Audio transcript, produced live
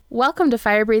Welcome to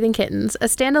Fire Breathing Kittens, a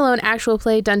standalone actual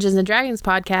play Dungeons & Dragons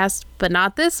podcast, but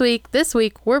not this week. This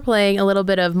week, we're playing a little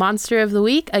bit of Monster of the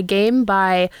Week, a game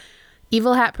by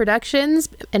Evil Hat Productions,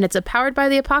 and it's a Powered by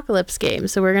the Apocalypse game,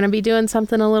 so we're going to be doing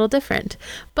something a little different.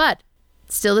 But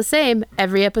still the same,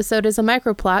 every episode is a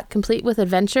microplot, complete with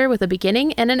adventure with a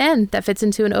beginning and an end that fits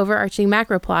into an overarching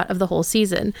macroplot of the whole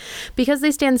season. Because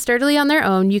they stand sturdily on their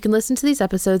own, you can listen to these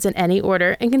episodes in any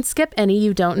order and can skip any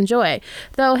you don't enjoy.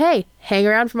 Though, hey, hang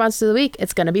around for Monster of the Week,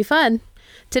 it's going to be fun.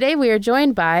 Today we are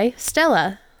joined by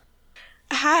Stella.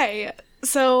 Hi.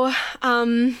 So,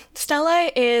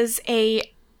 Stella is a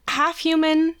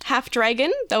half-human,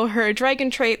 half-dragon, though her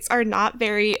dragon traits are not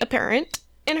very apparent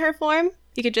in her form.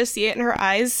 You could just see it in her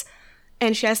eyes,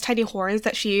 and she has tiny horns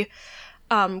that she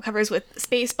covers with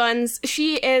space buns.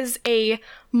 She is a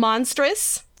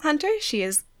monstrous hunter. She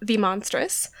is the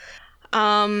monstrous.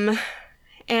 And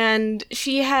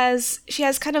she has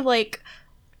kind of like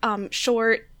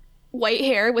short white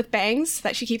hair with bangs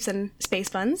that she keeps in space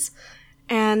buns.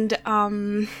 And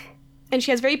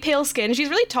she has very pale skin. She's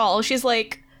really tall. She's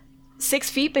like 6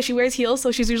 feet, but she wears heels,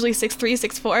 so she's usually 6'3",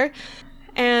 6'4",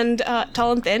 and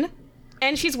tall and thin.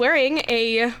 And she's wearing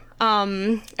a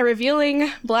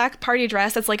revealing black party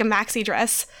dress that's like a maxi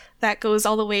dress that goes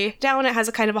all the way down. It has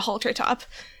a kind of a halter top.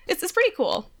 It's pretty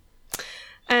cool.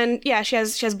 And yeah, she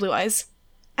has blue eyes.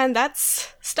 And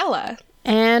that's Stella.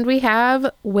 And we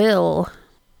have Will.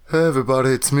 Hey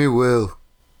everybody, it's me, Will.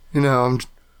 You know, I'm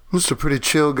just a pretty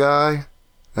chill guy.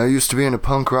 I used to be in a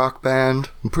punk rock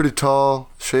band. I'm pretty tall,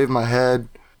 shaved my head,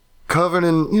 covered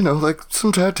in, like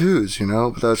some tattoos,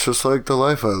 but that's just like the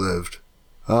life I lived.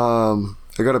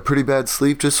 I got a pretty bad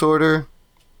sleep disorder,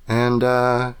 and,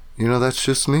 that's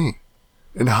just me.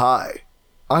 And hi,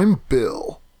 I'm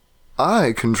Bill.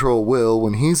 I control Will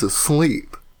when he's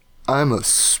asleep. I'm a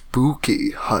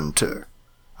spooky hunter.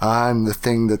 I'm the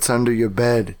thing that's under your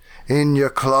bed, in your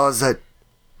closet.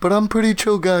 But I'm a pretty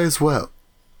chill guy as well.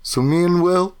 So me and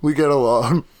Will, we get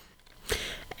along.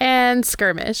 And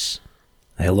Skirmish.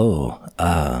 Hello,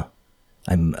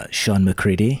 I'm Sean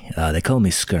McCready. They call me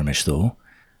Skirmish, though.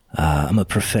 I'm a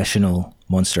professional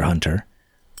monster hunter.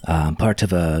 I'm part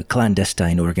of a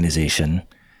clandestine organization.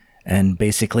 And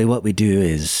basically what we do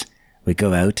is we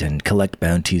go out and collect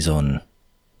bounties on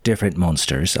different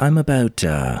monsters. I'm about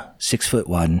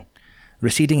 6'1",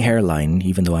 receding hairline,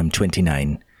 even though I'm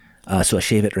 29. So I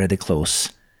shave it really close.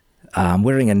 I'm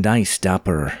wearing a nice,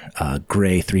 dapper,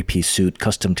 grey 3-piece suit,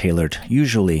 custom tailored,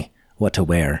 usually what to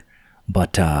wear.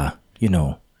 But,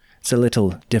 it's a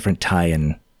little different tie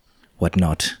and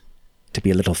whatnot to be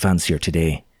a little fancier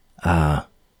today.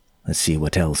 Let's see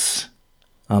what else.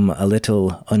 I'm a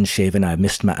little unshaven. I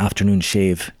missed my afternoon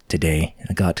shave today.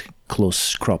 I got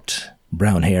close cropped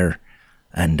brown hair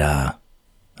and,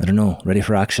 ready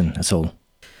for action. That's all.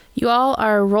 You all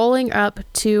are rolling up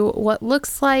to what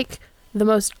looks like the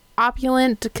most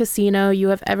opulent casino you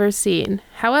have ever seen.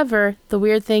 However, the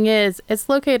weird thing is, it's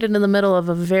located in the middle of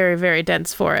a very, very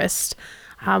dense forest.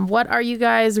 What are you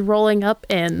guys rolling up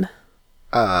in?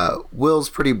 Will's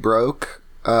pretty broke.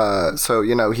 So,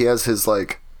 he has his,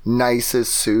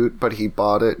 nicest suit, but he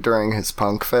bought it during his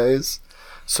punk phase.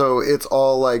 So it's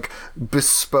all,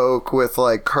 bespoke with,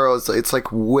 curls. It's,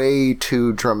 way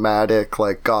too dramatic,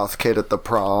 goth kid at the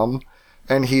prom.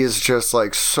 And he is just,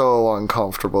 so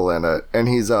uncomfortable in it. And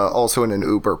he's also in an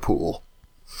Uber pool.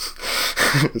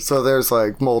 So there's,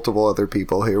 multiple other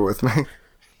people here with me.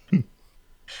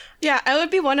 Yeah, I would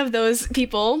be one of those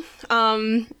people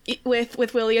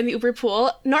with Willie in the Uber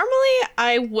pool. Normally,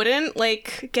 I wouldn't,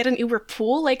 get an Uber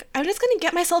pool. I'm just going to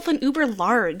get myself an Uber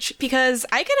large because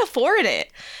I can afford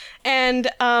it. And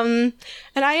I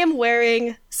am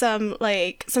wearing some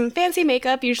fancy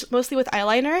makeup, usually mostly with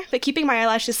eyeliner, but keeping my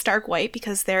eyelashes stark white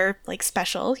because they're,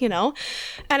 special, And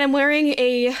I'm wearing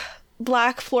a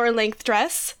black floor-length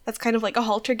dress that's kind of like a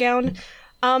halter gown.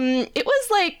 It was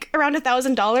around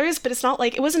 $1,000, but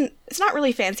it's not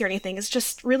really fancy or anything. It's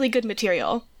just really good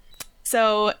material.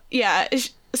 So yeah,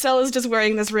 Stella's just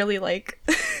wearing this really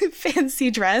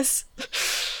fancy dress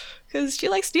because she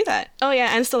likes to do that. Oh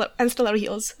yeah, and stiletto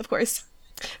heels, of course.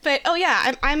 But oh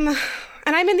yeah, I'm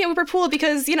in the Uber pool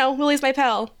because Willie's my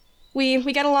pal. We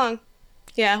get along.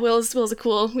 Yeah, Will's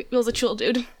a chill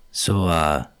dude.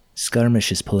 So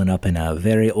Skirmish is pulling up in a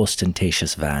very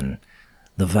ostentatious van.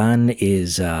 The van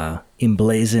is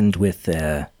emblazoned with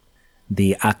the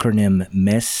acronym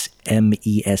MESS,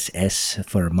 M-E-S-S,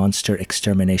 for Monster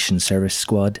Extermination Service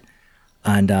Squad.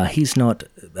 And he's not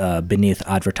beneath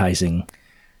advertising.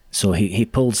 So he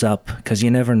pulls up, because you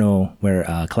never know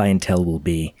where clientele will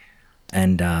be.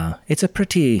 And it's a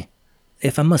pretty,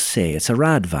 if I must say, it's a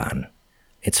rad van.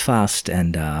 It's fast,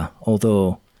 and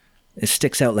although it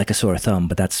sticks out like a sore thumb,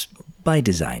 but that's by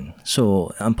design.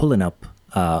 So I'm pulling up,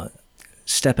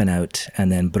 stepping out,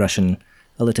 and then brushing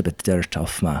a little bit of dirt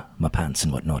off my pants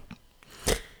and whatnot.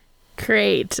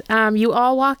 Great. You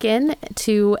all walk in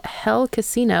to Hell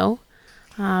Casino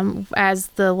as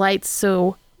the lights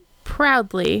so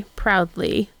proudly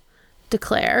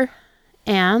declare.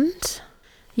 And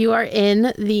you are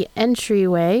in the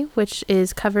entryway, which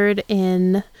is covered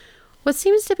in what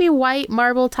seems to be white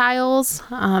marble tiles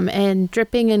and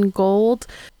dripping in gold.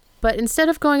 But instead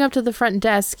of going up to the front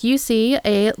desk, you see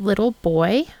a little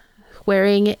boy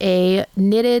wearing a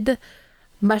knitted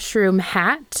mushroom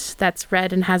hat that's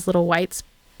red and has little white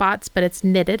spots, but it's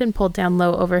knitted and pulled down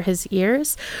low over his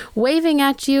ears, waving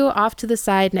at you off to the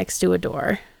side next to a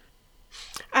door.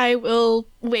 I will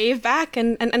wave back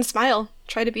and smile.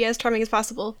 Try to be as charming as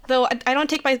possible. Though I don't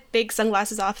take my big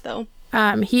sunglasses off, though.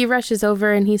 He rushes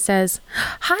over and he says,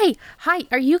 Hi,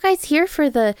 are you guys here for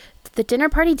the dinner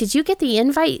party? Did you get the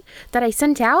invite that I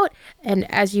sent out? And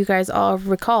as you guys all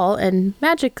recall, and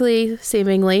magically,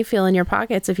 seemingly feel in your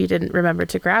pockets if you didn't remember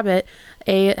to grab it,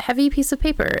 a heavy piece of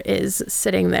paper is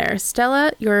sitting there.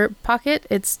 Stella, your pocket,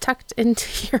 it's tucked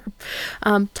into your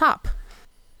top.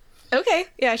 Okay,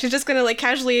 yeah, she's just gonna like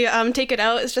casually take it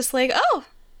out. It's just like, oh,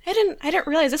 I didn't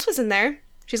realize this was in there.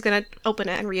 She's gonna open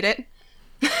it and read it.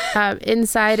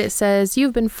 Inside it says,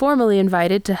 you've been formally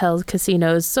invited to Hell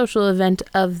Casino's social event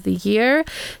of the year,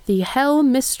 the Hell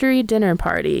Mystery Dinner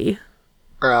Party.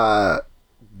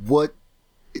 What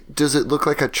does it look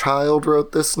like? A child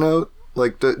wrote this note?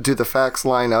 Like, do the facts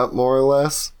line up more or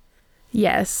less?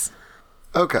 Yes.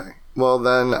 Okay. Well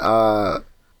then,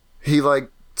 he like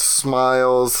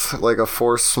smiles, like a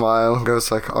forced smile, and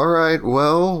goes like, all right,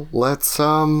 well, let's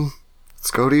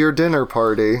go to your dinner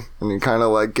party. And he kind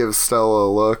of like gives Stella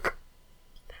a look.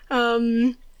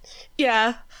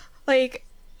 Yeah, like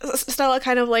Stella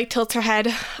kind of like tilts her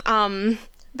head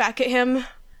back at him,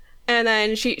 and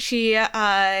then she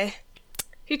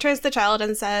turns to the child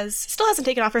and says, still hasn't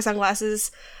taken off her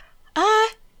sunglasses.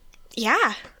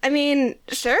 Yeah, I mean,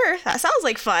 sure, that sounds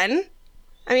like fun.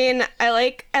 I mean, I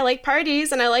like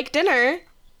parties and I like dinner.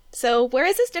 So where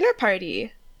is this dinner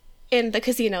party? In the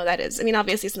casino, that is. I mean,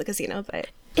 obviously it's in the casino, but...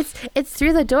 It's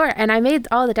through the door, and I made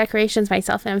all the decorations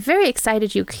myself, and I'm very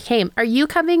excited you came. Are you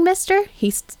coming, mister? He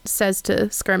says to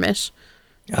Skirmish.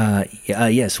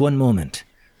 Yes, one moment.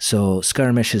 So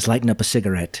Skirmish is lighting up a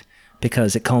cigarette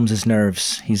because it calms his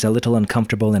nerves. He's a little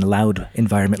uncomfortable in a loud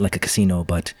environment like a casino,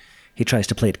 but he tries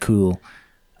to play it cool.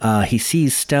 He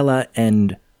sees Stella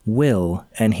and Will,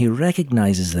 and he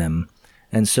recognizes them.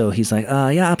 And so he's like,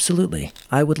 yeah, absolutely.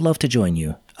 I would love to join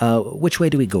you. Which way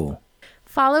do we go?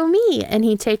 Follow me. And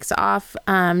he takes off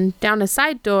down a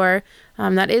side door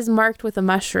that is marked with a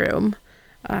mushroom.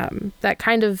 That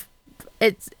kind of,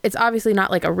 it's obviously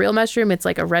not like a real mushroom. It's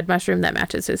like a red mushroom that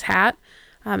matches his hat.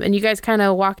 And you guys kind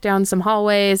of walk down some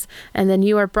hallways, and then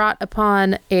you are brought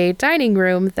upon a dining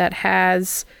room that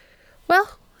has,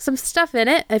 well, some stuff in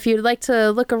it. If you'd like to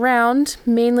look around,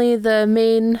 mainly the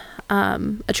main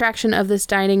attraction of this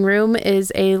dining room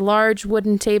is a large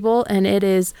wooden table, and it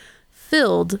is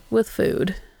filled with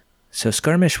food. So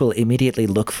Skirmish will immediately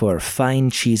look for fine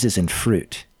cheeses and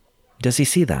fruit. Does he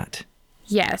see that?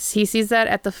 Yes, he sees that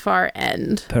at the far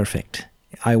end. Perfect.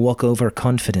 I walk over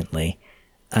confidently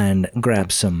and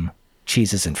grab some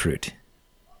cheeses and fruit.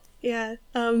 Yeah,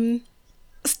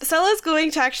 Stella's going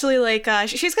to actually, like,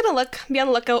 she's gonna be on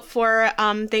the lookout for,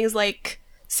 things like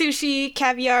sushi,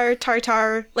 caviar,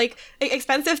 tartar, like,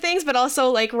 expensive things, but also,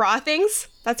 like, raw things.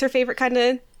 That's her favorite kind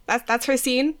of, that's her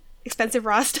scene. Expensive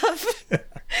raw stuff.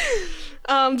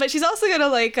 But she's also gonna,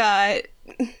 like,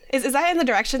 is that in the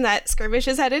direction that Skirmish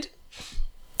is headed?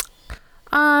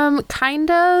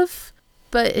 Kind of,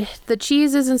 but the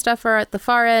cheeses and stuff are at the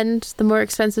far end. The more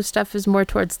expensive stuff is more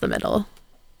towards the middle.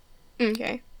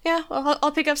 Okay. Yeah, well,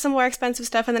 I'll pick up some more expensive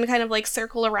stuff and then kind of like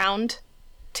circle around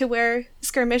to where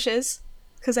Skirmish is,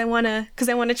 because I wanna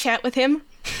chat with him.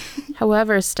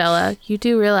 However, Stella, you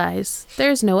do realize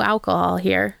there's no alcohol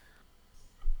here.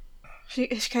 She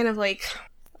kind of like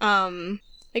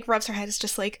rubs her head. It's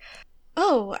just like,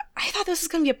 oh, I thought this was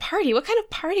gonna be a party. What kind of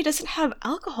party doesn't have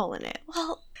alcohol in it?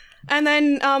 Well, and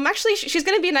then actually she's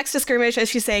gonna be next to Skirmish as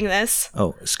she's saying this.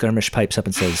 Oh, Skirmish pipes up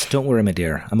and says, "Don't worry, my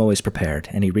dear. I'm always prepared."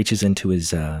 And he reaches into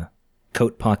his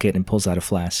coat pocket and pulls out a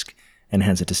flask and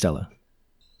hands it to Stella.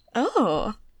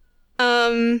 Oh.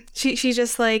 She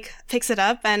just like picks it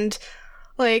up and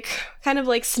like kind of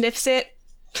like sniffs it.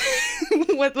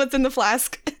 What's in the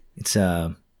flask? It's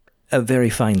a very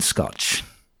fine scotch.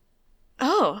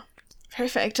 Oh,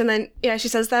 perfect. And then, yeah, she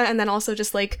says that and then also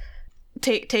just like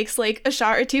takes like a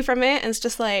shot or two from it and it's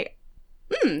just like,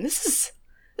 this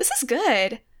is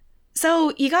good.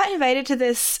 So you got invited to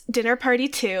this dinner party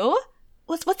too?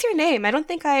 What's your name? I don't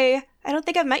think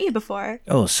I've met you before.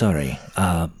 Oh, sorry.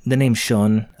 The name's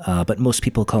Sean, but most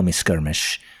people call me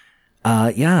Skirmish.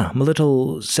 Yeah, I'm a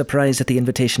little surprised at the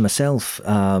invitation myself.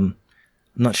 I'm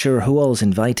not sure who all's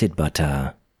invited, but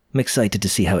I'm excited to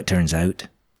see how it turns out.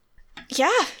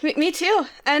 Yeah, me too.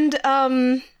 And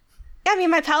yeah, I mean,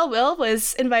 my pal Will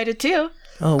was invited too.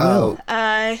 Oh,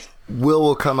 Will.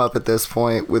 Will come up at this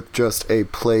point with just a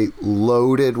plate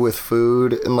loaded with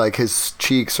food, and like his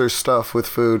cheeks are stuffed with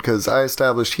food because I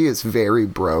established he is very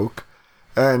broke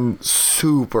and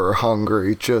super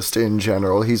hungry just in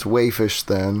general. He's waifish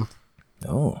thin.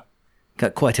 Oh,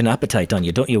 got quite an appetite on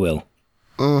you, don't you, Will?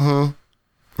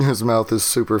 Mm-hmm. His mouth is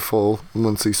super full.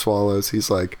 Once he swallows, he's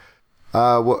like,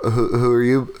 who are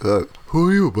you? Who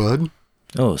are you, bud?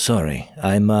 Oh, sorry.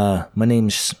 My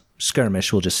name's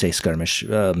Skirmish. We'll just say Skirmish.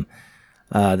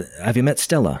 Have you met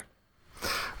Stella?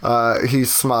 He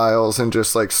smiles and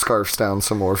just like scarfs down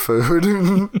some more food.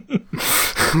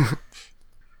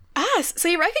 So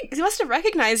you must have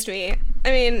recognized me.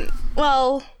 I mean,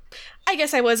 well, I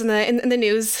guess I was in the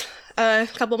news a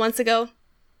couple months ago.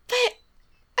 But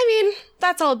I mean,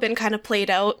 that's all been kind of played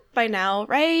out by now,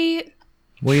 right?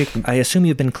 I assume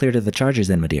you've been cleared of the charges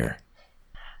then, my dear.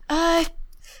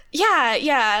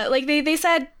 Yeah. Like they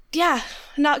said, yeah,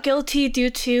 not guilty due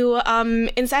to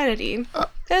insanity.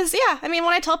 Because yeah, I mean,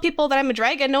 when I tell people that I'm a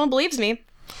dragon, no one believes me.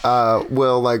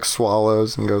 Will like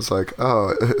swallows and goes like,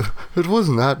 oh, it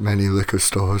wasn't that many liquor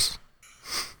stores.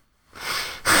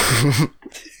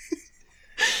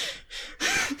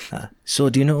 So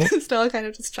do you know? Stella kind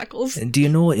of just chuckles. Do you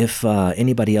know if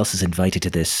anybody else is invited to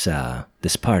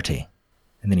this party?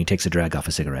 And then he takes a drag off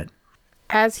a cigarette.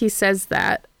 As he says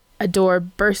that, a door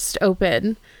bursts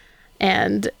open,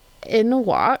 and in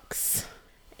walks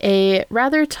a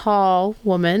rather tall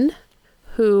woman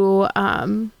who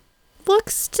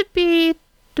looks to be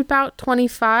about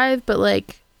 25, but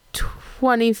like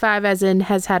 25 as in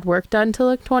has had work done to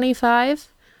look 25.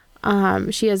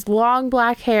 She has long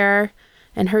black hair,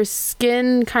 and her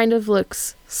skin kind of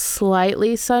looks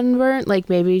slightly sunburnt, like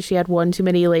maybe she had one too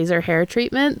many laser hair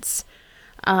treatments.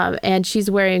 And she's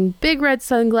wearing big red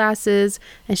sunglasses,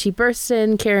 and she bursts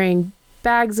in carrying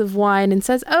bags of wine and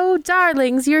says, "Oh,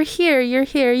 darlings, you're here,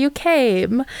 you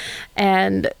came."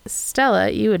 And Stella,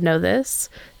 you would know this.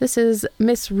 This is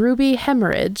Miss Ruby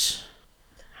Hemorrhage.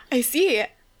 I see.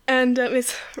 And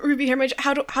Miss Ruby Hemorrhage,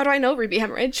 how do I know Ruby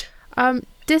Hemorrhage?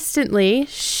 Distantly,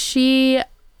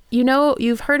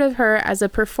 you've heard of her as a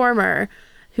performer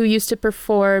who used to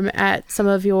perform at some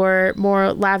of your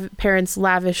more parents'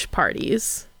 lavish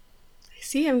parties. I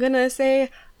see. I'm gonna say,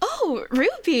 "Oh,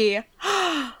 Ruby,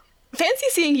 fancy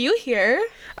seeing you here."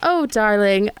 Oh,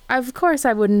 darling, of course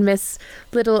I wouldn't miss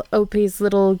little Opie's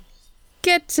little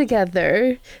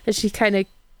get-together. And she kind of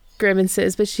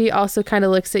grimaces, but she also kind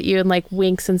of looks at you and like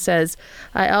winks and says,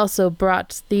 "I also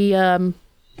brought the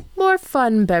more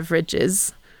fun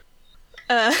beverages."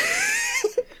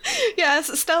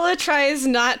 Yes, Stella tries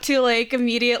not to like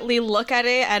immediately look at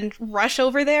it and rush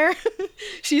over there.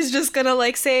 She's just gonna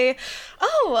like say,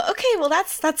 "Oh, okay, well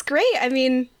that's great. I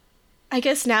mean, I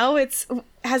guess now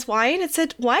has wine. It's a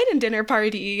wine and dinner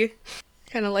party."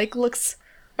 Kind of like looks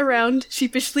around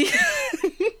sheepishly.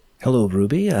 Hello,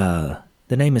 Ruby. The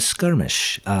name is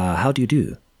Skirmish. How do you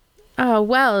do? Oh,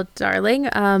 well, darling,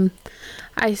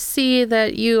 I see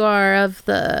that you are of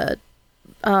the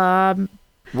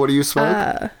What do you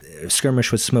smoke?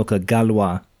 Skirmish would smoke a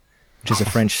Gaulois, which is a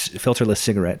French filterless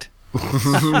cigarette.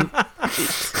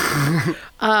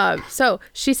 So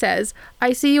she says,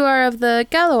 "I see you are of the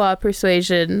Gaulois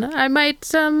persuasion. I might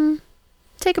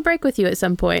take a break with you at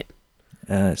some point."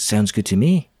 Sounds good to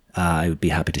me. I would be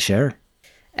happy to share.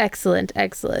 Excellent.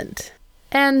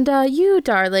 And you,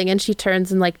 darling, and she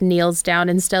turns and like kneels down,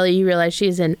 and Stella, you realize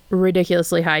she's in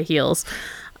ridiculously high heels.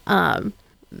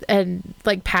 And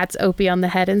like pats Opie on the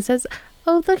head and says,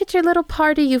 "Oh, look at your little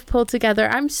party you've pulled together.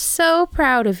 I'm so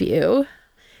proud of you."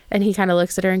 And he kind of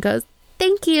looks at her and goes,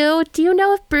 "Thank you. Do you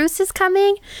know if Bruce is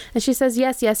coming?" And she says,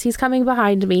 yes, he's coming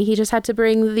behind me. He just had to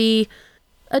bring the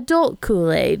adult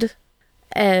Kool-Aid."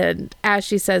 And as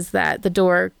she says that, the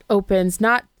door opens,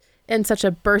 not in such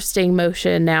a bursting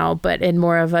motion now, but in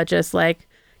more of a just like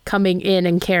coming in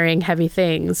and carrying heavy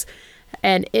things.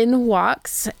 And in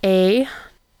walks a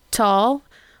tall,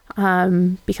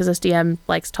 because this DM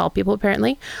likes tall people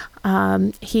apparently.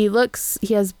 He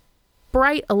has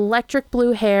bright electric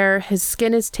blue hair, his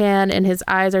skin is tan, and his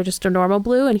eyes are just a normal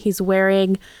blue, and he's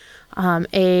wearing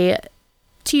a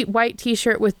white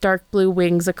t-shirt with dark blue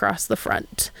wings across the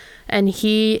front, and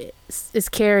he is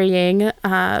carrying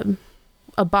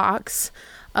a box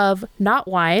of not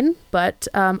wine but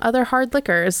other hard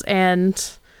liquors,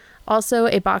 and also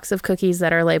a box of cookies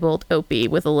that are labeled Opie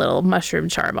with a little mushroom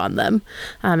charm on them.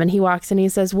 And he walks in, he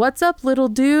says, "What's up, little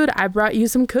dude? I brought you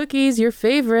some cookies, your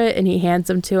favorite." And he hands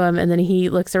them to him, and then he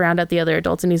looks around at the other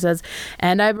adults and he says,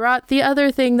 "And I brought the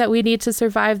other thing that we need to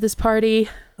survive this party."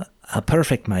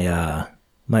 Perfect. My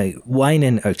wine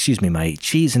and, my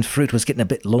cheese and fruit was getting a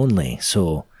bit lonely,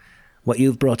 so what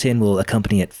you've brought in will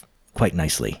accompany it quite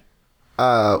nicely.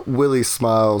 Willie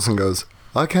smiles and goes,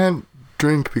 "I can't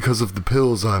drink because of the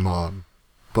pills I'm on,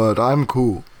 but I'm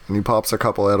cool." And he pops a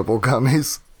couple edible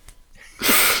gummies.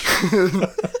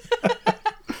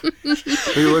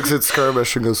 He looks at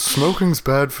Skirmish and goes, "Smoking's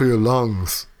bad for your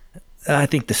lungs." I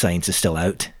think the science is still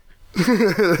out.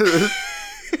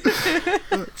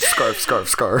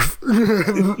 Scarf.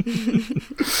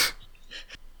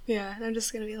 Yeah, and I'm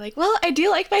just gonna be like, well, I do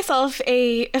like myself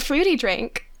a fruity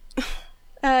drink.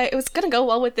 It was gonna go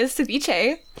well with this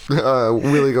ceviche.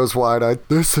 Willie goes wide-eyed,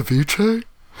 "There's ceviche?"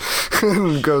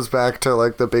 And goes back to,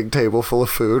 like, the big table full of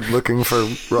food looking for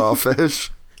raw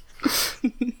fish.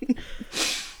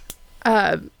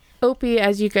 Opie,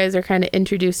 as you guys are kind of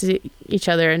introducing each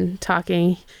other and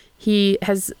talking, he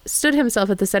has stood himself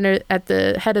at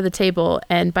the head of the table,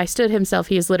 and by stood himself,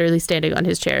 he is literally standing on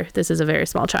his chair. This is a very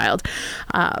small child.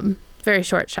 Very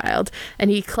short child, and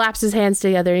he claps his hands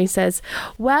together and he says,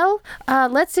 "Well,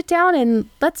 let's sit down and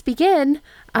let's begin.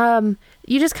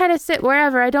 You just kind of sit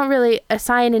wherever. I don't really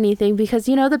assign anything because,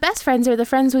 the best friends are the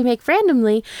friends we make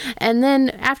randomly, and then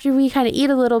after we kind of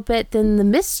eat a little bit, then the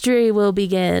mystery will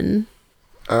begin."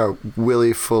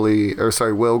 Will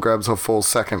grabs a full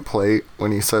second plate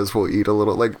when he says we'll eat a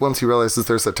little. Like, once he realizes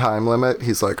there's a time limit,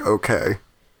 he's like, "Okay,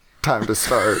 time to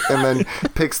start," and then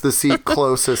picks the seat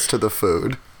closest to the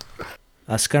food.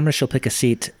 Skirmish will pick a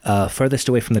seat furthest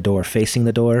away from the door, facing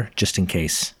the door, just in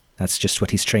case. That's just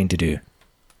what he's trained to do.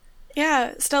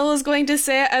 Yeah, Stella's going to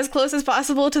sit as close as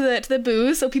possible to the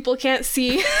booze so people can't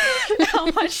see how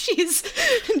much she's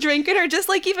drinking, or just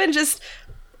like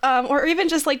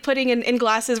putting in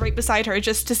glasses right beside her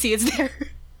just to see it's there.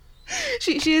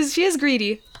 She is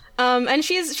greedy, and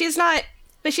she's not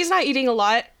eating a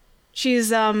lot. She's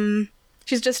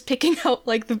just picking out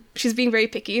she's being very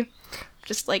picky.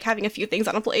 Just like having a few things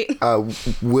on a plate.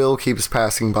 Will keeps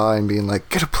passing by and being like,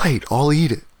 "Get a plate, I'll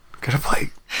eat it. Get a plate."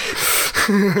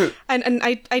 and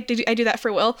I do that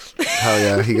for Will. Hell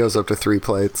yeah, he goes up to 3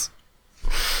 plates.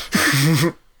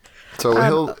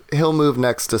 So he'll move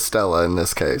next to Stella in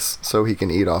this case, so he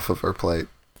can eat off of her plate.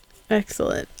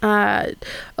 Excellent.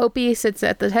 Opie sits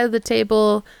at the head of the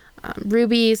table.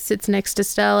 Ruby sits next to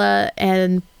Stella,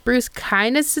 and Bruce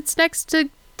kind of sits next to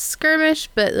Skirmish,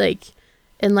 but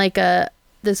in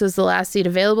this was the last seat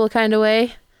available kind of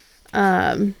way.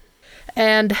 And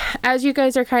as you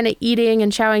guys are kind of eating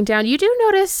and chowing down, you do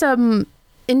notice some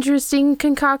interesting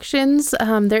concoctions.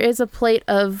 There is a plate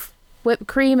of whipped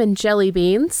cream and jelly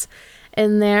beans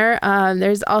in there.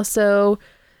 There's also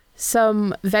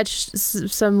some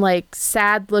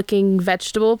sad looking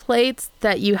vegetable plates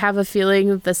that you have a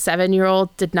feeling the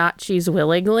 7-year-old did not choose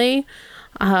willingly.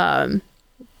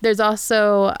 There's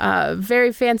also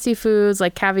very fancy foods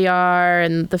like caviar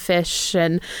and the fish,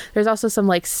 and there's also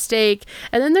some steak,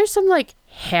 and then there's some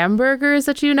hamburgers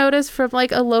that you notice from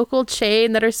a local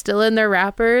chain that are still in their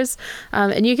wrappers,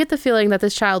 and you get the feeling that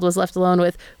this child was left alone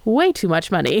with way too much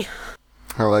money.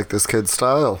 I like this kid's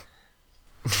style.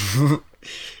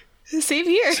 Same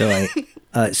here. So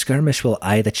Skirmish will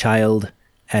eye the child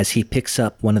as he picks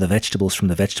up one of the vegetables from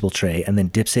the vegetable tray and then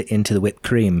dips it into the whipped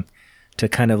cream to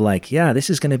kind of this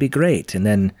is going to be great, and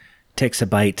then takes a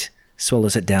bite,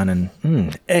 swallows it down,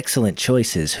 and excellent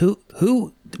choices.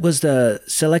 Who was the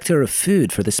selector of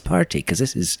food for this party? Because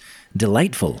this is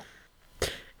delightful.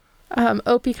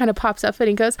 Opie kind of pops up and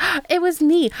he goes, "It was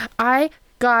me. I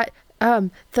got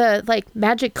the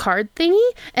magic card thingy,"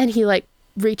 and he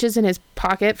reaches in his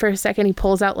pocket for a second. He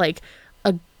pulls out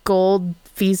a gold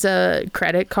Visa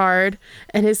credit card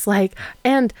and is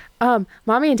and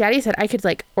Mommy and Daddy said I could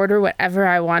order whatever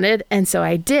I wanted, and so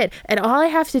I did, and all I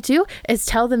have to do is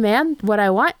tell the man what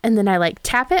I want, and then I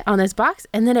tap it on this box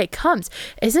and then it comes.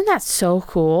 Isn't that so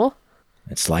cool?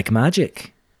 It's like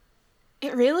magic.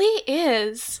 It really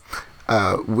is.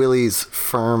 Willie's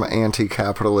firm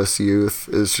anti-capitalist youth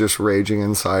is just raging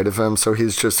inside of him, so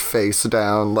he's just face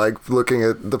down, looking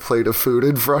at the plate of food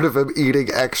in front of him, eating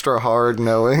extra hard,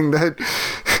 knowing that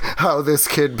how this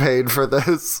kid paid for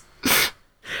this.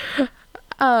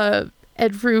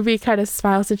 And Ruby kind of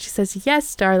smiles and she says,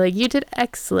 yes, darling, you did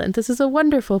excellent. This is a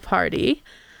wonderful party.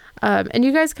 And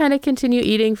you guys kind of continue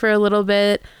eating for a little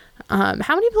bit. How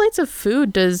many plates of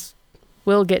food does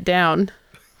Will get down?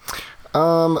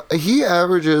 He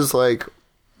averages like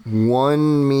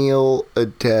one meal a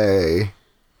day.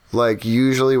 Like,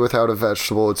 usually without a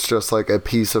vegetable, it's just like a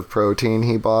piece of protein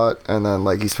he bought. And then,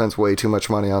 like, he spends way too much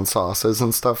money on sauces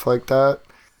and stuff like that.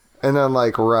 And then,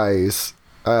 like, rice.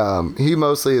 He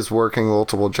mostly is working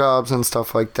multiple jobs and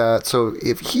stuff like that. So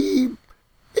if he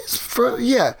is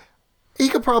he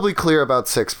could probably clear about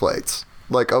 6 plates.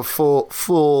 Like, a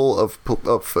full of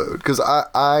food. Because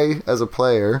I, as a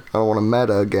player, I don't want to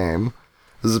meta game.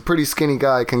 This is a pretty skinny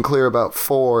guy, can clear about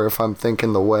 4 if I'm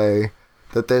thinking the way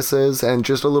that this is, and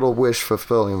just a little wish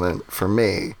fulfillment for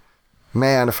me.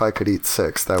 Man, if I could eat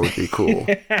 6, that would be cool.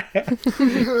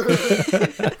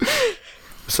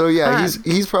 So yeah,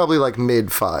 he's probably like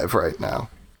mid 5 right now.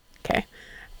 Okay.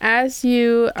 As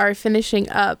you are finishing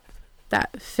up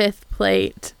that 5th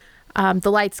plate,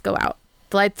 the lights go out.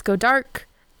 The lights go dark,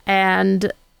 and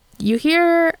you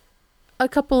hear a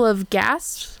couple of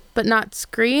gasps, but not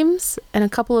screams, and a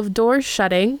couple of doors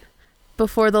shutting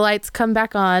before the lights come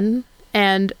back on.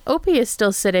 And Opie is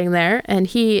still sitting there, and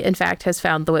he, in fact, has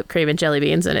found the whipped cream and jelly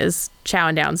beans and is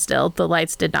chowing down still. The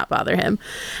lights did not bother him.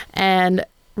 And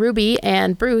Ruby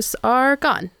and Bruce are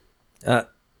gone.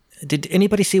 Did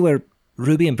anybody see where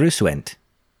Ruby and Bruce went?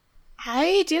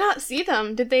 I do not see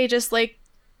them. Did they just, like,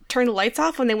 turn the lights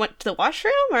off when they went to the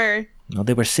washroom, or? No,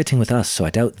 they were sitting with us, so I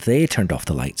doubt they turned off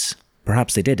the lights.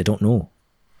 Perhaps they did, I don't know.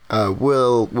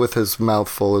 Will, with his mouth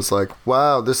full, is like,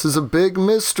 wow, this is a big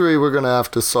mystery we're going to have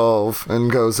to solve,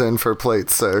 and goes in for plate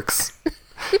 6.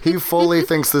 He fully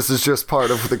thinks this is just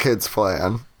part of the kid's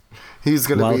plan. He's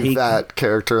going to be that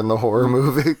character in the horror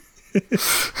movie.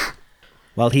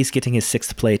 While he's getting his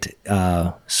 6th plate,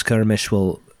 Skirmish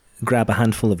will grab a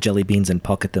handful of jelly beans and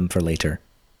pocket them for later.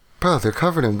 Bro, they're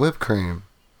covered in whipped cream.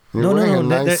 You're wearing a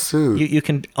nice suit. You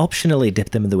can optionally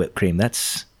dip them in the whipped cream.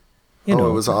 That's... You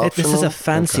know, it was optional? This is a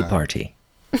fancy party.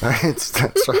 That's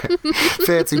right.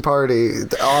 Fancy party.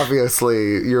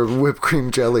 Obviously, your whipped cream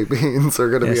jelly beans are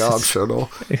going to be optional.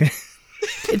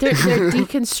 They're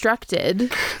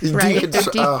deconstructed,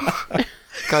 right?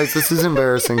 Guys, this is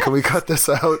embarrassing. Can we cut this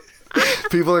out?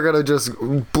 People are going to just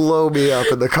blow me up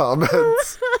in the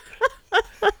comments.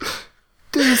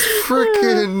 This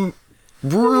freaking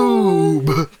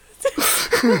rube.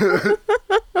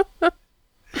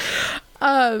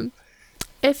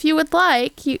 If you would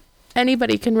like,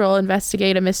 anybody can roll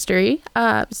Investigate a Mystery.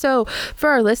 So for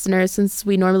our listeners, since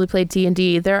we normally play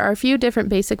D&D, there are a few different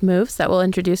basic moves that we'll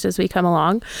introduce as we come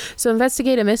along. So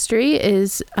Investigate a Mystery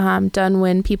is done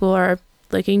when people are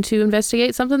looking to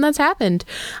investigate something that's happened.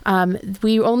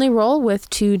 We only roll with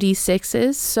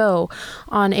 2d6s. So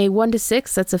on a 1 to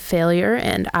 6, that's a failure,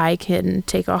 and I can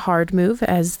take a hard move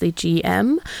as the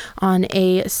GM. On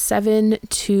a 7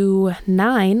 to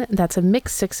 9, that's a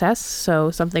mixed success.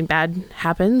 So something bad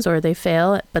happens or they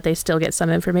fail, but they still get some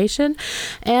information.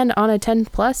 And on a 10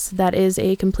 plus, that is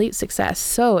a complete success.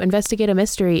 So Investigate a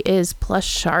Mystery is plus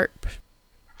sharp.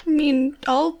 I mean,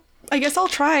 I guess I'll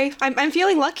try. I'm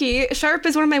feeling lucky. Sharp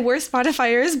is one of my worst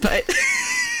modifiers, but...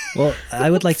 Well, I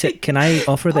would like to... Can I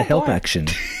offer the help action?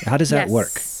 How does that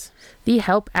work? The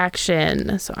help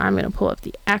action. So I'm going to pull up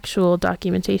the actual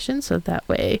documentation so that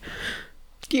way...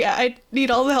 Yeah, I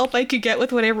need all the help I could get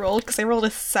with what I rolled, because I rolled a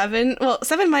 7. Well,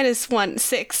 7 minus 1,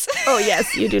 6. Oh,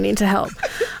 yes, you do need to help.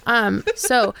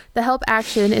 So the help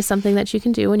action is something that you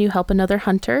can do when you help another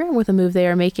hunter with a move they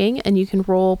are making, and you can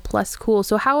roll plus cool.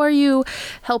 So how are you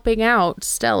helping out,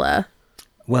 Stella?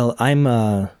 Well,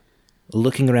 I'm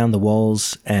looking around the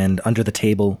walls and under the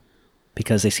table,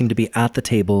 because they seem to be at the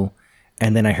table,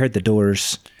 and then I heard the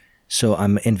doors, so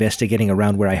I'm investigating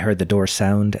around where I heard the door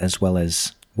sound, as well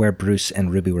as where Bruce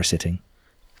and Ruby were sitting.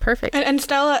 Perfect. And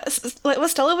Stella, what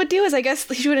Stella would do is, I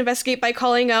guess she would investigate by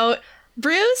calling out,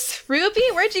 Bruce, Ruby,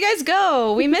 where'd you guys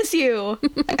go? We miss you.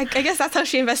 I guess that's how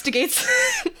she investigates.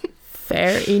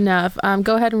 Fair enough.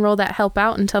 Go ahead and roll that help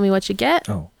out and tell me what you get.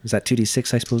 Oh, is that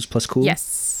 2d6, I suppose, plus cool?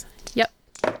 Yes. Yep.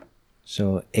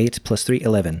 So 8 plus 3,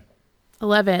 11.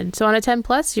 11. So on a 10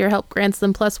 plus, your help grants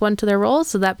them plus 1 to their roll.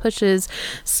 So that pushes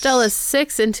Stella's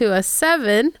 6 into a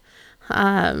 7.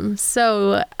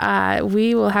 So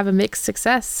we will have a mixed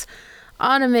success.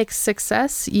 On a mixed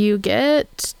success, you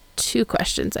get 2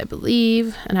 questions, I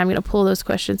believe. And I'm going to pull those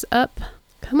questions up.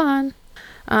 Come on.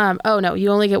 Oh no, you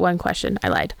only get one question. I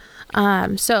lied.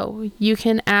 So you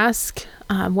can ask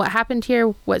what happened here,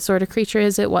 what sort of creature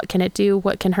is it, what can it do,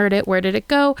 what can hurt it, where did it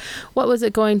go, what was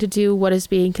it going to do, what is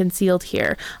being concealed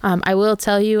here. I will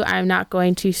tell you, I'm not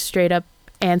going to straight up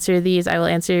answer these. I will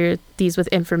answer these with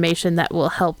information that will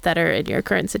help that are in your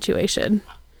current situation.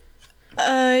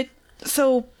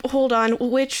 So hold on,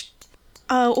 which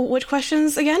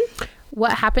questions again?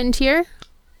 What happened here?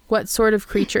 What sort of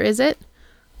creature is it?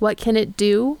 What can it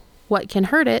do? What can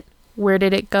hurt it? Where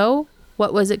did it go?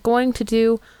 What was it going to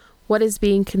do? What is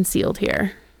being concealed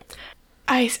here?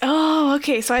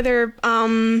 Okay. So either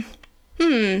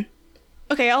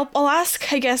Okay, I'll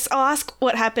ask. I guess I'll ask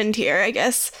what happened here. I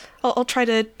guess I'll try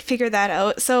to figure that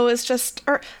out. So it's just,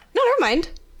 no, never mind.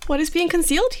 What is being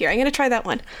concealed here? I'm gonna try that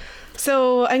one.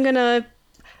 So I'm gonna,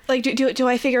 like, do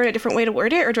I figure out a different way to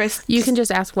word it, or do I? You can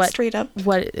just ask what straight up.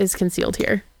 What is concealed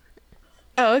here?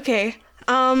 Oh, okay.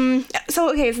 So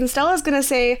Stella's gonna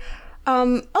say,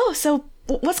 so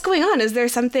what's going on? Is there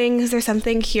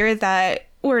something here that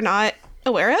we're not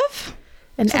aware of?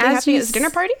 And something as happening you at this dinner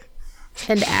party?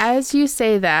 And as you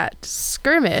say that,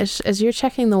 Skirmish, as you're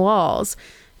checking the walls,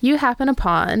 you happen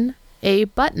upon a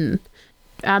button.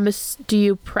 Do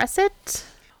you press it?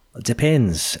 It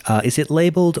depends. Is it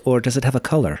labeled or does it have a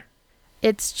color?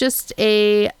 It's just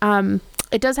a,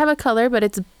 it does have a color, but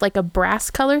it's like a brass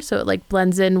color, so it like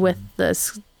blends in with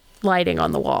the lighting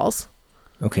on the walls.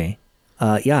 Okay.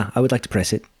 Yeah, I would like to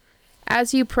press it.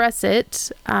 As you press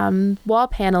it, wall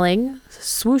paneling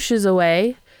swooshes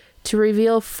away to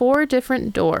reveal 4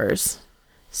 different doors.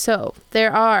 So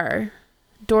there are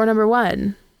door number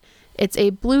 1. It's a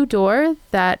blue door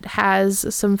that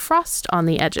has some frost on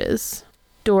the edges.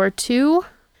 Door 2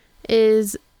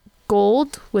 is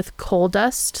gold with coal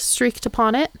dust streaked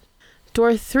upon it.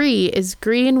 Door 3 is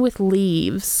green with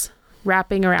leaves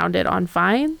wrapping around it on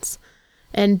vines.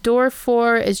 And door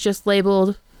 4 is just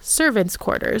labeled servants'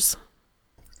 quarters.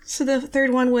 So the third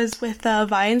one was with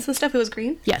vines and stuff. It was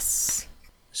green? Yes.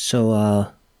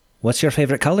 So, what's your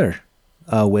favorite color?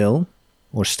 Will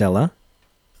or Stella?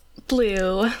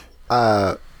 Blue.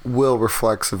 Will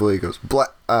reflexively goes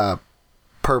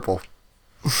purple.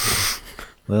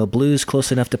 Well, blue's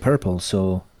close enough to purple,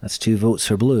 so that's 2 votes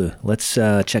for blue. Let's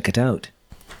check it out.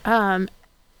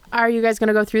 Are you guys going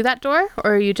to go through that door,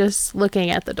 or are you just looking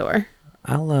at the door?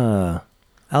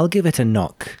 I'll give it a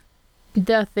knock.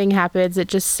 Nothing happens. It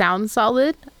just sounds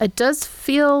solid. It does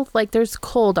feel like there's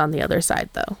cold on the other side,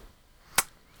 though.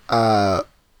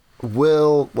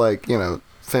 Will,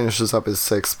 finishes up his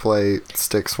 6th plate,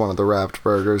 sticks one of the wrapped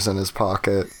burgers in his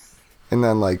pocket, and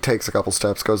then, takes a couple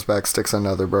steps, goes back, sticks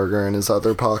another burger in his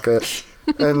other pocket,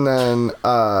 and then,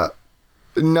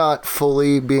 not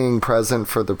fully being present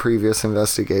for the previous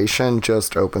investigation,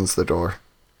 just opens the door.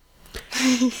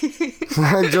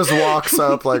 Just walks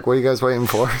up, what are you guys waiting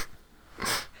for?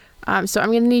 So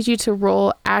I'm going to need you to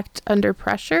roll Act Under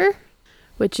Pressure,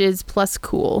 which is plus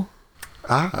cool.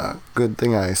 Good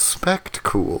thing I expect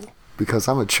cool, because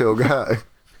I'm a chill guy.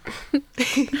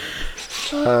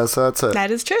 So that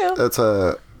is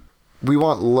true. We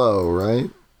want low, right?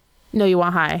 No, you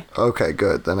want high. Okay,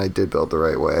 good. Then I did build the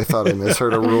right way. I thought I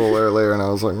misheard a rule earlier, and I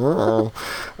was like, oh.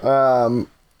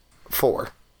 4.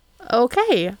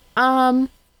 Okay.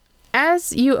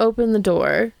 As you open the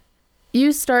door,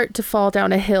 you start to fall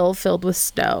down a hill filled with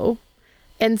snow.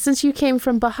 And since you came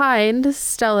from behind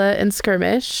Stella and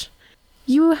Skirmish,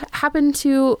 you happen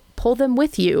to pull them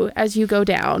with you as you go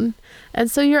down.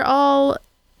 And so you're all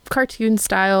cartoon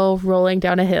style rolling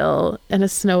down a hill in a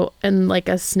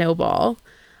snowball.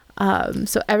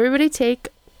 So everybody take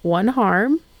 1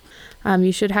 harm.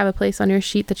 You should have a place on your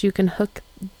sheet that you can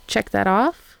check that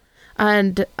off.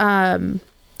 And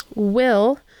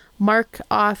Will mark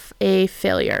off a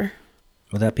failure.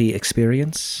 Will that be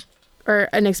experience? Or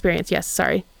an experience, yes,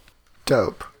 sorry.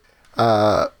 Dope.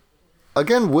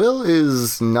 Again, Will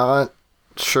is not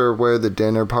sure where the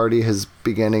dinner party is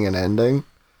beginning and ending.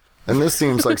 And this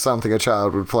seems like something a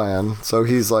child would plan. So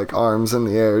he's arms in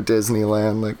the air,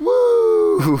 Disneyland,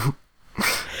 woo!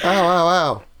 Ow,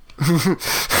 ow,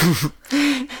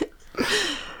 ow.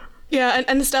 Yeah,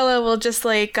 and Stella will just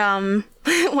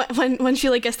when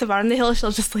she gets to the bottom of the hill,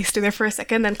 she'll just stay there for a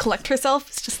second, then collect herself.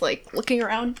 It's just looking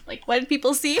around, what did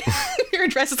people see? Your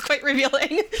dress is quite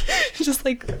revealing. Just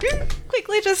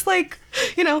quickly, just put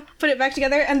it back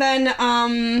together, and then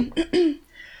and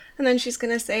then she's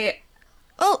gonna say,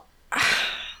 "Oh,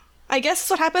 I guess that's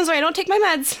what happens when I don't take my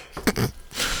meds."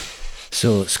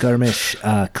 So Skirmish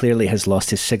clearly has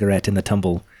lost his cigarette in the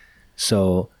tumble,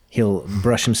 so he'll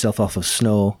brush himself off of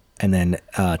snow and then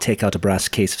take out a brass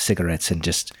case of cigarettes and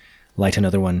just light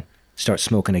another one, start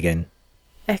smoking again.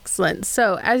 Excellent.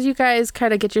 So as you guys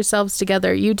kind of get yourselves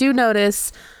together, you do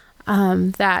notice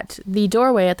that the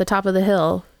doorway at the top of the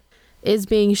hill is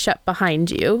being shut behind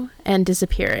you and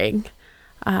disappearing.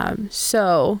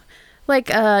 So like,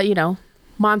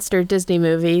 monster Disney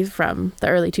movie from the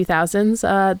early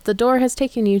 2000s, the door has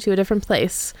taken you to a different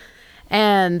place.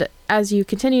 And as you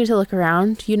continue to look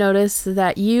around, you notice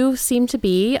that you seem to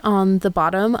be on the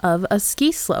bottom of a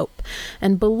ski slope.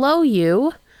 And below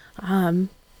you, kind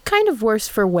of worse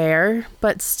for wear,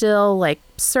 but still like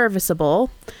serviceable,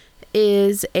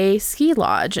 is a ski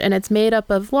lodge. And it's made up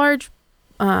of large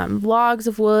logs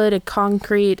of wood and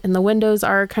concrete, and the windows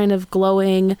are kind of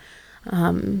glowing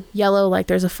yellow, like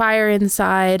there's a fire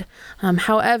inside.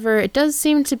 However, it does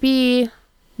seem to be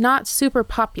not super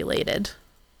populated.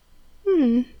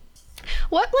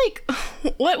 What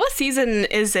season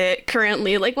is it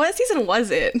currently? Like, what season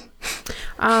was it?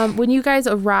 When you guys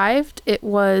arrived, it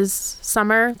was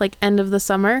summer, like end of the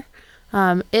summer.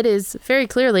 It is very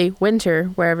clearly winter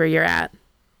wherever you're at.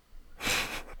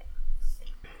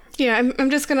 Yeah, I'm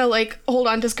just gonna like hold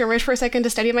on to Skirmish for a second to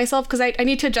steady myself, because I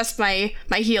need to adjust my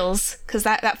heels, because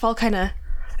that fall kind of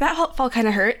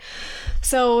hurt.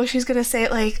 So she's gonna say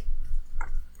like,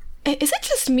 is it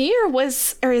just me,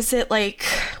 or is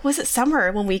it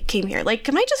summer when we came here? Like,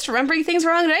 am I just remembering things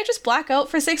wrong? Did I just black out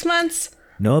for 6 months?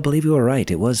 No, I believe you were right.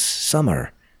 It was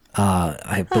summer.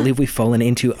 I believe we've fallen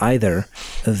into either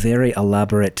a very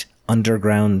elaborate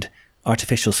underground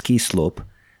artificial ski slope.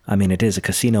 I mean, it is a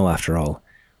casino after all.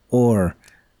 Or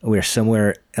we're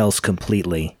somewhere else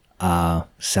completely.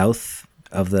 South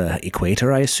of the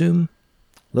equator, I assume?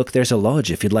 Look, there's a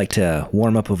lodge if you'd like to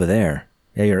warm up over there.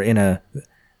 Yeah, you're in a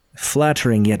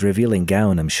flattering yet revealing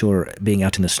gown. I'm sure being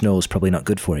out in the snow is probably not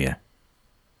good for you.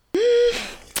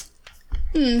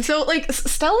 So, like,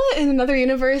 Stella in another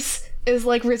universe is,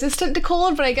 like, resistant to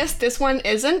cold, but I guess this one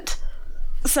isn't.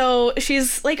 So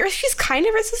she's, like, or she's kind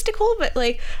of resistant to cold, but,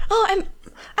 like, I'm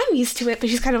used to it, but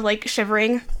she's kind of, like,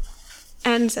 shivering.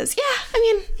 And says, yeah, I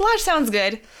mean, lodge sounds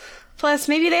good. Plus,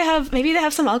 maybe they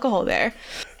have some alcohol there.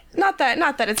 Not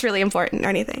that it's really important or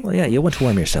anything. Well, yeah, you want to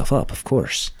warm yourself up, of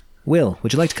course. Will,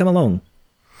 would you like to come along?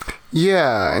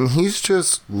 Yeah, and he's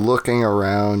just looking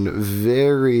around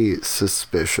very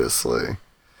suspiciously.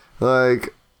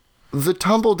 Like, the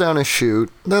tumble down a chute,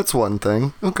 that's one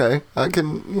thing. Okay, I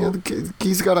can,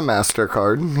 he's got a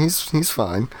MasterCard. He's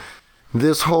fine.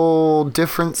 This whole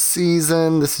different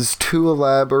season, this is too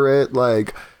elaborate.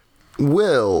 Like,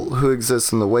 Will, who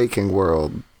exists in the waking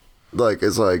world, like,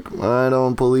 is like, I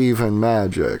don't believe in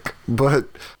magic. But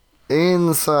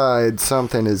inside,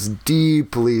 something is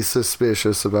deeply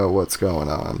suspicious about what's going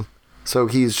on. So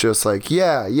he's just like,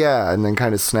 yeah, and then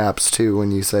kind of snaps to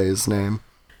when you say his name.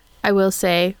 I will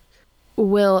say,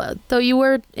 Will, though you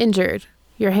were injured,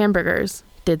 your hamburgers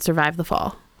did survive the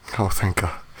fall. Oh, thank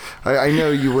God. I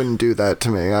know you wouldn't do that to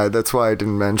me. That's why I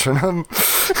didn't mention them.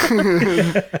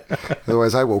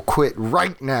 Otherwise, I will quit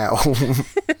right now.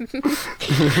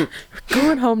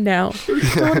 Going home now.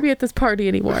 Don't want to be at this party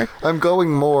anymore. I'm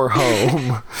going more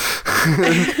home.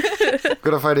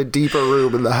 Gonna find a deeper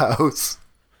room in the house.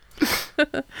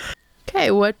 Okay,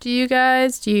 what do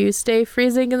you stay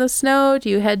freezing in the snow?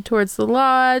 Do you head towards the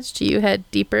lodge? Do you head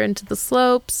deeper into the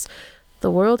slopes?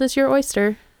 The world is your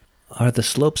oyster. Are the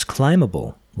slopes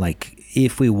climbable? Like,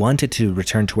 if we wanted to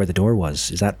return to where the door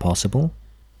was, is that possible?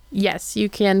 Yes, you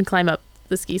can climb up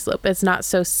the ski slope. It's not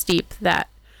so steep that...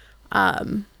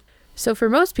 So for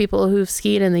most people who've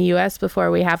skied in the U.S.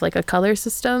 before, we have like a color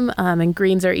system, and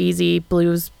greens are easy,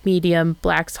 blues medium,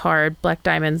 blacks hard, black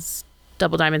diamonds,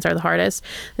 double diamonds are the hardest.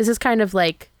 This is kind of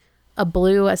like a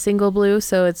single blue,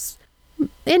 so it's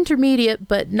intermediate,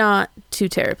 but not too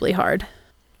terribly hard.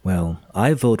 Well,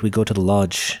 I vote we go to the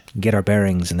lodge, get our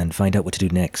bearings, and then find out what to do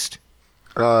next.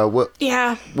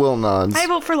 Yeah. Will nods. I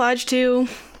vote for lodge too.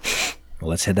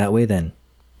 Well, let's head that way then.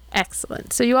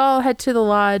 Excellent. So you all head to the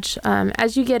lodge.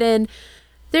 As you get in,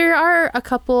 there are a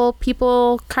couple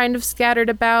people kind of scattered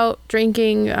about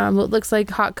drinking what looks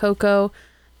like hot cocoa.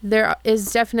 There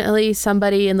is definitely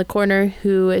somebody in the corner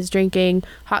who is drinking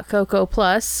hot cocoa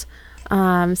plus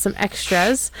some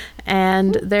extras,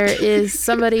 and there is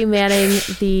somebody manning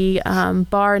the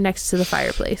bar next to the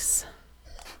fireplace.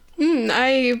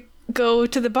 I go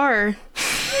to the bar.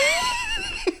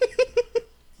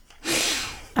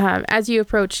 As you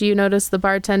approach, you notice the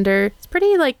bartender. It's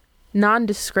pretty like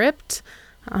nondescript,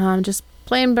 just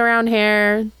plain brown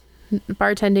hair,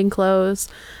 bartending clothes,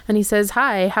 and he says,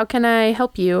 "Hi, how can I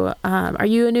help you? Are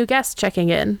you a new guest checking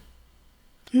in?"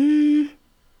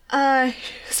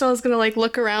 Stella's gonna like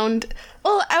look around.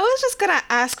 Well, I was just gonna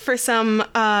ask for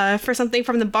something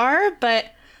from the bar, but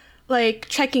like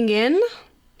checking in,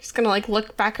 Just gonna like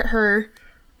look back at her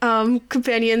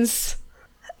companions.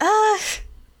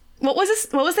 What was this?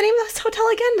 What was the name of this hotel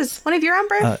again? Does one of you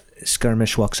remember?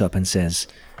 Skirmish walks up and says,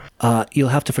 you'll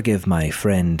have to forgive my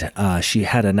friend. She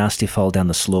had a nasty fall down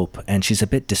the slope, and she's a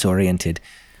bit disoriented.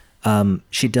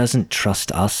 She doesn't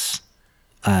trust us.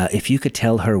 If you could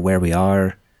tell her where we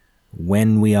are,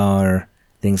 when we are,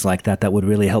 things like that, that would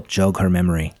really help jog her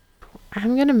memory.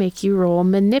 I'm gonna make you roll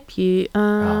manipulate.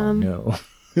 Oh, no.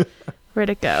 Where'd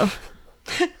it go?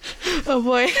 Oh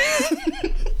boy.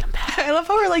 I love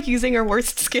how we're like using our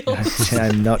worst skills.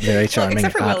 I'm not very charming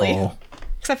except for at Willie. all.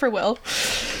 Except for Will.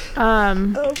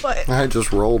 Oh boy. I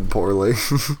just rolled poorly.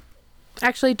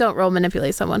 Actually, don't roll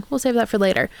manipulate someone. We'll save that for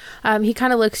later. He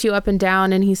kind of looks you up and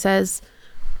down and he says,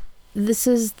 "This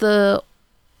is the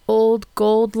Old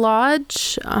Gold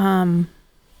Lodge,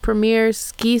 Premier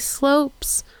Ski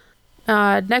Slopes.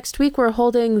 Next week we're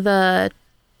holding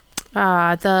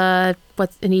and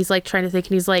he's like trying to think,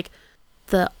 and he's like,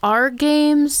 the R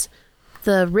Games,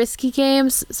 the Risky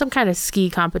Games, some kind of ski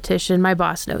competition. My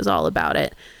boss knows all about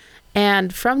it."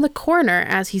 And from the corner,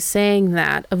 as he's saying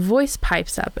that, a voice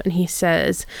pipes up and he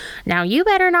says, "Now you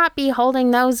better not be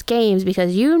holding those games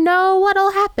because you know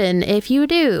what'll happen if you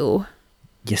do."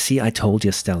 You see, I told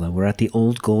you, Stella, we're at the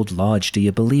Old Gold Lodge. Do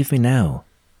you believe me now?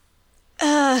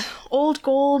 Old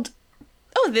Gold.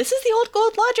 Oh, this is the Old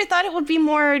Gold Lodge? I thought it would be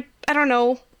more, I don't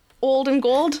know, old and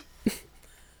gold.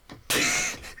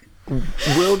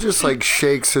 Will just like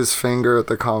shakes his finger at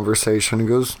the conversation and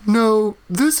goes, "No,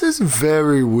 this is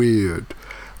very weird.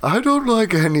 I don't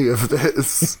like any of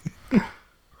this.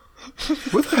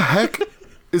 What the heck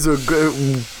is a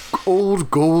Old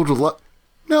Gold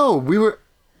No, we were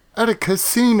at a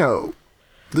casino.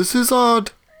 This is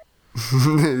odd."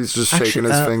 He's just shaking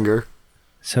his finger.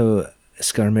 So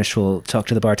Skirmish will talk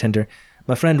to the bartender.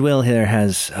 "My friend Will here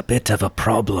has a bit of a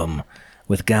problem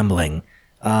with gambling.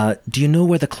 Do you know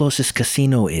where the closest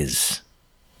casino is?"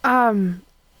 I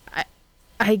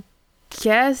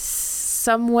guess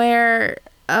somewhere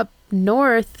up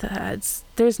north.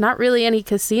 There's not really any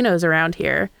casinos around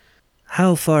here.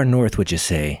 How far north would you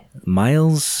say?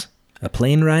 Miles? A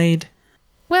plane ride?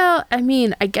 Well, I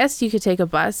mean, I guess you could take a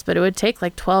bus, but it would take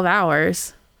like 12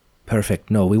 hours. Perfect.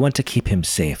 No, we want to keep him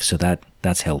safe, so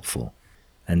that's helpful.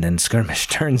 And then Skirmish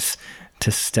turns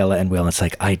to Stella and Will, and it's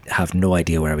like, "I have no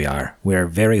idea where we are. We're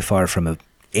very far from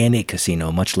any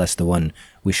casino, much less the one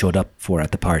we showed up for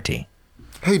at the party."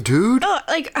 "Hey, dude." Oh,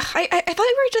 like, I thought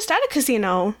we were just at a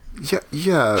casino.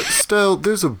 Yeah, Stell,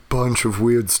 there's a bunch of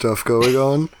weird stuff going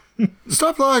on.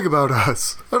 Stop lying about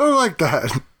us. I don't like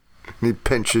that. And he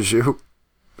pinches you.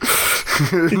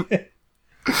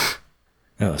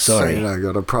 Oh, sorry. Saying I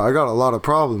got a lot of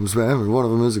problems, man, and one of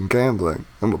them isn't gambling.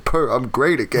 I'm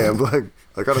great at gambling.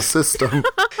 I got a system.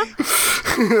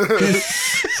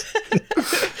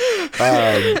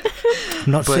 I'm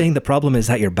not saying the problem is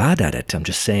that you're bad at it. I'm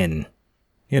just saying,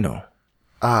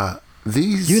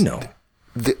 These...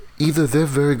 either they're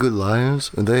very good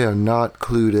liars, or they are not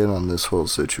clued in on this whole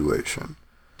situation.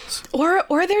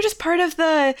 Or they're just part of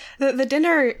the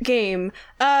dinner game.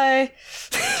 Yeah,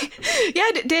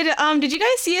 did you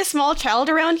guys see a small child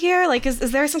around here? Like, is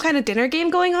there some kind of dinner game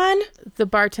going on? The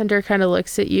bartender kind of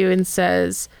looks at you and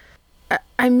says,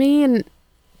 I mean,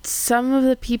 some of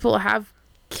the people have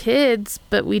kids,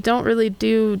 but we don't really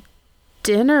do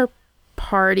dinner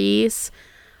parties.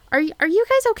 Are you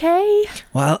guys okay?"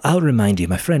 Well, I'll remind you,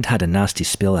 my friend had a nasty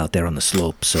spill out there on the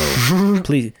slope, so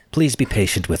please be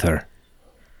patient with her.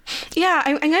 Yeah,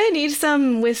 I'm gonna need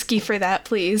some whiskey for that,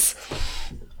 please.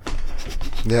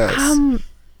 Yes.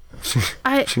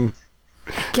 I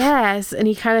guess. And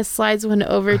he kind of slides one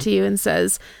over to you and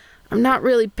says, "I'm not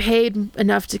really paid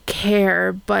enough to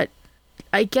care, but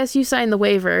I guess you signed the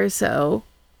waiver, so."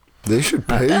 They should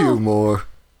pay you more.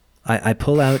 I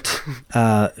pull out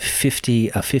a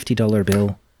 $50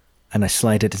 bill, and I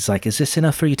slide it. It's like, "Is this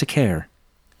enough for you to care?"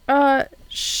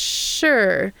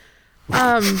 Sure.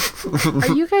 Are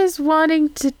you guys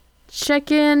wanting to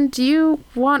check in? Do you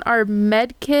want our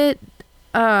med kit?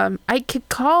 I could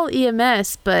call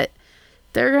EMS, but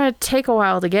they're gonna take a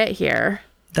while to get here.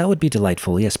 That would be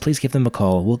delightful. Yes, please give them a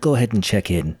call. We'll go ahead and check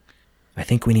in. I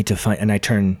think we need to find... And I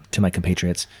turn to my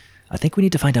compatriots. I think we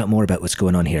need to find out more about what's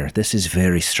going on here. This is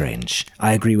very strange.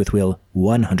 I agree with Will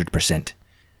 100%.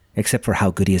 Except for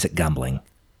how good he is at gambling.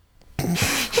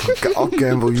 I'll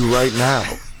gamble you right now.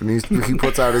 And he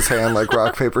puts out his hand like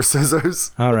rock, paper,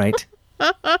 scissors. All right.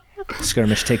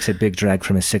 Skirmish takes a big drag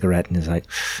from his cigarette and is like,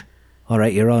 "All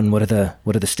right, you're on. What are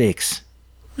the stakes?"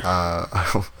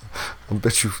 I'll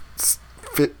bet you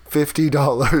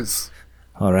 $50.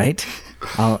 All right.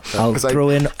 I'll 'Cause throw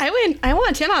in I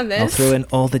want in on this. I'll throw in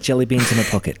all the jelly beans in my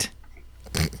pocket.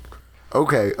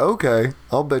 Okay.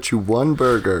 I'll bet you 1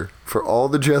 burger for all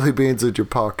the jelly beans in your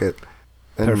pocket.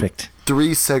 And Perfect.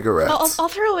 3 cigarettes. I'll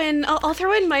throw in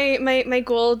my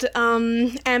gold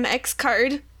Amex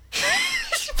card.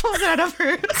 She pulls it out of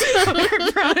her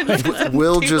brown and puts it on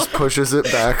Will the just table. pushes it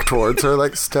back towards her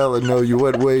like, Stella, no, you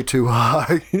went way too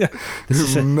high.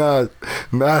 You're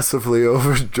massively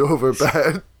over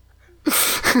bad.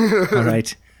 All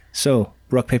right. So,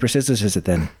 rock, paper, scissors is it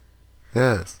then?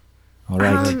 Yes. All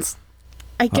right.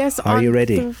 I guess Are on you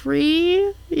ready?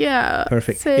 3? Yeah.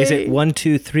 Perfect. Say- Is it 1,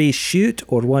 2, 3 shoot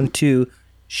or 1, 2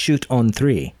 shoot on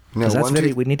 3? No, Because that's 1, very.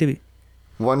 2 We need to be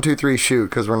 1, 2, 3, shoot,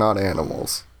 because we're not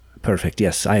animals. perfect.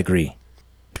 Yes, I agree.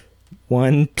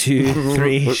 1, 2,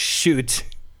 3 shoot.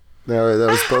 No, that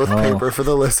was both Oh. paper for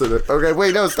the listener. Okay,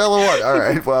 wait, no, Stella won. All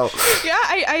right, well. Yeah,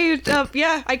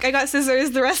 I got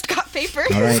scissors. The rest got paper.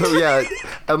 All right. So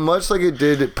yeah, much like it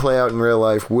did play out in real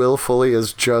life, Will fully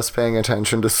is just paying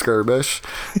attention to Skirmish,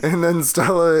 and then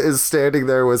Stella is standing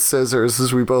there with scissors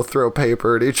as we both throw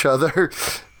paper at each other,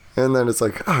 and then it's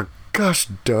like, oh gosh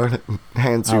darn it,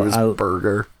 hands you his I'll-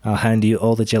 burger. I'll hand you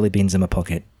all the jelly beans in my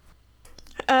pocket.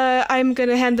 I'm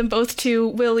gonna hand them both to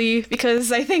Willie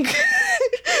because I think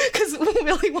because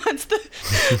Willie wants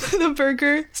the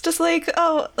burger. It's just like,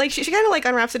 oh, like she kind of like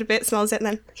unwraps it a bit, smells it, and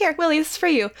then here, Willie, this is for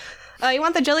you. You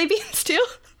want the jelly beans too?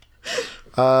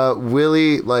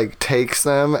 Willie like takes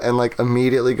them and like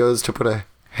immediately goes to put a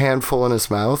handful in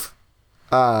his mouth,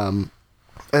 and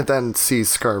then sees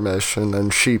Skirmish and then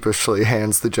sheepishly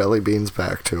hands the jelly beans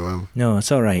back to him. No,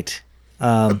 it's all right.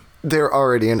 They're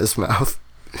already in his mouth.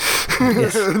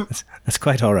 Yes, that's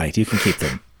quite all right. You can keep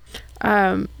them.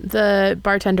 The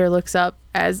bartender looks up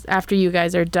as after you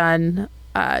guys are done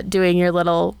doing your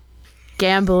little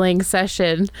gambling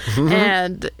session,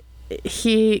 and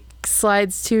he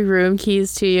slides 2 room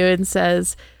keys to you and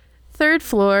says, 3rd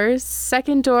floor,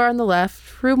 2nd door on the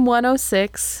left, room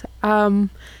 106.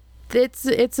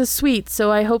 It's a suite,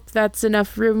 so I hope that's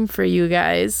enough room for you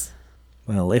guys.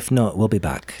 Well, if not, we'll be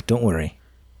back. Don't worry.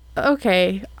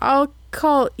 Okay, I'll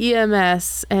call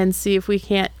EMS and see if we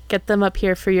can't get them up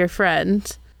here for your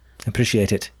friend.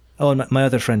 Appreciate it. Oh, and my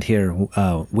other friend here,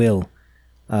 Will,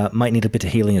 might need a bit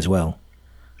of healing as well.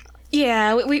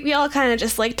 Yeah, we all kind of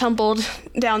just like tumbled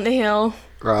down the hill.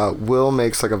 Will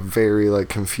makes like a very like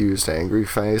confused, angry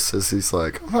face as he's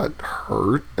like, I'm not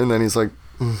hurt, and then he's like,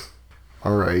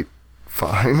 all right,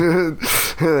 fine, and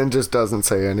then just doesn't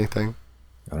say anything.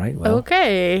 All right, well.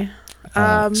 Okay.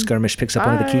 Skirmish picks up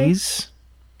one of the bye. keys.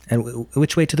 And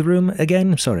which way to the room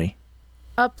again? I'm sorry.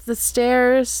 Up the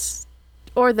stairs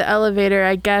or the elevator,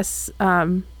 I guess.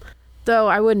 Though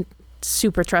I wouldn't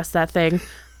super trust that thing.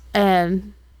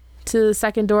 And to the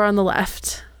 2nd door on the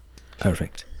left.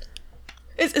 Perfect.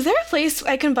 Is there a place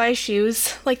I can buy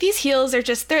shoes? Like these heels are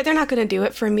just they're not gonna do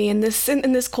it for me in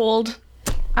this cold.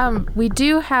 We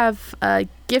do have a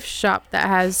gift shop that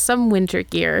has some winter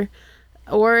gear.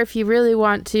 Or if you really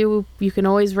want to, you can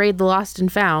always raid the Lost and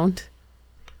Found.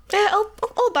 Yeah,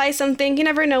 I'll buy something. You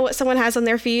never know what someone has on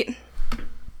their feet.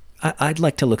 I'd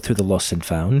like to look through the lost and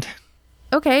found.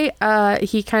 Okay,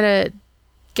 he kind of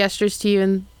gestures to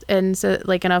you and so,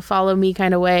 like in a follow me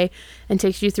kind of way, and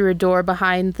takes you through a door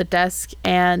behind the desk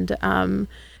and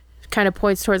kind of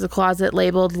points towards a closet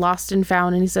labeled Lost and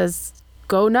Found, and he says,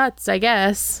 go nuts, I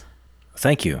guess.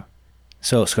 Thank you.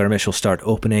 So Skirmish will start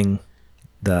opening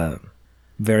the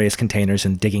various containers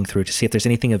and digging through to see if there's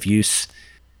anything of use,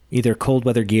 either cold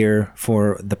weather gear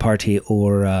for the party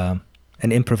or an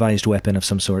improvised weapon of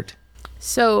some sort.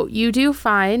 So you do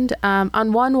find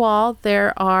on one wall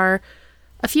there are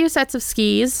a few sets of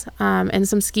skis and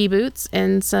some ski boots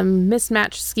and some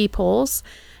mismatched ski poles.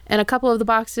 And a couple of the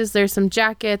boxes, there's some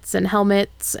jackets and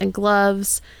helmets and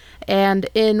gloves. And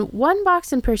in one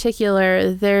box in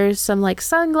particular, there's some like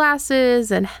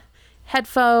sunglasses and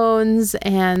headphones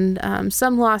and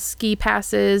some lost ski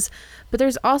passes. But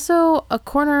there's also a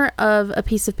corner of a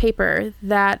piece of paper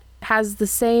that has the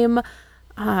same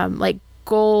like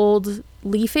gold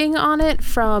leafing on it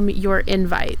from your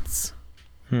invites.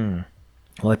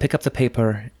 Well, I pick up the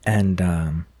paper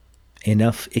and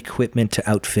enough equipment to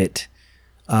outfit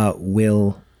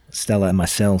Will, Stella, and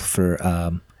myself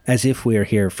for as if we are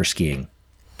here for skiing.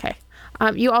 Okay.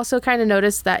 You also kind of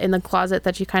noticed that in the closet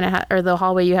that you kind of had, or the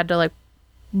hallway you had to like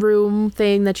room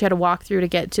thing that you had to walk through to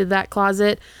get to that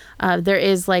closet, there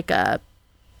is like a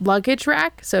luggage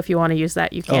rack. So if you want to use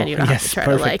that, you can. You don't have to try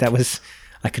perfect. to like That was,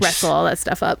 I could wrestle all that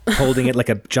stuff up. holding it like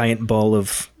a giant ball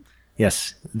of,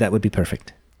 yes, that would be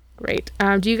perfect. Great.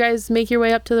 Do you guys make your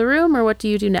way up to the room, or what do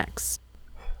you do next?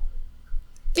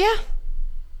 Yeah,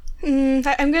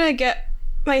 I'm gonna get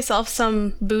myself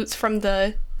some boots from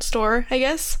the store, I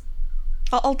guess.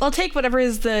 I'll take whatever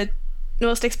is the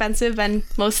most expensive and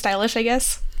most stylish, I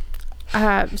guess.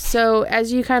 So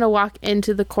as you kind of walk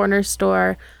into the corner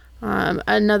store,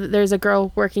 there's a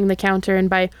girl working the counter, and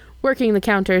by working the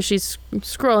counter, she's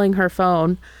scrolling her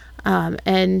phone.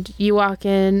 And you walk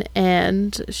in,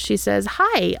 and she says,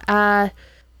 "Hi,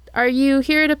 are you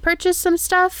here to purchase some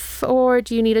stuff, or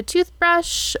do you need a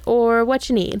toothbrush, or what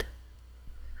you need?"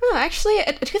 Oh, actually,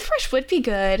 a toothbrush would be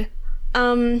good.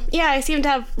 Yeah, I seem to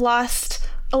have lost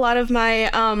a lot of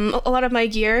my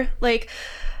gear. Like,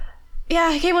 yeah,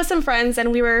 I came with some friends,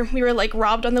 and we were like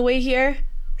robbed on the way here.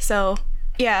 So,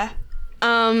 yeah.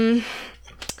 But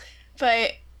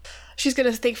she's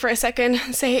gonna think for a second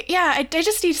and say, "Yeah, I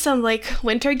just need some like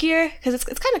winter gear because it's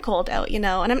kind of cold out, and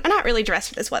I'm not really dressed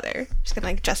for this weather." She's gonna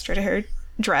like gesture to her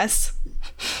dress.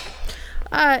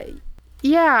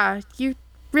 Yeah, you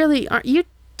really aren't. You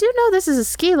do know this is a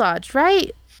ski lodge,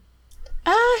 right?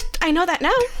 I know that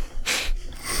now.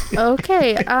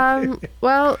 Okay,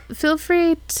 well, feel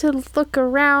free to look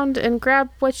around and grab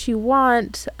what you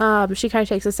want. She kind of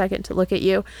takes a second to look at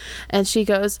you, and she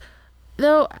goes,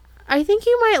 "Though, I think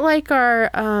you might like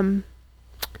our,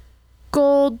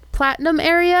 gold platinum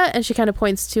area," and she kind of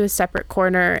points to a separate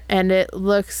corner, and it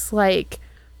looks like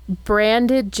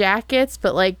branded jackets,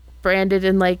 but, like, branded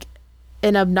in, like,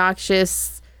 an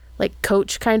obnoxious, like,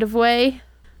 Coach kind of way.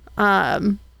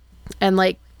 And,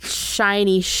 like,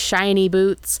 shiny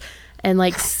boots and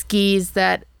like skis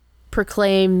that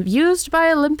proclaim used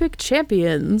by Olympic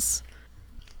champions.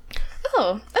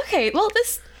 Oh, okay. Well,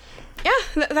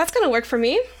 that's gonna work for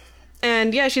me.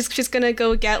 And yeah, she's gonna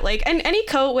go get like any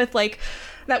coat with like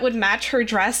that would match her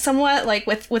dress somewhat, like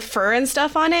with fur and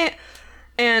stuff on it,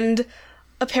 and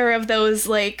a pair of those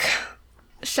like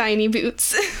shiny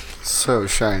boots. So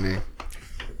shiny.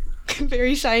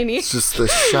 Very shiny. It's just the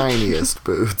shiniest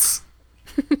boots.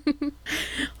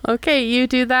 Okay, you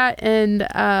do that, and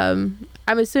I'm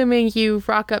assuming you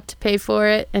rock up to pay for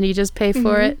it, and you just pay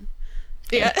for it.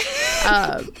 Yeah.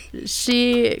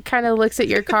 She kind of looks at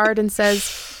your card and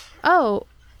says, "Oh,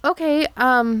 okay,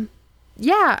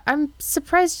 yeah, I'm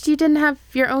surprised you didn't have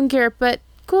your own gear, but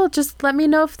cool, just let me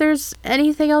know if there's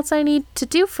anything else I need to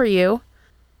do for you."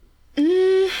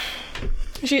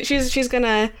 She's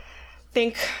gonna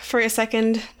think for a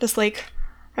second, just like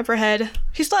up her head.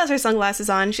 She still has her sunglasses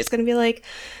on. She's gonna be like,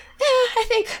 I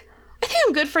think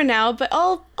I'm good for now, but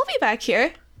I'll be back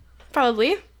here.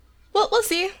 Probably. We'll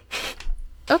see.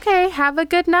 Okay, have a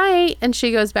good night. And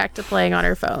she goes back to playing on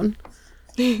her phone.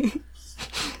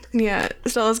 Yeah,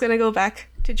 Stella's gonna go back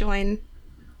to join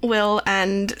Will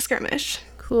and Skirmish.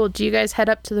 Cool. Do you guys head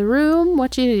up to the room?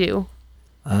 What do you do?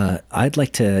 I'd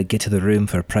like to get to the room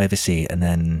for privacy and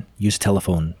then use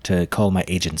telephone to call my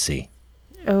agency.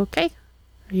 Okay.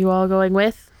 Are you all going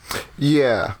with?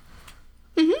 Yeah.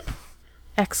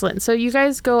 Excellent. So you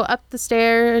guys go up the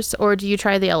stairs, or do you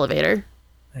try the elevator?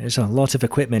 There's a lot of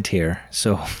equipment here,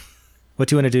 so what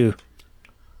do you want to do?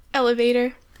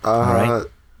 Elevator. All right.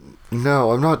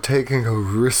 No, I'm not taking a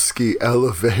risky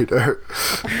elevator.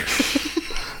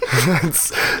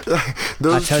 That's,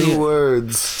 those two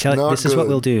words. This is what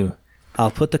we'll do.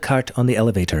 I'll put the cart on the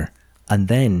elevator and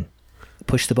then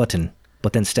push the button,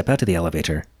 but then step out of the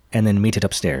elevator and then meet it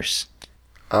upstairs.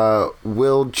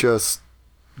 Will just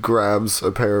grabs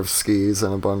a pair of skis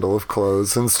and a bundle of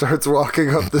clothes and starts walking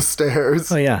up the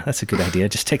stairs. Oh yeah, that's a good idea.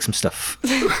 Just take some stuff.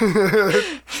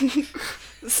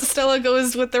 Stella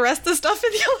goes with the rest of the stuff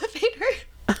in the elevator.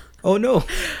 Oh no.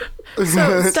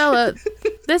 So, Stella,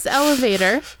 this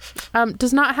elevator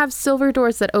does not have silver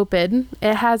doors that open.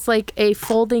 It has like a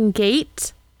folding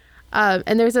gate.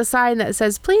 And there's a sign that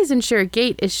says, "Please ensure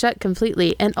gate is shut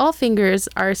completely and all fingers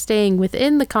are staying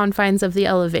within the confines of the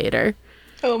elevator."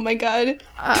 Oh my god.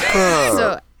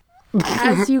 So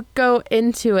as you go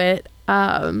into it,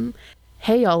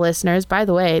 hey, y'all listeners, by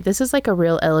the way, this is like a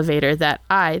real elevator that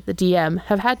I, the DM,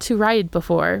 have had to ride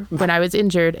before when I was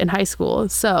injured in high school.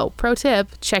 So, pro tip,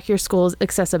 check your school's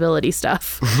accessibility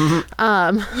stuff.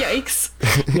 Yikes.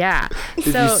 Yeah.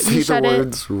 If So you see the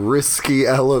words risky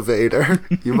elevator,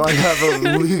 you might have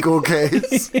a legal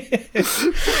case.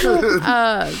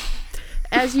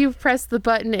 As you press the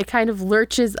button, it kind of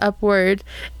lurches upward,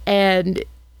 and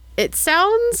it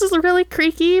sounds really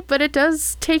creaky, but it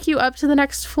does take you up to the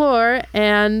next floor,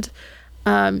 and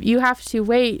you have to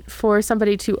wait for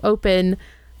somebody to open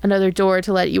another door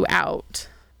to let you out.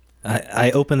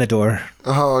 I open the door.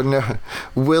 Oh no.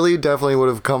 Willie definitely would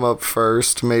have come up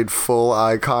first, made full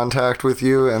eye contact with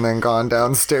you, and then gone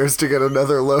downstairs to get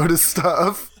another load of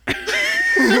stuff.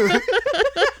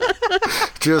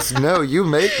 Just know you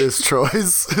made this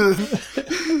choice.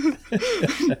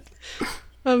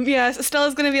 Yeah, so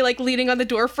Stella's gonna be like leaning on the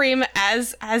door frame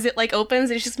as it like opens,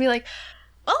 and she's just gonna be like,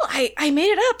 "Well, I made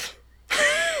it up."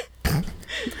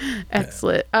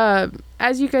 Excellent.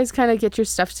 As you guys kind of get your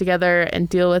stuff together and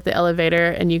deal with the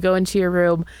elevator and you go into your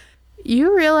room,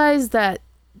 you realize that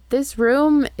this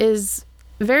room is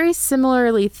very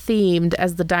similarly themed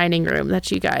as the dining room that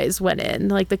you guys went in.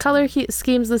 Like the color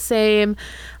scheme's the same.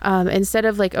 Instead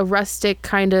of like a rustic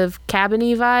kind of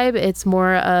cabin-y vibe, it's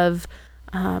more of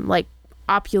like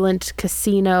opulent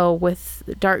casino with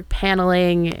dark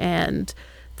paneling and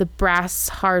the brass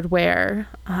hardware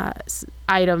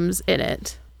items in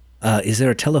it. Is there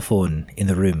a telephone in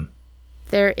the room?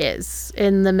 There is,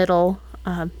 in the middle,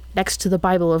 next to the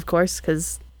Bible, of course,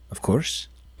 because... Of course.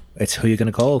 It's who you're going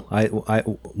to call. I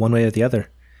one way or the other.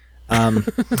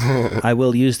 I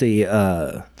will use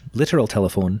the literal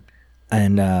telephone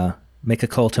and make a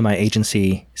call to my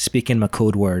agency, speak in my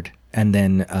code word, and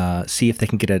then see if they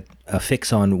can get a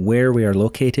fix on where we are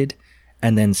located,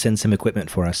 and then send some equipment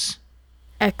for us.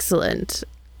 Excellent.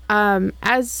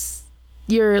 As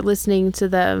you're listening to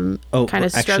them kind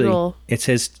of struggle... Actually,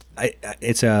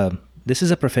 it says this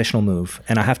is a professional move,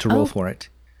 and I have to roll for it.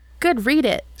 Good, read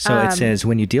it. So it says,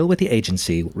 when you deal with the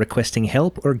agency requesting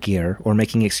help or gear or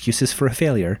making excuses for a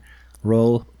failure,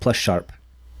 roll plus sharp.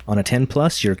 On a 10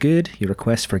 plus, you're good. Your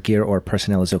request for gear or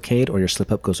personnel is okayed, or your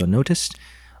slip-up goes unnoticed.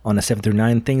 On a 7 through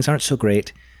 9, things aren't so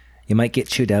great. You might get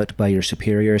chewed out by your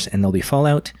superiors and there'll be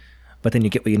fallout, but then you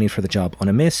get what you need for the job. On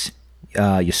a miss,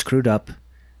 you screwed up.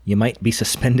 You might be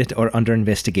suspended or under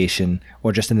investigation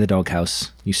or just in the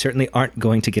doghouse. You certainly aren't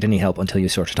going to get any help until you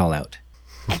sort it all out.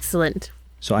 Excellent.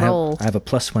 So I have a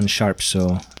 +1 sharp,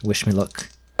 so wish me luck.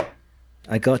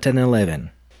 I got an 11.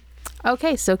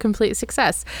 Okay, so complete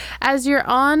success. As you're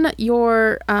on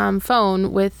your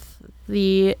phone with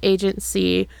the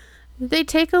agency, they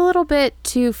take a little bit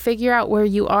to figure out where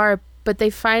you are, but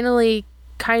they finally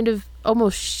kind of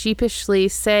almost sheepishly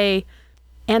say,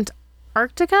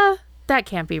 Antarctica? That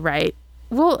can't be right.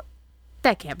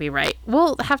 That can't be right.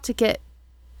 We'll have to get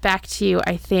back to you,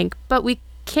 I think, but we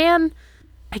can...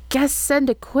 I guess send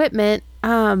equipment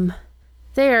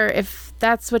there if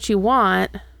that's what you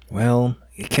want. Well,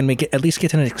 can we at least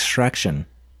get an extraction?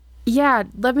 Yeah,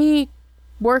 let me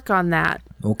work on that.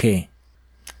 Okay.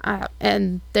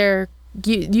 And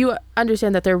you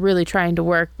understand that they're really trying to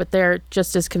work, but they're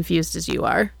just as confused as you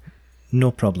are.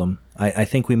 No problem. I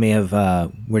think we may have,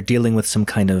 we're dealing with some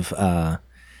kind of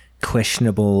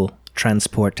questionable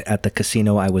transport at the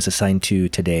casino I was assigned to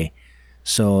today.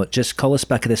 So just call us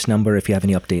back at this number if you have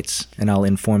any updates, and I'll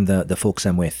inform the folks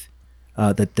I'm with.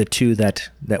 The two that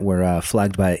were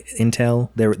flagged by Intel,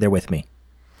 they're with me.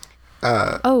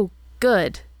 Oh,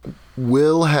 good.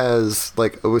 Will has,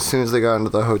 like, as soon as they got into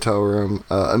the hotel room,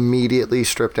 immediately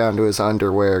stripped down to his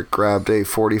underwear, grabbed a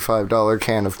 $45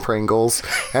 can of Pringles,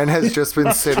 and has just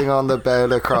been sitting on the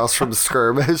bed across from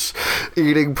Skirmish,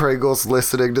 eating Pringles,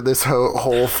 listening to this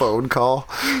whole phone call.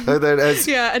 And then as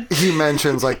he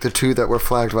mentions, like, the two that were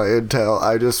flagged by Intel,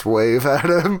 I just wave at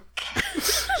him.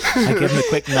 I give him a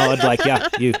quick nod, like, yeah,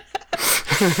 you.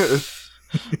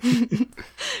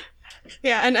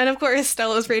 Yeah, and of course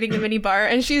Stella's raiding the mini bar,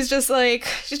 and she's just like,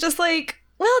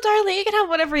 well, darling, you can have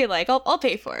whatever you like. I'll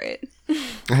pay for it.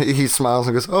 He smiles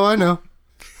and goes, oh, I know.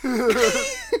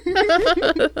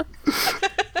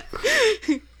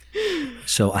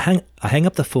 So I hang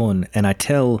up the phone and I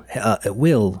tell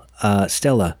Will,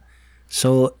 Stella,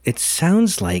 so it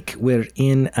sounds like we're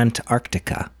in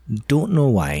Antarctica. Don't know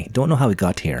why. Don't know how we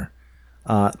got here.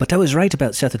 But I was right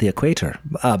about south of the equator,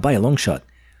 by a long shot.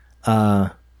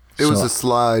 It was a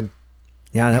slide.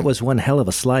 Yeah, that was one hell of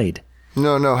a slide.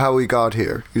 No, how we got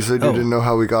here. You said you didn't know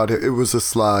how we got here. It was a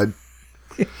slide.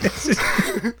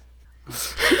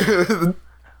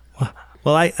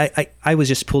 Well, I was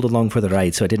just pulled along for the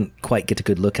ride, so I didn't quite get a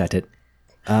good look at it.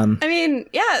 I mean,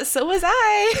 yeah, so was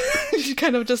I. She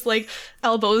kind of just, like,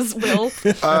 elbows Will.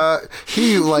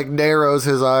 He, like, narrows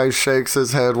his eyes, shakes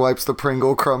his head, wipes the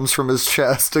Pringle crumbs from his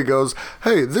chest, and goes,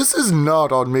 hey, this is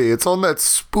not on me. It's on that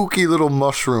spooky little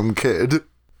mushroom kid.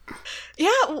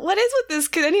 Yeah, what is with this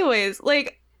kid anyways?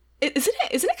 Like, isn't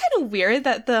it kind of weird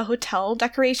that the hotel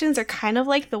decorations are kind of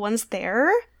like the ones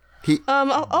there?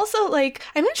 Also, like,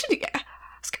 I mentioned...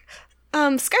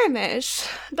 Skirmish,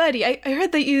 buddy, I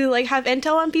heard that you, like, have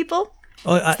intel on people.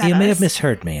 Oh, you may have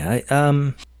misheard me.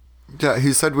 Yeah,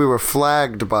 he said we were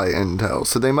flagged by Intel,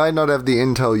 so they might not have the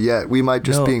intel yet. We might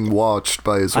just being watched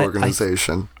by his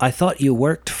organization. I thought you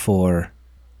worked for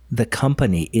the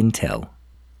company Intel.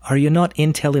 Are you not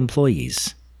Intel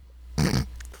employees?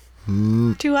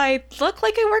 Do I look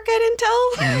like I work at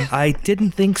Intel? I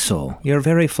didn't think so. You're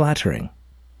very flattering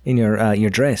in your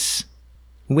dress.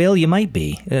 Well, you might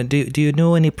be. Do you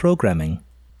know any programming?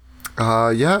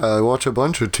 Yeah, I watch a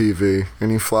bunch of TV.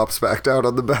 And he flops back down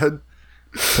on the bed.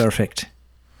 Perfect.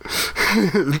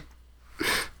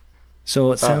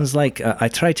 So it sounds like I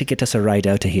tried to get us a ride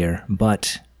out of here,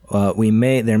 but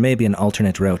there may be an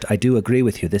alternate route. I do agree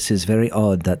with you. This is very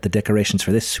odd that the decorations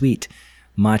for this suite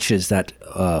matches that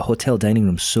hotel dining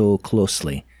room so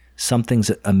closely.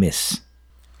 Something's amiss.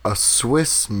 A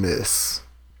Swiss Miss.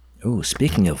 Oh,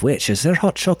 speaking of which, is there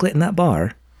hot chocolate in that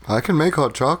bar? I can make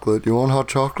hot chocolate. You want hot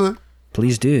chocolate?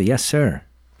 Please do. Yes, sir.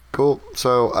 Cool.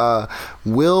 So,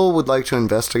 Will would like to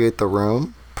investigate the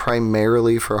room,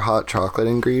 primarily for hot chocolate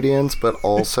ingredients, but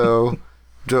also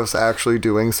just actually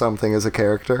doing something as a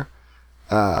character.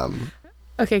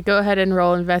 Okay, go ahead and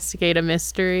roll investigate a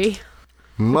mystery,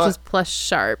 which is plus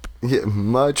sharp. Yeah,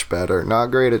 much better. Not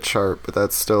great at sharp, but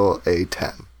that's still a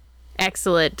 10.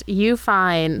 Excellent. You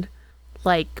find,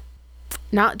 like,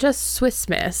 not just Swiss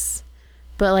Miss,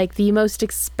 but like the most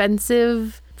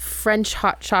expensive French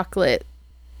hot chocolate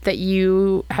that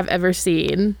you have ever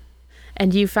seen.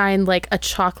 And you find like a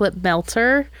chocolate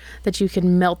melter that you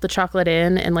can melt the chocolate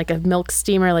in, and like a milk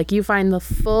steamer. Like, you find the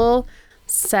full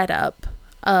setup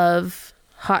of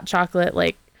hot chocolate.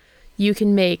 Like, you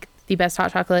can make the best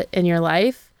hot chocolate in your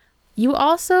life. You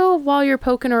also, while you're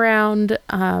poking around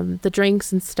the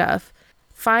drinks and stuff,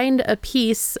 find a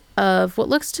piece of what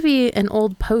looks to be an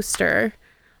old poster,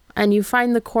 and you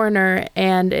find the corner,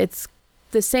 and it's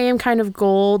the same kind of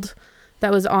gold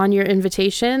that was on your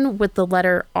invitation with the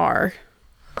letter R.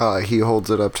 He holds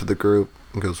it up to the group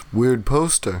and goes, "Weird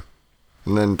poster."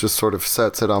 And then just sort of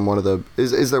sets it on one of the...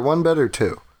 Is there one bed or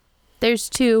two? There's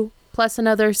two, plus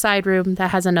another side room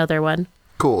that has another one.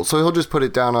 Cool. So he'll just put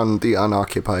it down on the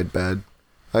unoccupied bed.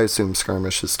 I assume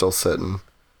Skirmish is still sitting.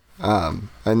 And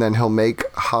then he'll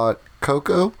make hot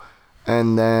cocoa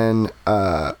and then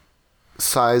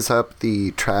size up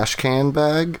the trash can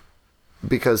bag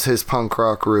because his punk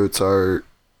rock roots are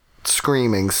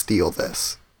screaming, "Steal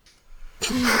this."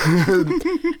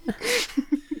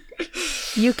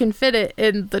 You can fit it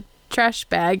in the trash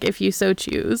bag if you so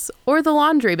choose, or the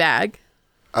laundry bag.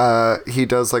 He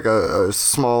does like a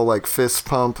small like fist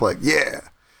pump, like, "Yeah,"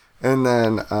 and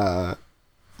then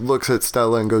looks at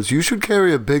Stella and goes, "You should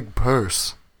carry a big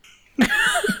purse." I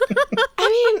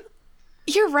mean,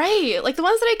 you're right. Like, the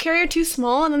ones that I carry are too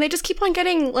small, and then they just keep on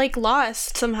getting like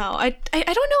lost somehow. I don't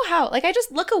know how. Like, I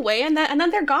just look away and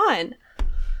then they're gone.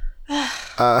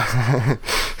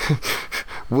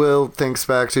 Will thinks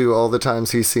back to all the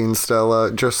times he's seen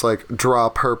Stella just like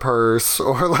drop her purse,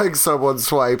 or like someone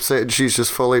swipes it and she's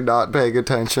just fully not paying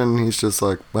attention. He's just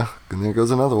like, "Well, and there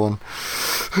goes another one."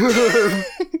 Yeah,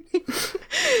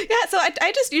 so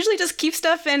I just usually just keep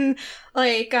stuff in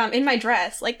like in my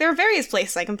dress. Like, there are various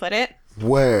places I can put it.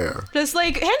 Where? Just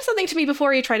like hand something to me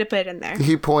before you try to put it in there.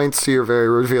 He points to your very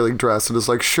revealing dress and is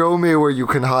like, "Show me where you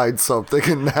can hide something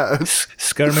in that."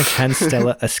 Skirmish hands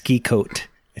Stella a ski coat.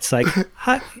 It's like,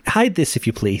 hide this if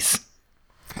you please.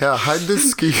 Yeah, hide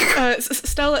this ski.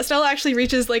 Stella actually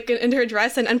reaches like into her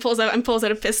dress and pulls out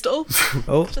a pistol.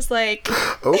 Oh, Just like,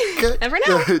 Okay. never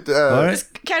know. all right.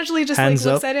 Casually just Hands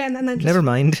like looks up. at it and then just... Never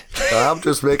mind. I'm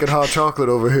just making hot chocolate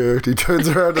over here. He turns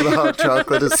around to the hot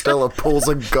chocolate and Stella pulls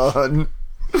a gun.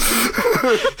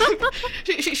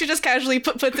 She just casually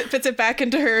puts it back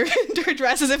into her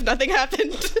dress as if nothing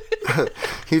happened.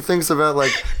 He thinks about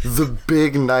like the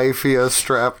big knife he has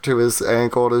strapped to his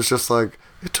ankle and is just like,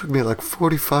 "It took me like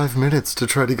 45 minutes to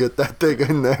try to get that thing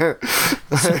in there."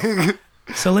 Like,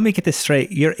 So let me get this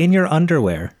straight. You're in your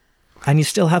underwear, and you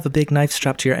still have a big knife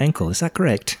strapped to your ankle. Is that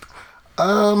correct?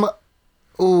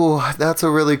 ooh, that's a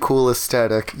really cool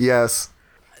aesthetic. Yes.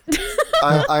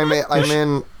 I'm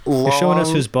in long... You're showing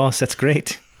us who's boss. That's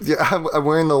great. Yeah, I'm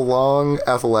wearing the long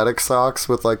athletic socks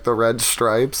with like the red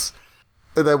stripes.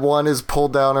 And then one is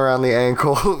pulled down around the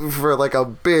ankle for like a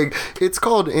big... It's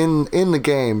called in the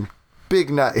game, Big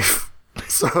Knife.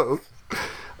 So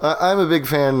I'm a big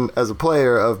fan as a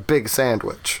player of Big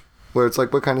Sandwich, where it's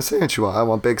like, what kind of sandwich you want? I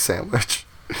want Big Sandwich.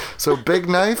 So Big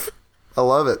Knife, I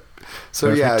love it. So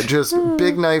Perfect. yeah, just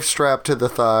big knife strapped to the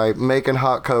thigh, making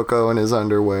hot cocoa in his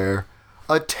underwear.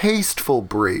 A tasteful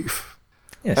brief.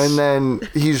 Yes. And then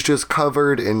he's just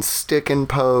covered in stick and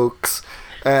pokes,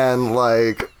 and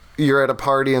like you're at a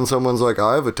party and someone's like,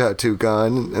 "I have a tattoo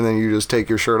gun," and then you just take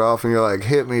your shirt off and you're like,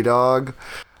 "Hit me, dog."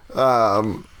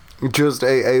 Just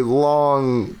a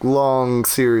long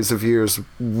series of years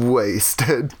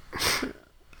wasted.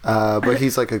 But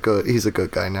he's a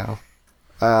good guy now.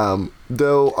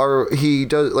 Though, he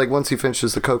does, like, once he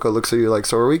finishes the cocoa, looks at you like,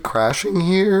 so are we crashing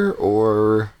here,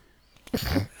 or...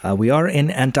 We are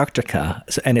in Antarctica,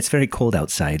 and it's very cold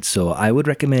outside, so I would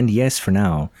recommend yes for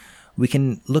now. We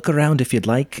can look around if you'd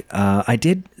like.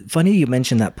 Funny you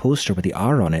mentioned that poster with the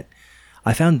R on it.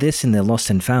 I found this in the Lost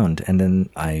and Found, and then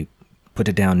I put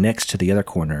it down next to the other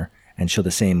corner and show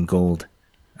the same gold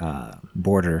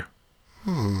border.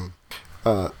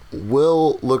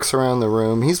 Will looks around the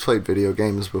room. He's played video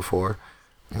games before.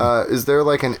 Is there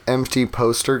like an empty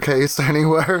poster case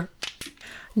anywhere?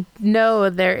 No,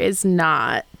 there is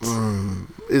not.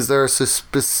 Is there a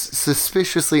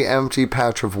suspiciously empty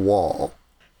patch of wall?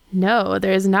 No,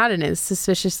 there is not a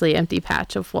suspiciously empty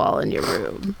patch of wall in your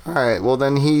room. All right, well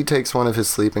then he takes one of his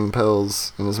sleeping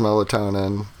pills and his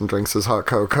melatonin and drinks his hot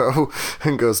cocoa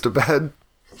and goes to bed.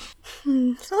 So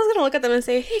I was gonna look at them and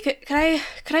say, "Hey,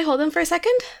 could I hold them for a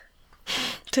second?"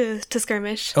 To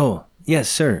Skirmish. Oh, yes,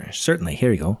 sir. Certainly.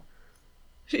 Here you go.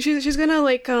 She's gonna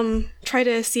like try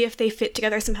to see if they fit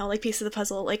together somehow, like pieces of the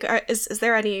puzzle. Like, is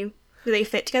there any? Do they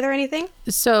fit together or anything?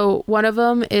 So one of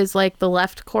them is like the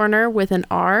left corner with an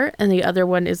R, and the other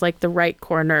one is like the right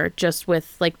corner, just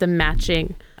with like the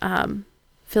matching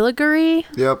filigree.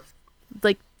 Yep.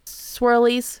 Like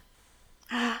swirlies.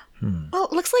 Well,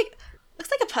 looks like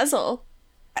a puzzle.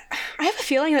 I have a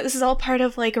feeling that this is all part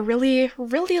of like a really,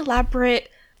 really elaborate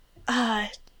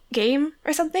game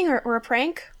or something, or a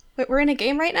prank. We're in a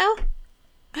game right now?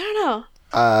 I don't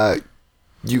know.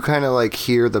 You kind of like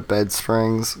hear the bed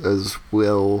springs as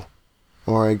Will,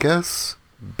 or I guess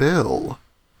Bill,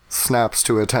 snaps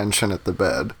to attention at the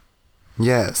bed.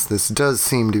 Yes, this does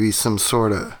seem to be some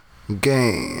sort of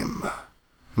game.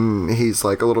 He's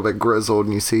like a little bit grizzled,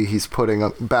 and you see he's putting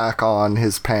back on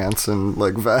his pants and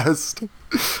like vest.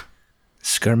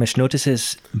 Skirmish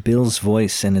notices Bill's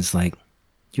voice and is like,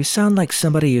 "You sound like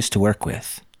somebody you used to work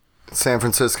with." San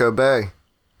Francisco Bay,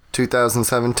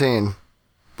 2017.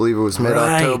 Believe it was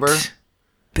mid-October. Right.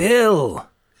 Bill!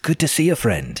 Good to see you,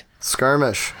 friend.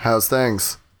 Skirmish, how's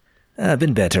things?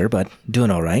 Been better, but doing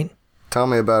all right. Tell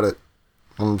me about it.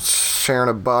 I'm sharing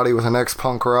a body with an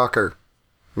ex-punk rocker.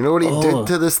 You know what he did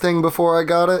to this thing before I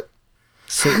got it?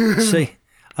 Say,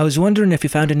 I was wondering if you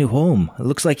found a new home. It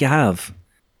looks like you have.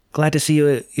 Glad to see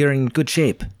you're in good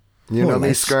shape. You know me,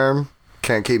 Skirm.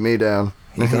 Can't keep me down.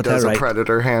 You He got does that a right.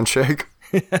 predator handshake.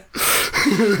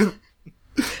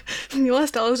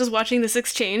 Stella was just watching this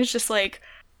exchange, just like,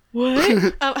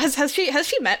 what? Has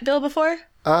she met Bill before?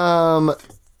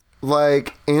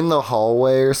 Like in the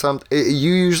hallway or something.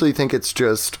 You usually think it's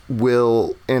just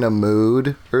Will in a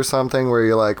mood or something where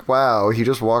you're like, wow, he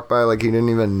just walked by like he didn't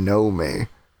even know me.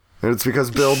 And it's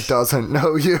because Bill doesn't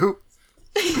know you.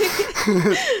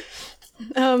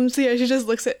 So yeah, she just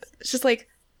looks at, she's just like,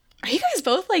 are you guys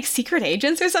both like secret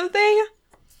agents or something?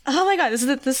 Oh my god, this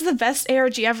is the best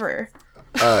ARG ever.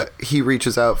 He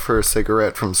reaches out for a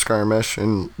cigarette from Skirmish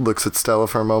and looks at Stella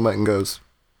for a moment and goes,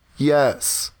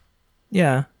 yes.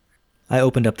 Yeah. I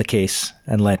opened up the case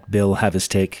and let Bill have his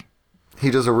take.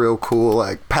 He does a real cool,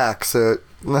 like, packs it,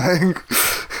 like,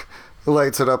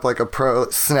 lights it up like a pro,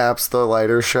 snaps the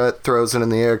lighter shut, throws it in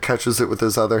the air, catches it with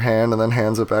his other hand, and then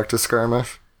hands it back to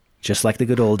Skirmish. Just like the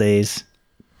good old days.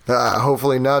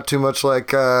 Hopefully not too much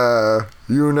like,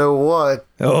 you know what.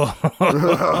 Oh,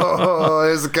 Oh,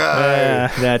 this guy.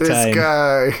 This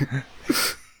guy.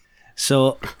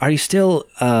 So, are you still,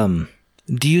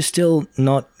 do you still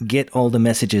not get all the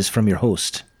messages from your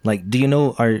host? Like, do you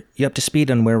know, are you up to speed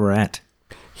on where we're at?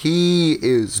 He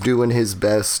is doing his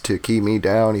best to keep me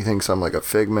down. He thinks I'm like a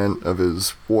figment of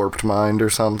his warped mind or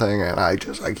something, and I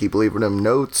keep leaving him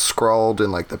notes scrawled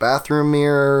in like the bathroom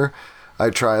mirror. I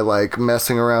try like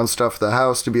messing around stuff at the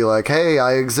house to be like, hey,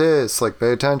 I exist, like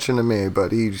pay attention to me,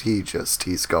 but he's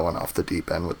going off the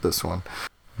deep end with this one.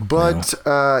 But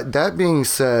that being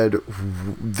said,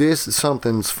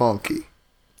 something's funky.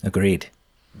 Agreed.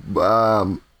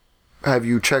 Have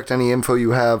you checked any info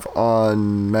you have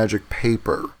on Magic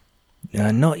Paper?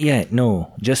 Not yet,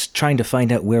 no. Just trying to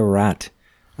find out where we're at.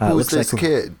 Who's this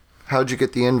kid? How'd you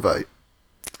get the invite?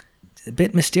 A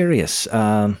bit mysterious.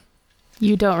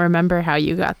 You don't remember how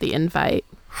you got the invite.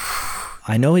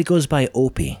 I know he goes by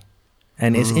Opie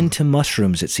and is into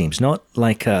mushrooms, it seems. Not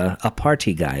like a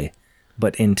party guy,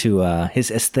 but into his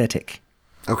aesthetic.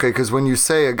 Okay, because when you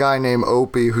say a guy named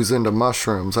Opie who's into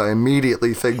mushrooms, I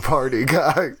immediately think party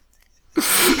guy.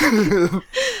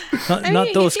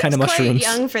 Not those kind of mushrooms. He's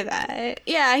quite young for that.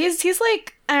 Yeah, he's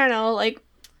like, I don't know, like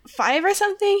 5 or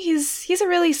something. He's a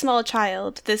really small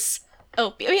child. This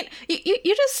Opie. I mean,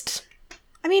 you just.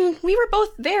 I mean, we were both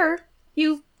there.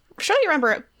 You surely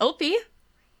remember Opie,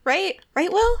 right?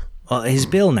 Right, Will? Well, he's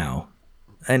Bill now.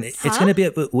 And it's going to be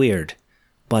a bit weird.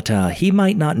 But he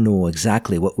might not know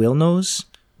exactly what Will knows.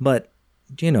 But,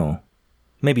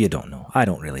 maybe you don't know. I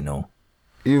don't really know.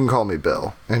 You can call me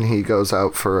Bill. And he goes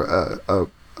out for a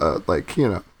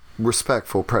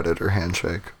respectful predator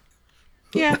handshake.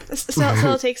 Yeah,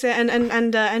 Stella takes it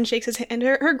and shakes his hand.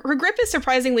 Her grip is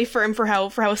surprisingly firm for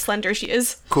how slender she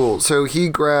is. Cool. So he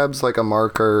grabs like a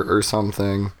marker or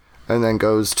something and then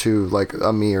goes to like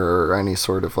a mirror or any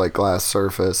sort of like glass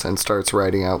surface and starts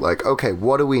writing out like, okay,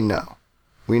 what do we know?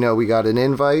 We know we got an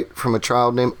invite from a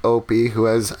child named Opie who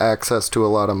has access to a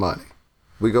lot of money.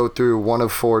 We go through one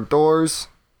of 4 doors,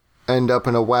 end up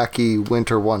in a wacky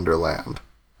winter wonderland.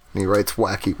 And he writes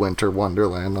wacky winter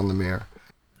wonderland on the mirror.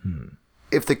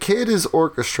 If the kid is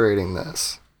orchestrating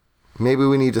this, maybe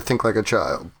we need to think like a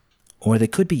child. Or they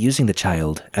could be using the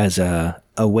child as a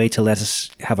way to let us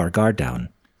have our guard down.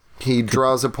 He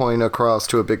draws a point across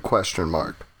to a big question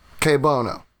mark. Que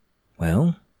bono.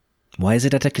 Well, why is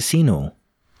it at a casino?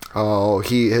 Oh,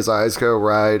 his eyes go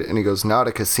wide and he goes, not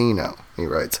a casino. He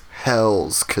writes,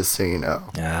 Hell's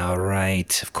Casino. All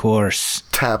right, of course.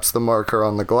 Taps the marker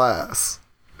on the glass.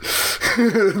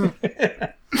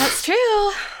 That's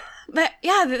true. But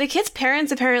yeah, the kid's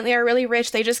parents apparently are really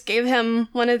rich. They just gave him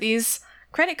one of these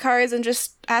credit cards and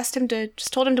just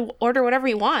told him to order whatever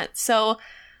he wants. So,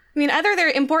 I mean, either they're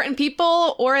important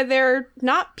people or they're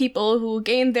not people who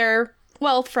gained their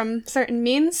wealth from certain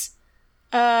means.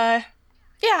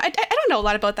 Yeah, I don't know a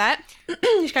lot about that.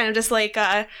 She kind of just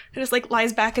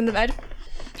lies back in the bed,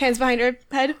 hands behind her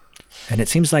head. And it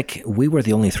seems like we were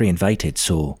the only 3 invited,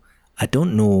 so I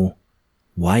don't know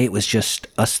why it was just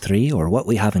us 3 or what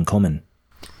we have in common.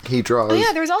 He draws. Oh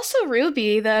yeah, there's also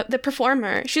Ruby, the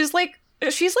performer. She's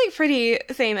pretty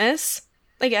famous,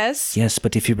 I guess. Yes,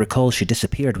 but if you recall, she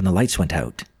disappeared when the lights went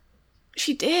out.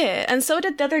 She did, and so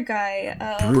did the other guy.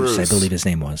 Bruce, I believe his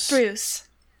name was. Bruce.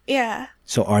 Yeah.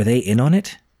 So are they in on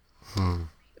it?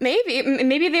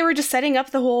 Maybe they were just setting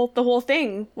up the whole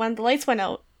thing when the lights went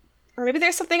out, or maybe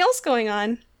there's something else going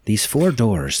on. These 4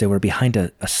 doors, they were behind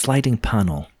a sliding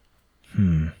panel.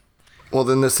 Well,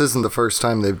 then this isn't the first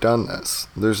time they've done this.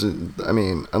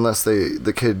 Unless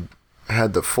the kid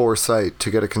had the foresight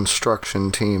to get a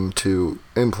construction team to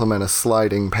implement a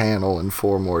sliding panel and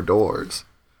 4 more doors.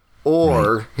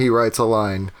 Or right. He writes a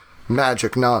line,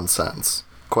 magic nonsense, ?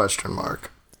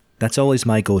 That's always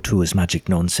my go-to is magic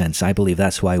nonsense. I believe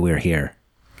that's why we're here.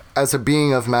 As a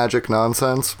being of magic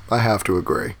nonsense, I have to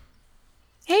agree.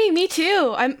 Hey, me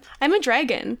too. I'm a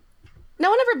dragon. No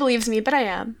one ever believes me, but I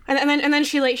am. And then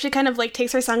she kind of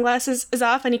takes her sunglasses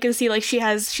off, and you can see she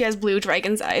has blue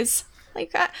dragon's eyes.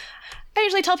 I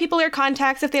usually tell people their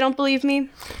contacts if they don't believe me.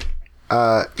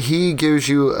 He gives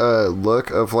you a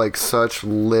look of such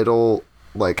little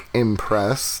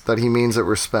impress that he means it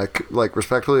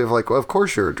respectfully of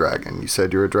course you're a dragon. You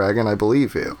said you're a dragon, I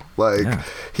believe you. Yeah.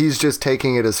 He's just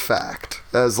taking it as fact,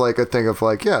 as a thing of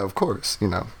yeah, of course,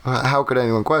 how could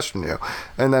anyone question you?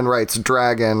 And then writes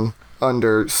dragon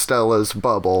under Stella's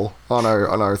bubble on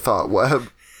our thought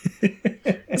web.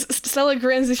 Stella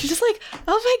grins and she's just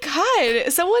oh my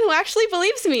god, someone who actually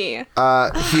believes me.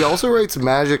 He also writes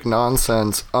magic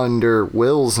nonsense under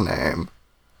Will's name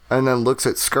and then looks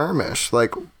at Skirmish.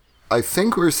 I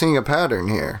think we're seeing a pattern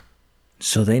here.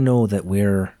 So they know that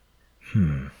we're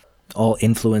all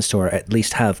influenced or at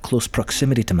least have close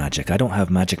proximity to magic. I don't have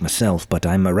magic myself, but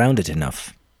I'm around it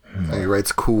enough. He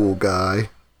writes cool guy.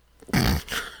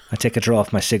 I take a draw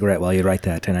off my cigarette while you write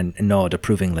that, and I nod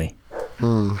approvingly.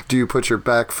 Do you put your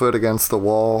back foot against the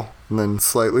wall and then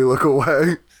slightly look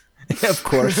away? Of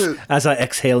course, as I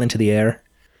exhale into the air.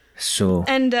 So.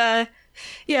 And,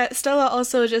 Stella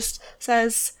also just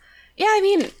says, yeah, I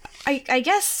mean, I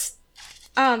guess,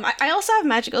 I also have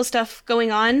magical stuff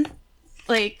going on.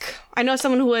 I know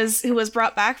someone who was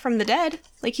brought back from the dead.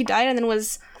 He died and then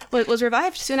was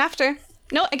revived soon after.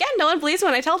 No one believes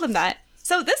when I tell them that.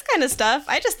 So this kind of stuff,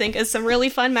 I just think is some really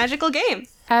fun magical game.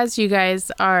 As you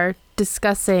guys are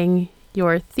discussing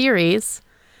your theories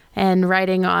and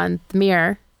writing on the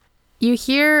mirror, you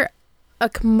hear a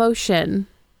commotion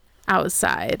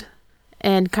outside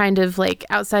and kind of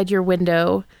outside your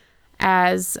window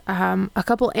as a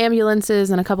couple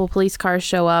ambulances and a couple police cars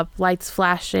show up, lights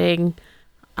flashing,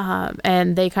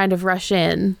 and they kind of rush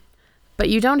in. But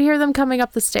you don't hear them coming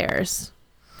up the stairs.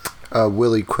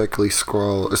 Bill quickly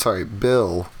scrawls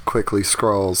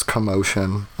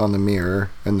commotion on the mirror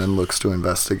and then looks to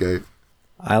investigate.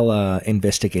 I'll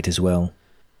investigate as well.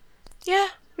 Yeah,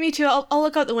 me too. I'll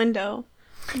look out the window.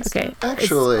 Okay.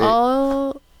 Actually,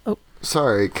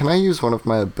 sorry, can I use one of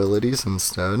my abilities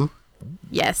instead?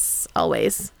 Yes,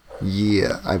 always.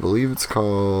 Yeah, I believe it's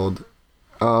called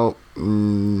Oh,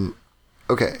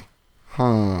 okay.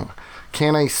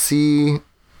 Can I see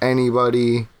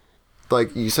anybody?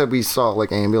 Like, you said we saw,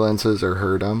 like, ambulances or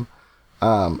heard them.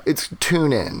 It's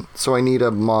tune in, so I need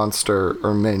a monster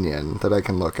or minion that I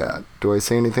can look at. Do I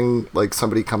see anything, like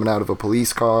somebody coming out of a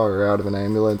police car or out of an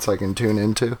ambulance I can tune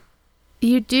into?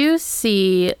 You do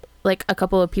see, like, a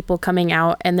couple of people coming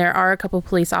out, and there are a couple of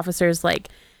police officers, like,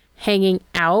 hanging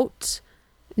out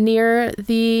near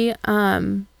the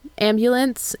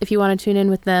ambulance, if you want to tune in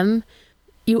with them.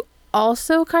 You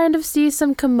also kind of see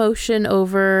some commotion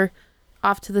over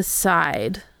off to the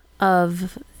side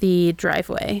of the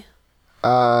driveway.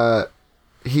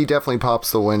 He definitely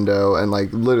pops the window and,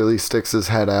 like, literally sticks his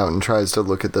head out and tries to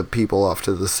look at the people off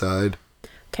to the side.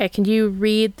 Okay, can you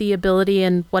read the ability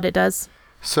and what it does?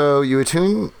 So, you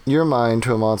attune your mind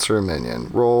to a monster or minion.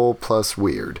 Roll plus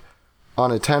weird.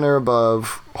 On a 10 or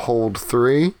above, hold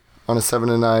 3. On a 7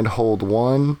 and 9, hold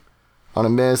 1. On a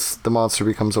miss, the monster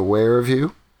becomes aware of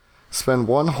you. Spend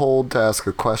 1 hold to ask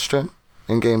a question,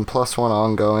 and gain +1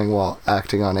 ongoing while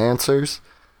acting on answers.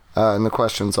 And the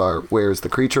questions are, where is the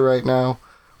creature right now?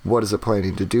 What is it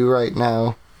planning to do right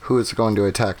now? Who is it going to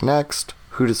attack next?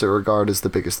 Who does it regard as the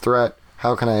biggest threat?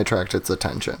 How can I attract its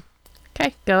attention?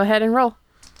 Okay, go ahead and roll.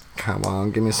 Come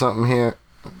on, give me something here.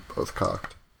 Both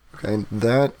cocked. Okay,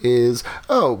 that is...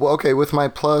 Oh, well, okay, with my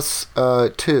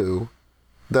 +2,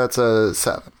 that's a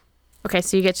 7. Okay,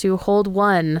 so you get to hold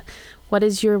 1. What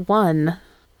is your 1?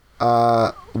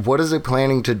 What is it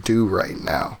planning to do right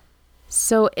now?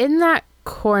 So in that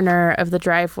corner of the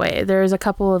driveway, there's a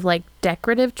couple of, like,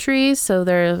 decorative trees, so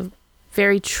they're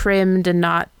very trimmed and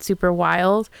not super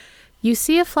wild. You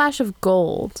see a flash of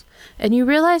gold, and you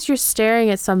realize you're staring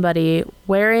at somebody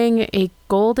wearing a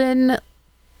golden,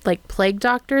 like, plague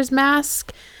doctor's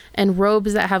mask and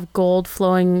robes that have gold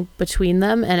flowing between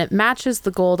them, and it matches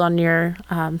the gold on your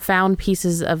found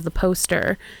pieces of the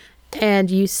poster.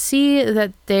 And you see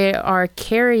that they are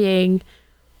carrying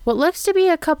what looks to be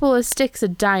a couple of sticks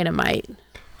of dynamite.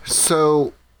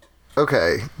 So,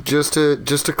 okay, just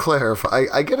to clarify,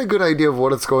 I get a good idea of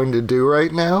what it's going to do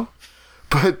right now,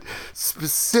 but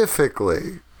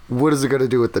specifically, what is it going to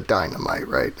do with the dynamite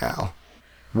right now?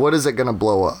 What is it going to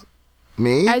blow up?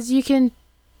 Me? As you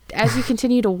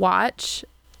continue to watch,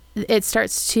 it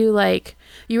starts to, like,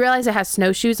 you realize it has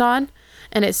snowshoes on,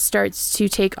 and it starts to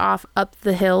take off up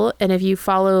the hill, and if you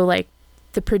follow, like,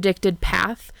 the predicted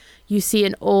path, you see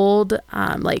an old,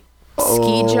 like,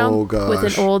 ski jump with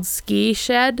an old ski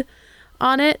shed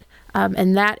on it,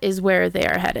 and that is where they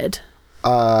are headed.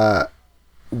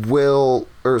 Bill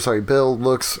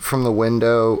looks from the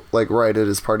window, like, right at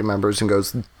his party members and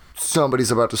goes, somebody's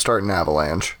about to start an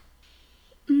avalanche.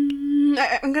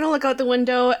 I'm gonna look out the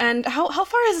window, and how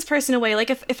far is this person away? Like,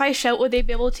 if I shout, would they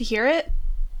be able to hear it?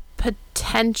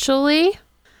 Potentially,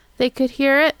 they could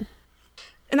hear it.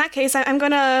 In that case, I'm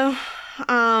gonna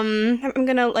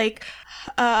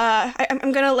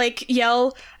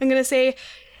yell. I'm gonna say,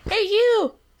 "Hey,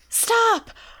 you! Stop!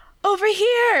 Over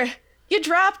here! You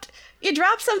dropped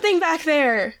something back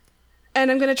there!"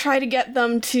 And I'm gonna try to get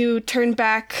them to turn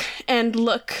back and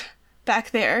look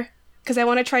back there, because I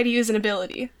want to try to use an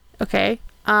ability. Okay.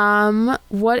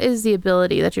 What is the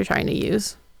ability that you're trying to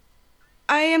use?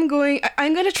 I'm going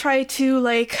to try to,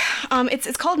 like,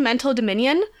 it's called Mental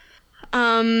Dominion.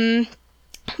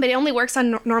 But it only works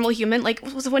on normal human. Like,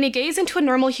 when you gaze into a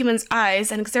normal human's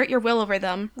eyes and exert your will over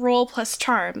them, roll plus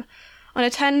charm. On a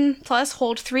 10 plus,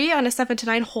 hold 3. On a 7 to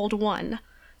 9, hold 1.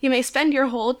 You may spend your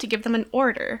hold to give them an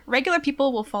order. Regular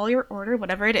people will follow your order,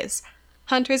 whatever it is.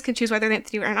 Hunters can choose whether they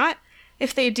do it or not.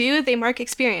 If they do, they mark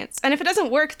experience. And if it doesn't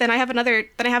work, then I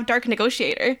have Dark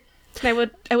Negotiator.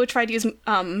 And I would try to use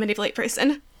Manipulate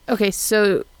Person. Okay,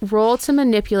 so roll to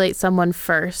manipulate someone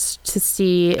first to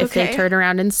see if they turn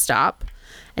around and stop.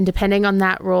 And depending on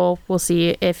that roll, we'll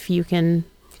see if you can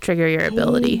trigger your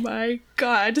ability. Oh my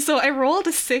god. So I rolled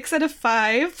a 6 out of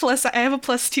 5, plus I have a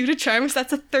 +2 to charm, so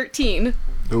that's a 13.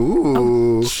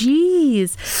 Ooh.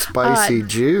 Jeez. Spicy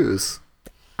juice.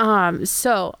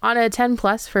 So on a 10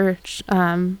 plus for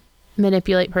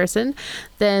manipulate person,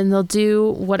 then they'll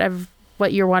do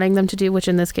what you're wanting them to do, which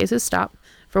in this case is stop,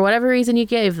 for whatever reason you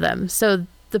gave them. So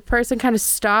the person kind of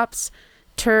stops,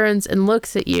 turns, and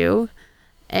looks at you,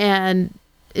 and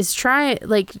is trying,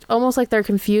 like, almost like they're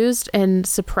confused and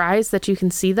surprised that you can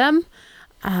see them,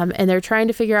 and they're trying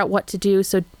to figure out what to do.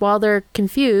 So while they're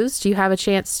confused, you have a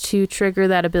chance to trigger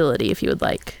that ability if you would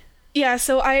like. Yeah.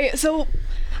 So I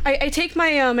take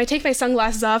my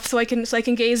sunglasses off so I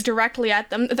can gaze directly at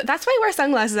them. That's why I wear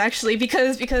sunglasses, actually,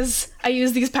 because I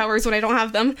use these powers when I don't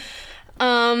have them.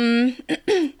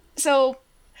 So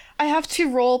I have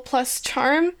to roll plus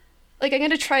charm. I'm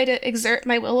going to try to exert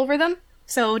my will over them.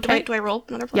 So do I roll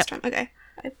another plus charm? Okay.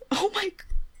 Oh my,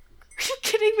 are you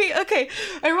kidding me? Okay,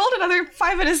 I rolled another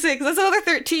 5 and a 6. That's another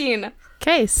 13.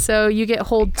 Okay, so you get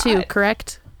hold 2,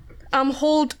 correct?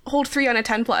 Hold 3 on a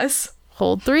 10 plus.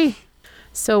 Hold 3.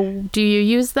 So do you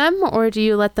use them or do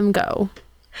you let them go?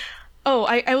 Oh,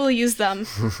 I will use them.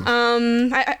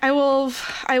 I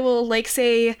will like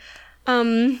say,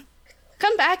 come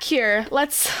back here.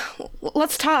 Let's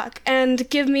talk and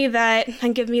give me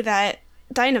that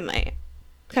dynamite.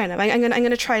 Kind of. I'm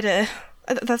gonna try to.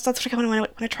 That's what I kind of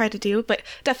want to try to do. But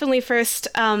definitely first,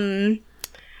 come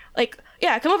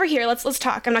over here. Let's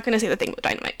talk. I'm not gonna say the thing with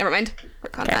dynamite. Never mind.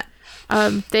 Work on that.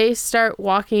 They start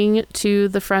walking to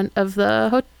the front of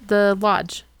the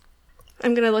lodge.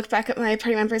 I'm gonna look back at my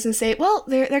party members and say, well,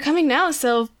 they're coming now,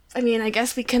 so I mean, I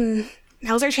guess we can.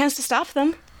 Now's our chance to stop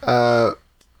them.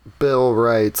 Bill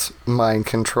writes mind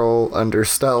control under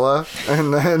Stella,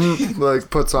 and then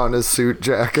like puts on his suit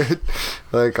jacket.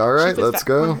 Like, all right, let's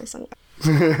go.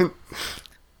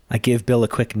 I give Bill a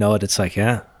quick nod. It's like,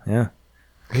 yeah.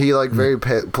 He like very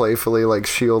playfully like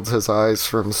shields his eyes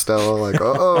from Stella. Like,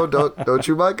 don't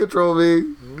you mind control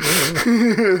me?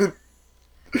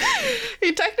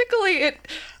 Technically,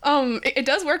 it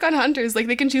does work on hunters. Like,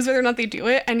 they can choose whether or not they do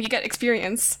it, and you get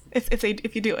experience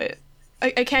if you do it.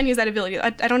 I can use that ability.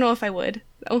 I don't know if I would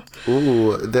though.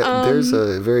 Ooh, there's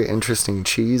a very interesting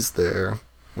cheese there,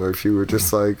 where if you were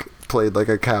just like played like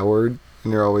a coward,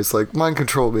 and you're always like, mind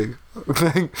control me.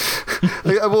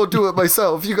 Like, I won't do it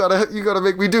myself. You gotta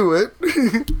make me do it.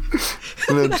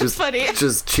 And then That's funny.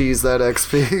 Just cheese that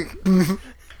XP.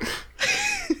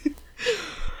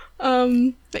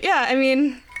 But yeah, I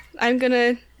mean, I'm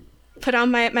gonna put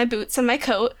on my boots and my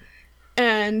coat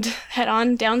and head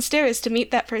on downstairs to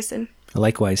meet that person.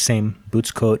 Likewise, same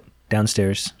boots, coat,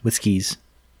 downstairs with skis.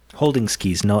 Holding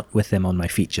skis, not with them on my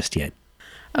feet just yet.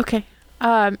 Okay.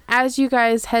 As you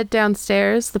guys head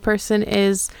downstairs, the person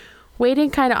is waiting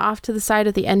kind of off to the side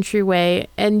of the entryway,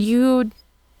 and you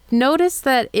notice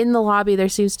that in the lobby there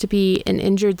seems to be an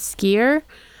injured skier,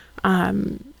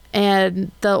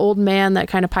 and the old man that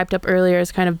kind of piped up earlier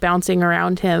is kind of bouncing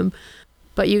around him.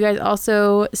 But you guys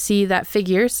also see that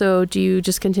figure, so do you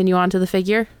just continue on to the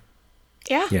figure?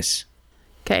 Yeah. Yes.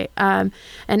 Okay. And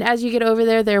as you get over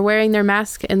there, they're wearing their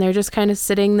mask and they're just kind of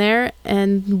sitting there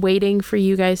and waiting for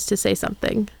you guys to say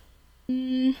something.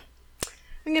 I'm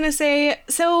gonna say,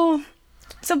 so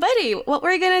buddy, what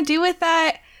were you gonna do with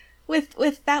that,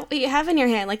 with that what you have in your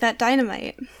hand, like that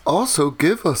dynamite? Also,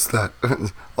 give us that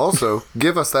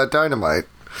dynamite.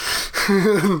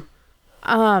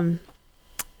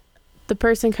 The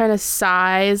person kind of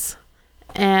sighs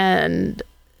and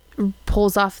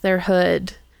pulls off their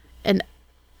hood, and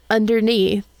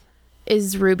underneath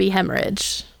is Ruby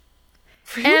Hemorrhage.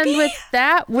 Ruby? And with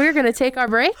that, we're going to take our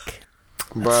break.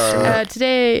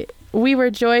 Today, we were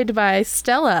joined by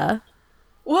Stella.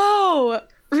 Whoa!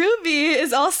 Ruby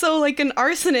is also like an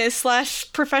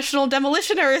arsonist / professional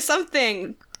demolitioner or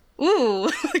something. Ooh,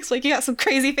 looks like you got some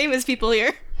crazy famous people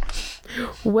here.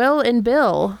 Will and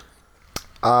Bill.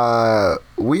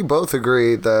 We both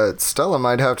agree that Stella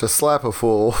might have to slap a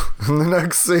fool in the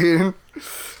next scene.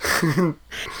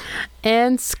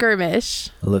 And Skirmish.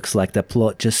 Looks like the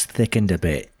plot just thickened a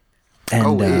bit.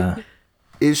 And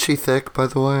is she thick, by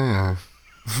the way?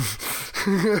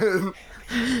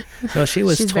 Well,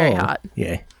 she's tall. Very hot.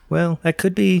 Yeah. Well, that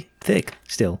could be thick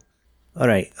still. All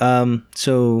right.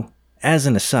 So as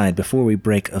an aside, before we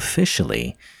break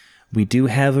officially, we do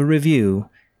have a review.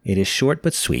 It is short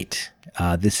but sweet.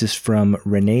 This is from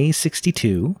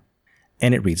Renee62,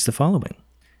 and it reads the following.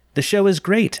 The show is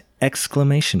great! ! I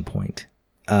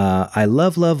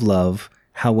love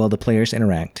how well the players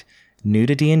interact. New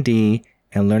to D&D,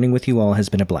 and learning with you all has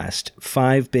been a blast.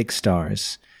 5 big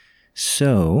stars.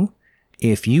 So,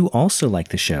 if you also like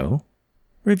the show,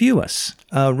 review us,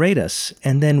 rate us,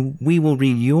 and then we will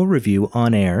read your review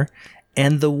on air,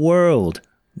 and the world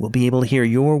will be able to hear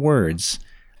your words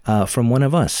from one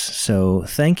of us. So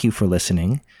thank you for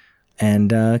listening,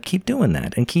 and keep doing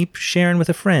that, and keep sharing with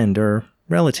a friend or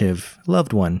relative,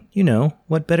 loved one. You know,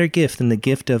 what better gift than the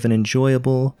gift of an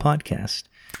enjoyable podcast?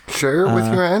 Share it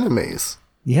with your enemies.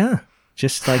 Yeah,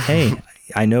 just like, hey,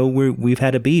 I know we've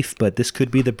had a beef, but this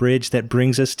could be the bridge that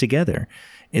brings us together.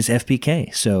 Is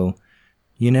FPK, so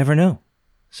you never know.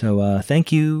 So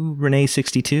thank you,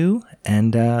 Renee62,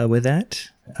 and with that,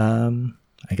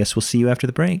 I guess we'll see you after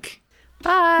the break.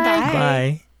 Bye.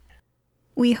 Bye.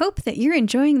 We hope that you're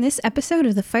enjoying this episode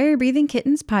of the Fire Breathing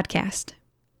Kittens podcast.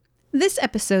 This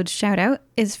episode's shout out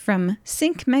is from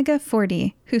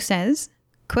SyncMega40, who says,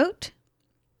 quote,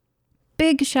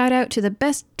 "Big shout out to the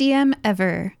best DM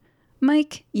ever.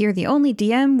 Mike, you're the only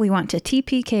DM we want to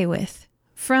TPK with.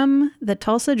 From the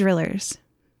Tulsa Drillers.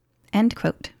 End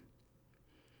quote.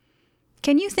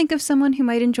 Can you think of someone who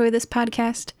might enjoy this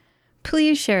podcast?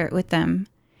 Please share it with them.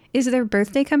 Is their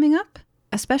birthday coming up?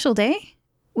 A special day?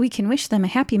 We can wish them a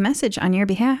happy message on your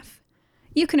behalf.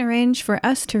 You can arrange for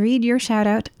us to read your shout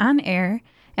out on air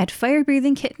at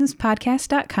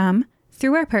firebreathingkittenspodcast.com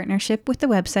through our partnership with the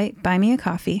website Buy Me a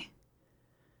Coffee.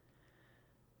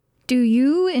 Do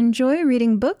you enjoy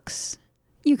reading books?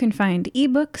 You can find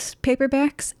ebooks,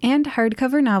 paperbacks, and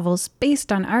hardcover novels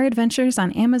based on our adventures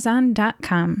on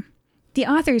Amazon.com. The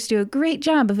authors do a great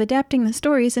job of adapting the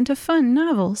stories into fun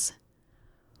novels.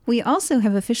 We also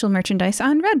have official merchandise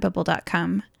on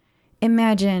Redbubble.com.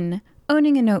 Imagine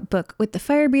owning a notebook with the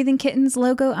Fire Breathing Kittens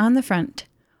logo on the front,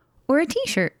 or a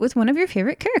t-shirt with one of your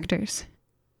favorite characters.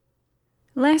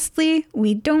 Lastly,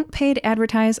 we don't pay to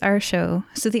advertise our show,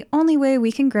 so the only way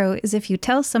we can grow is if you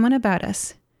tell someone about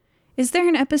us. Is there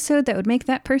an episode that would make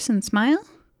that person smile?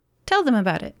 Tell them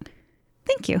about it.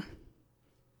 Thank you.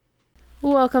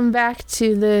 Welcome back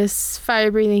to this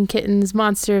Fire Breathing Kittens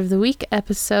Monster of the Week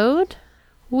episode.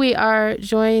 We are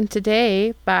joined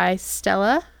today by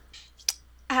Stella.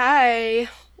 Hi,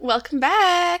 welcome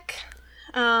back.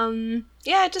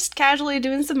 Yeah, just casually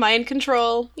doing some mind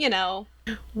control, you know.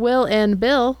 Will and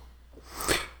Bill.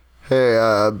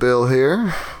 Hey, Bill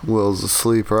here. Will's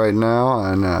asleep right now,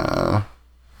 and yeah,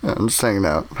 I'm just hanging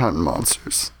out, hunting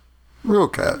monsters. Real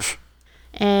cash.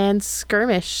 And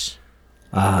Skirmish.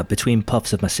 Between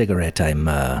puffs of my cigarette, I'm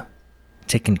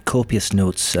taking copious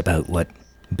notes about what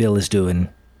Bill is doing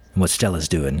and what Stella's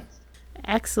doing.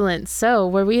 Excellent. So,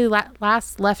 where we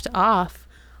last left off,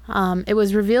 it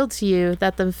was revealed to you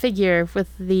that the figure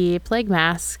with the plague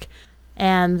mask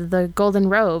and the golden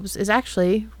robes is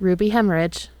actually Ruby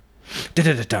Hemorrhage.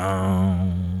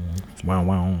 Wow,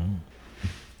 wow.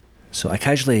 So I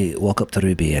casually walk up to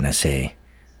Ruby and I say,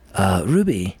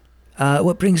 Ruby,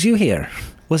 what brings you here?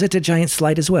 Was it a giant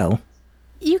slide as well?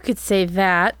 You could say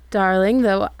that, darling,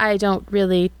 though I don't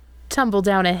really tumble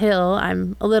down a hill.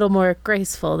 I'm a little more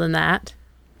graceful than that.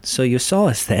 So you saw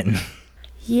us then?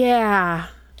 Yeah.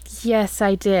 Yes,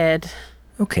 I did.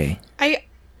 Okay. I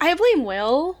blame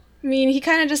Will. I mean, he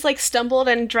kind of just like stumbled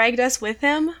and dragged us with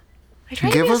him. I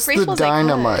tried to Give be as us the graceful as I could.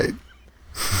 dynamite.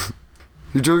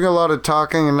 You're doing a lot of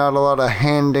talking and not a lot of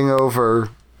handing over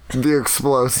the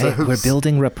explosives. Hey, we're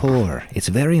building rapport. It's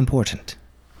very important.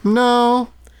 No,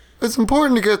 it's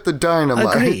important to get the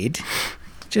dynamite. Agreed.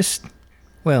 Just,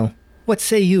 well, what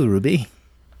say you, Ruby?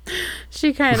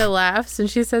 She kind of laughs and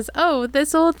she says, "Oh,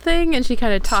 this old thing," and she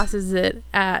kind of tosses it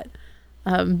at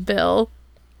Bill.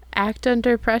 Act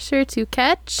under pressure to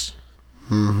catch.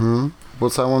 Mm-hmm.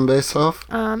 What's that one based off?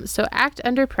 So act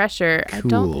under pressure. Cool. I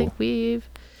don't think we've.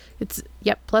 It's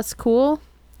plus cool.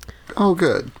 Oh,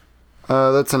 good.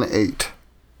 That's an 8.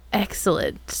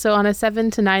 Excellent. So on a 7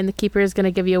 to 9, the keeper is going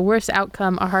to give you a worse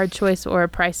outcome, a hard choice, or a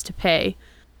price to pay.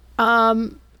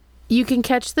 You can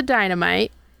catch the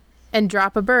dynamite and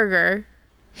drop a burger,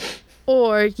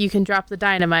 or you can drop the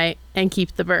dynamite and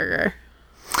keep the burger.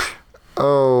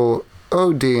 Oh,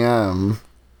 DM.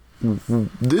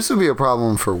 This would be a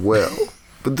problem for Will,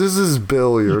 but this is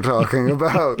Bill you're talking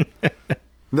about.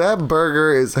 That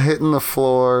burger is hitting the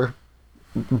floor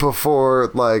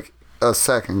before, like, a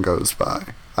second goes by.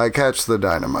 I catch the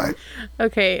dynamite.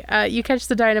 Okay, you catch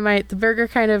the dynamite. The burger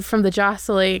kind of, from the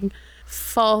jostling,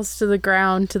 falls to the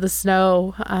ground, to the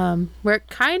snow, where it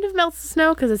kind of melts the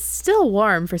snow because it's still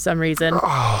warm for some reason.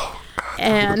 Oh, God,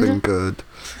 that would have been good.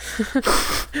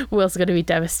 Will's going to be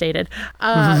devastated.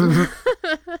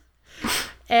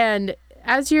 And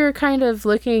as you're kind of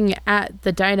looking at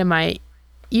the dynamite,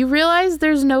 you realize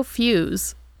there's no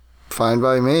fuse. Fine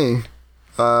by me.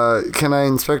 Can I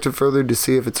inspect it further to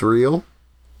see if it's real?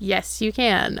 Yes, you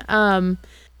can.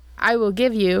 I will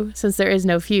give you, since there is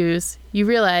no fuse, you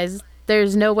realize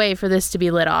there's no way for this to be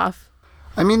lit off.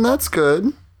 I mean, that's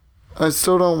good. I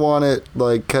still don't want it,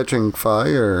 like, catching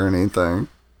fire or anything.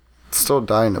 It's still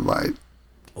dynamite.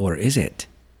 Or is it?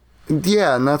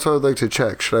 Yeah, and that's what I'd like to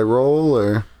check. Should I roll,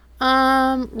 or...?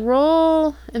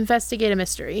 Roll investigate a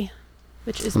mystery,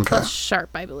 which is Okay. plus sharp,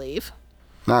 I believe.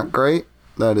 Not great.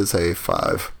 That is a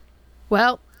 5.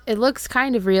 Well, it looks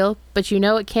kind of real, but you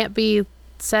know it can't be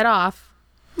set off.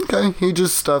 Okay, he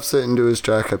just stuffs it into his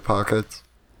jacket pockets.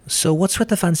 So what's with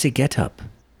the fancy get-up?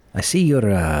 I see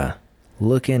you're,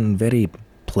 looking very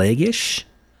plaguish.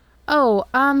 Oh,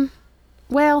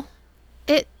 well,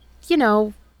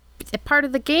 part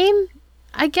of the game,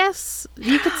 I guess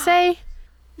you could say.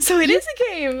 So it is a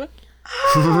game.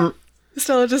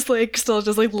 Stella just looks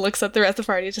at the rest of the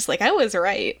party, just like, I was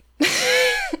right.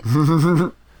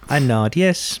 I nod.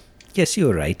 Yes,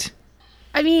 you're right.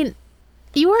 I mean,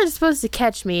 you weren't supposed to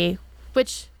catch me,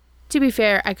 which, to be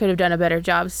fair, I could have done a better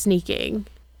job sneaking.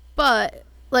 But,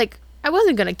 like, I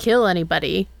wasn't going to kill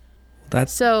anybody.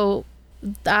 That's... So,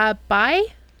 bye?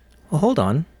 Well, hold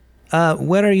on.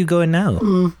 Where are you going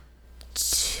now?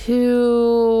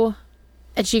 To...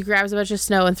 And she grabs a bunch of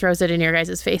snow and throws it in your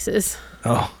guys' faces.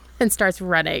 Oh. And starts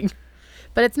running.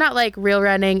 But it's not like real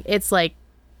running. It's like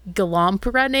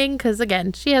glomp running. Because,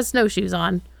 again, she has snowshoes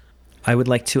on. I would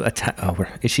like to attack... Oh,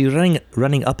 is she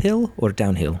running uphill or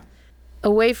downhill?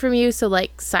 Away from you, so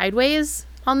like sideways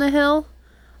on the hill.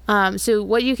 So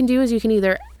what you can do is you can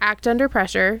either act under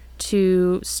pressure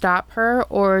to stop her,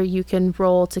 or you can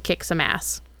roll to kick some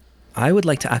ass. I would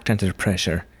like to act under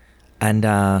pressure. And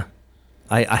I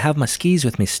have my skis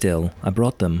with me still. I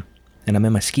brought them. And I'm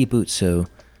in my ski boots, so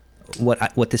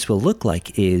what this will look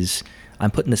like is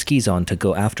I'm putting the skis on to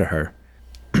go after her.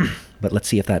 But let's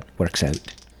see if that works out.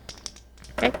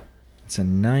 Okay. It's a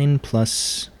 9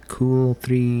 plus cool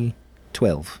 3,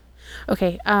 12.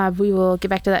 Okay, we will get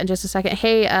back to that in just a second.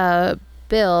 Hey,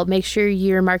 Bill, make sure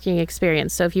you're marking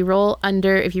experience. So if you roll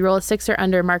a 6 or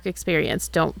under, mark experience.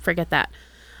 Don't forget that.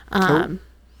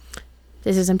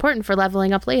 This is important for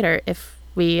leveling up later if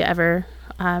we ever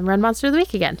run Monster of the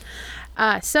Week again.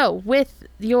 So with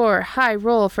your high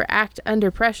roll for act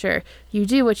under pressure, you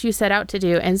do what you set out to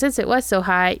do. And since it was so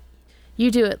high, you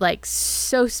do it like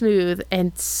so smooth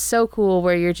and so cool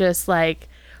where you're just like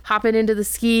hopping into the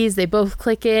skis, they both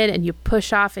click in, and you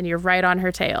push off, and you're right on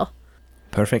her tail.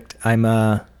 Perfect.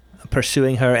 I'm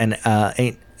pursuing her and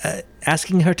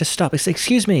asking her to stop.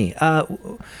 Excuse me,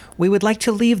 we would like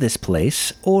to leave this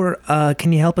place, or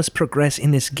can you help us progress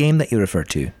in this game that you refer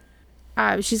to?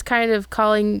 She's kind of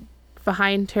calling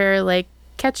behind her, like,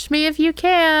 catch me if you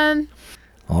can.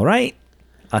 All right.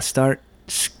 I start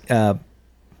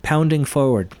pounding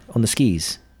forward on the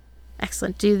skis.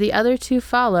 Excellent. Do the other two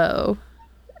follow?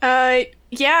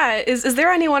 Yeah. Is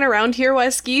there anyone around here who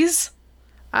has skis?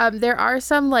 There are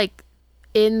some, like,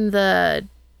 in the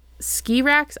ski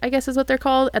racks, I guess is what they're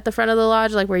called, at the front of the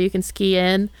lodge, like, where you can ski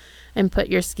in and put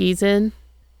your skis in.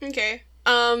 Okay.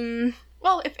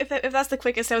 Well, if that's the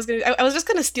quickest, I was just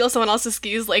gonna steal someone else's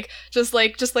skis, just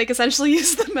essentially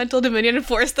use the mental dominion and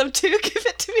force them to give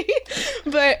it to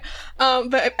me. But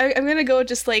I'm gonna go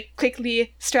just like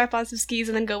quickly strap on some skis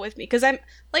and then go with me, because I'm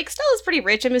like Stella's pretty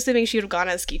rich. I'm assuming she would have gone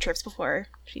on ski trips before.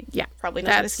 She probably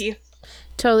knows how to ski.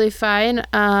 Totally fine.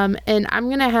 And I'm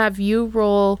gonna have you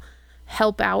roll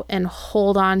help out and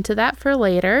hold on to that for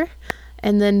later.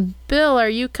 And then Bill, are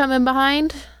you coming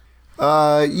behind?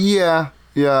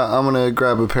 Yeah, I'm gonna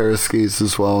grab a pair of skis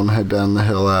as well and head down the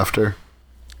hill after.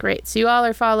 Great. So you all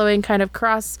are following kind of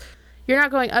cross. You're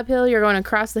not going uphill, you're going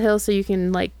across the hill so you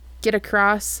can like get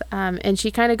across. And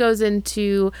she kind of goes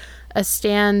into a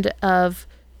stand of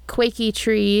quakey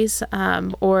trees,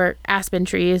 or aspen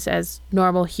trees as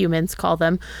normal humans call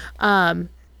them.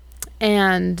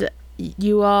 And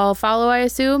you all follow, I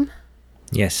assume?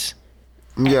 Yes.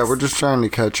 Yeah, we're just trying to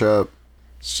catch up.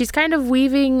 She's kind of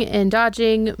weaving and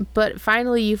dodging, but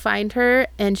finally you find her,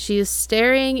 and she is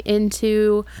staring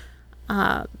into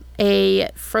a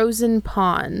frozen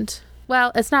pond.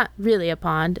 Well, it's not really a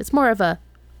pond. It's more of a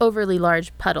overly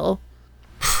large puddle.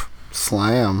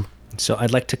 Slam. So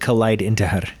I'd like to collide into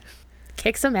her.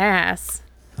 Kick some ass.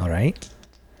 All right.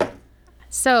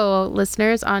 So,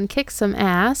 listeners, on Kick Some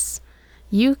Ass,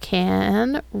 you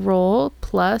can roll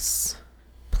plus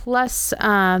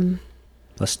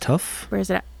tough? Where is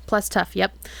it at? Plus tough,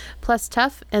 yep. Plus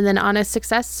tough, and then on a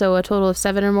success, so a total of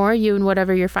 7 or more, you and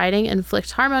whatever you're fighting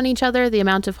inflict harm on each other. The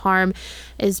amount of harm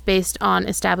is based on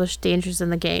established dangers in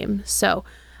the game. So,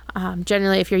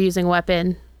 generally, if you're using a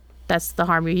weapon, that's the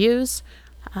harm you use.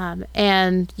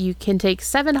 And you can take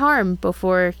 7 harm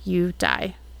before you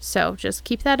die. So, just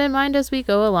keep that in mind as we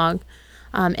go along.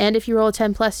 And if you roll a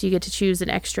 10 plus, you get to choose an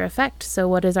extra effect. So,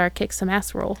 what is our Kick Some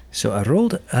Ass roll? So, I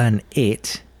rolled an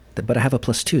 8. But I have a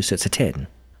 +2, so it's a 10.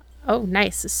 Oh,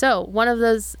 nice. So one of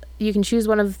those, you can choose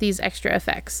one of these extra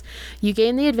effects. You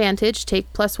gain the advantage,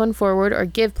 take +1 forward, or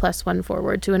give +1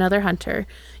 forward to another hunter.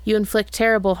 You inflict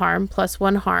terrible harm,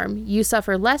 +1 harm. You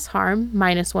suffer less harm,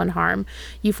 -1 harm.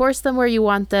 You force them where you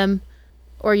want them,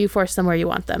 or you force them where you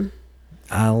want them.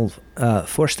 I'll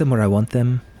force them where I want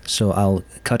them. So I'll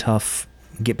cut off,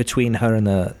 get between her and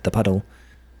the puddle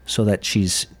so that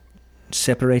she's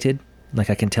separated. Like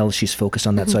I can tell she's focused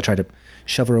on that, so I try to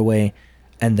shove her away,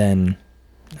 and then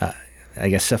I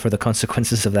guess suffer the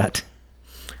consequences of that.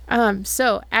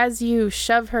 So as you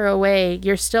shove her away,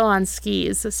 you're still on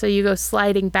skis, so you go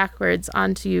sliding backwards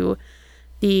onto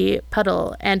the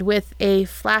puddle, and with a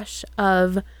flash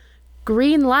of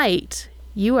green light,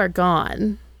 you are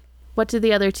gone. What do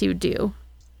the other two do?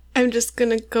 I'm just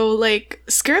gonna go, like,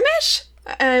 skirmish?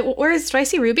 Do I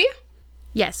see Ruby?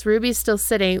 Yes, Ruby's still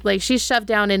sitting. Like, she's shoved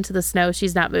down into the snow.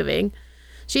 She's not moving.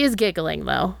 She is giggling,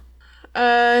 though.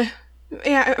 Yeah,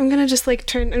 I'm gonna just,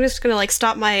 like, I'm just gonna, like,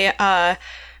 stop my,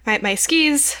 my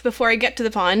skis before I get to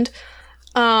the pond.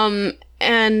 And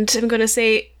I'm gonna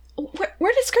say,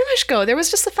 where did Skirmish go? There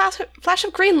was just a flash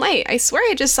of green light. I swear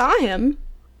I just saw him.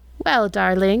 Well,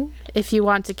 darling, if you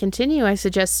want to continue, I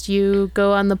suggest you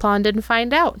go on the pond and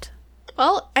find out.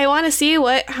 Well, I want to see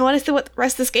what the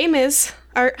rest of this game is.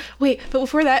 Wait, but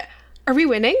before that, are we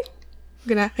winning?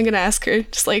 I'm gonna ask her,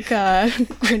 just like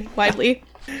grinning widely.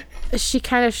 She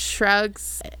kind of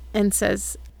shrugs and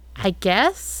says, I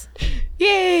guess?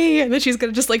 Yay! And then she's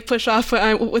gonna just like push off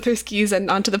with her skis and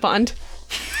onto the pond.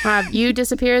 You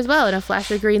disappear as well in a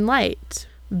flash of green light.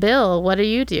 Bill, what do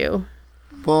you do?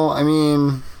 Well, I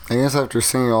mean, I guess after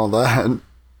seeing all that,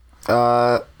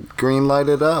 green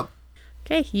lighted up.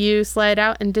 Okay, you slide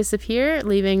out and disappear,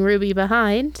 leaving Ruby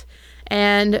behind.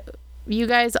 And you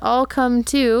guys all come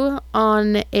to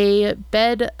on a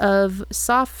bed of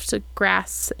soft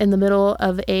grass in the middle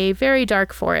of a very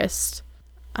dark forest.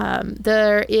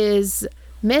 There is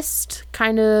mist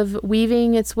kind of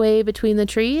weaving its way between the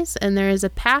trees, and there is a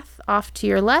path off to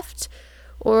your left,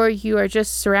 or you are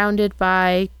just surrounded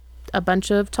by a bunch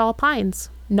of tall pines.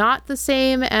 Not the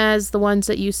same as the ones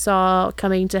that you saw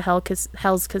coming to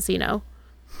Hell's Casino.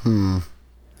 I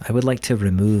would like to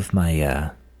remove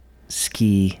my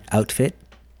ski outfit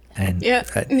and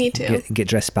me too. Get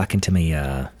dressed back into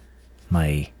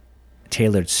my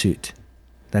tailored suit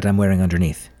that I'm wearing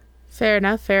underneath. Fair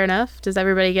enough. Does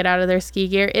everybody get out of their ski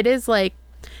gear? It is like,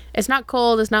 it's not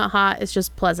cold, it's not hot, it's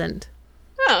just pleasant.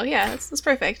 Oh, yeah, that's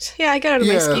perfect. Yeah, I get out of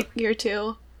my ski gear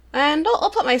too. And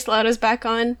I'll put my stilettos back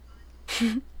on.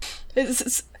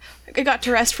 I got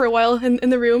to rest for a while in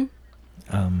the room.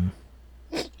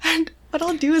 And what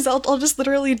I'll do is I'll just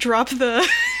literally drop the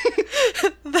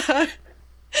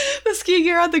ski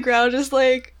gear on the ground, just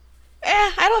like,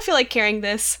 I don't feel like carrying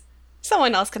this.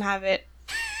 Someone else can have it.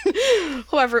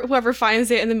 Whoever finds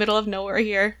it in the middle of nowhere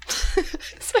here.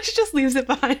 So she just leaves it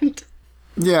behind.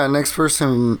 Yeah, next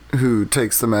person who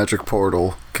takes the magic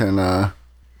portal can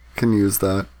use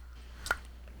that.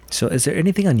 So is there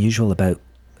anything unusual about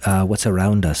what's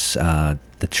around us,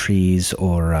 the trees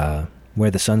or where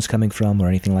the sun's coming from or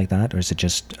anything like that? Or is it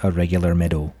just a regular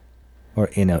meadow or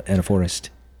in a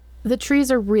forest? The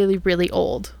trees are really, really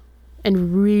old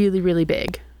and really, really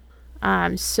big.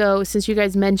 So since you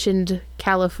guys mentioned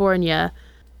California,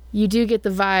 you do get the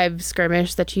vibe,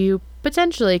 Skirmish, that you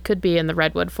potentially could be in the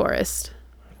redwood forest.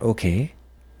 Okay.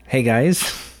 Hey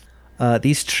guys,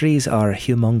 these trees are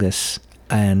humongous,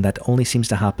 and that only seems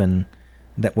to happen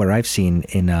where I've seen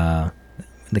in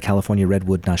the California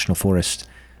Redwood National Forest.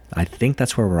 I think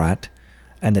that's where we're at,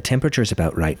 and the temperature's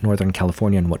about right, Northern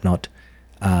California and whatnot.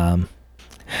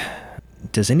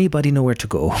 Does anybody know where to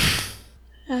go?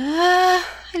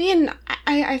 I mean,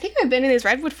 I think I've been in these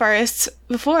redwood forests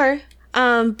before,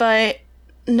 but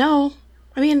no.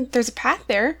 I mean, there's a path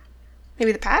there.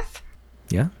 Maybe the path?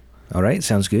 Yeah. All right,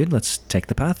 sounds good. Let's take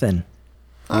the path then.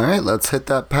 All right, let's hit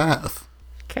that path.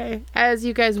 Okay. As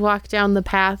you guys walk down the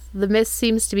path, the mist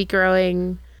seems to be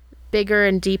growing bigger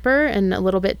and deeper and a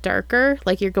little bit darker,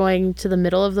 like you're going to the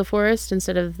middle of the forest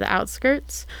instead of the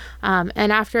outskirts.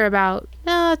 And after about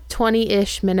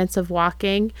 20-ish minutes of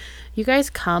walking, you guys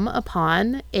come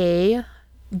upon a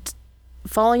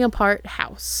falling apart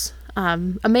house,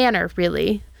 a manor,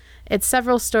 really. It's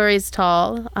several stories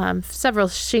tall. Several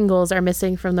shingles are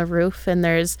missing from the roof, and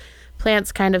there's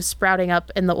plants kind of sprouting up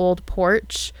in the old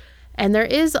porch. And there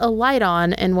is a light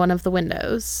on in one of the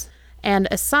windows. And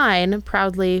a sign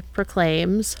proudly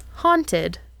proclaims,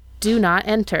 "Haunted. Do not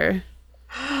enter."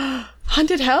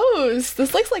 Haunted house.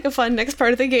 This looks like a fun next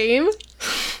part of the game.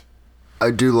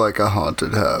 I do like a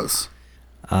haunted house.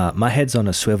 My head's on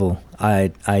a swivel.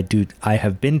 I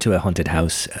have been to a haunted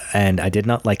house, and I did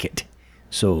not like it.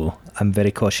 So I'm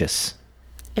very cautious.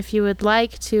 If you would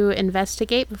like to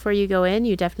investigate before you go in,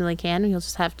 you definitely can. You'll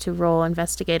just have to roll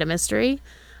investigate a mystery.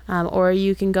 Or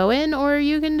you can go in, or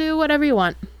you can do whatever you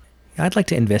want. I'd like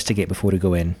to investigate before we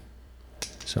go in.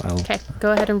 So I'll... Okay,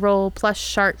 go ahead and roll plus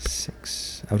sharp.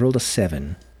 6. I rolled a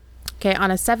 7. Okay, on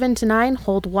a 7 to 9,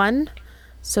 hold 1.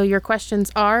 So your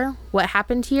questions are, what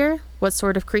happened here? What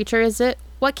sort of creature is it?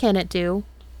 What can it do?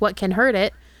 What can hurt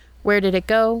it? Where did it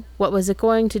go? What was it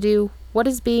going to do? What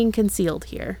is being concealed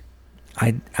here?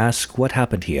 I'd ask what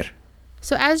happened here.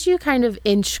 So as you kind of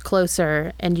inch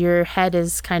closer and your head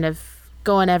is kind of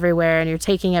going everywhere and you're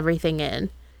taking everything in,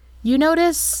 you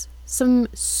notice some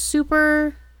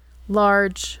super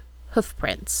large hoof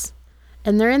prints,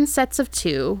 and they're in sets of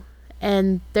 2,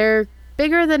 and they're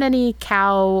bigger than any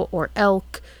cow or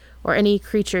elk or any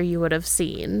creature you would have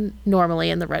seen normally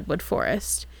in the redwood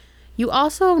forest. You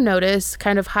also notice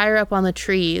kind of higher up on the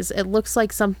trees, it looks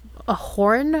like a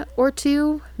horn or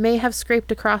 2 may have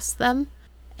scraped across them,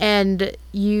 and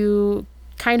you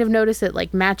kind of notice it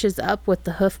like matches up with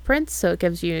the hoof prints, so it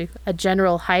gives you a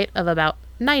general height of about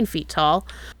 9 feet tall.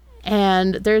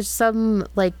 And there's some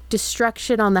like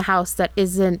destruction on the house that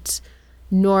isn't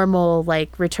normal,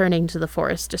 like returning to the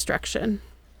forest destruction.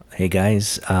 Hey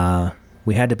guys,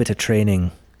 we had a bit of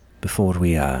training before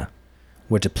we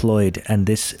were deployed, and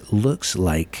this looks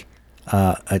like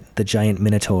the giant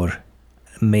minotaur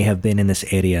may have been in this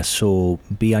area, so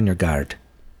be on your guard.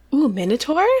 Ooh,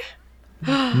 Minotaur?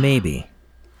 Maybe.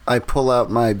 I pull out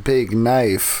my big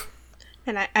knife.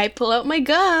 And I pull out my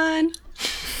gun.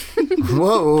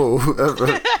 Whoa!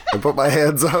 I put my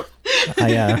hands up.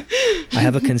 I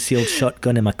have a concealed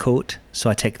shotgun in my coat, so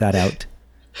I take that out.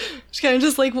 She kind of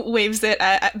just like waves it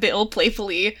at Bill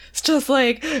playfully. It's just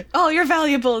like, oh, your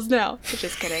valuables now.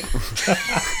 Just kidding.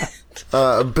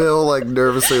 Bill like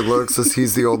nervously looks as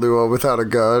he's the only one without a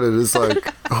gun and is like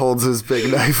holds his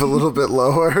big knife a little bit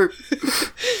lower.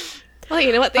 Well,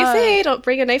 you know what they say, don't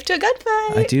bring a knife to a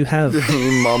gunfight. I do have.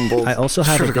 He mumbles. I also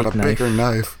have a Should've got big knife. bigger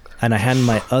knife. And I hand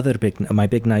my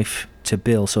big knife to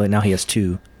Bill, so now he has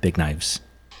 2 big knives.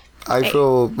 I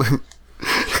feel.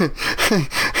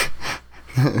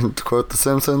 To quote The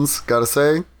Simpsons, gotta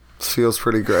say, this feels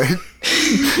pretty great.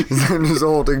 He's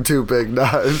holding 2 big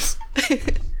knives.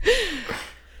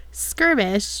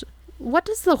 Skirmish, what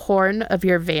does the horn of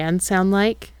your van sound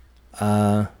like?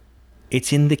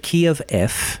 It's in the key of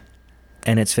F,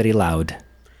 and it's very loud.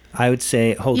 I would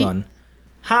say, hold on.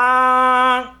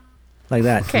 Ha! Like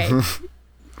that. Okay.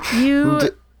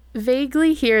 You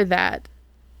vaguely hear that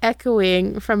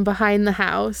echoing from behind the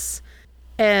house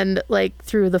and like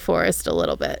through the forest a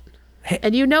little bit. Hey.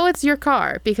 And you know it's your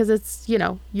car because it's,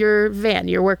 your van,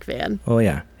 your work van. Oh,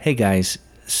 yeah. Hey, guys,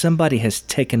 somebody has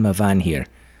taken my van here.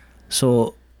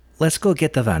 So let's go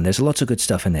get the van. There's lots of good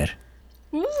stuff in there.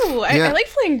 Ooh, Yeah.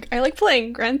 I like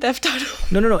playing Grand Theft Auto.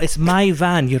 No. It's my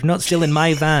van. You're not stealing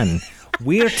my van.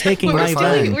 We're taking my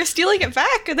van. We're stealing it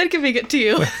back and then giving it to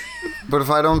you. But if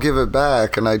I don't give it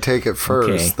back and I take it first,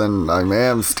 Okay. then I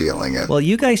am stealing it. Well,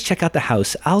 you guys check out the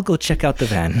house. I'll go check out the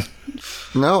van.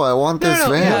 No, I want this no,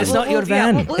 van. No, it's not your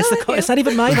van. we'll It's let you. it's not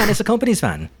even my van. It's the company's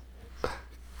van.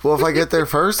 Well, if I get there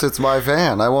first, it's my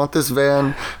van. I want this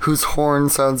van whose horn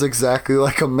sounds exactly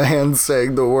like a man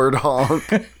saying the word honk.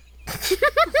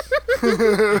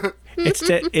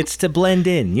 It's to blend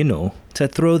in, to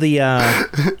throw the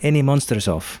any monsters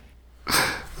off.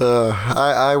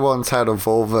 I once had a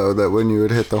Volvo that when you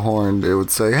would hit the horn, it would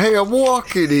say, "Hey, I'm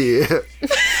walking here."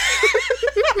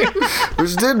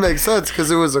 Which did make sense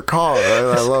because it was a car.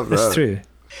 I love that. That's true.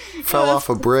 Fell off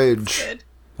a bridge.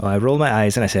 Well, I roll my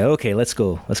eyes and I say, "Okay, let's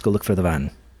go. Let's go look for the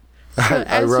van." I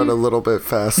as run you- a little bit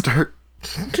faster.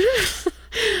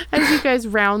 As you guys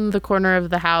round the corner of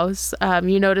the house,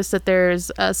 you notice that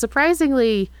there's a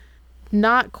surprisingly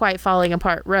not quite falling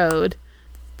apart road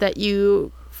that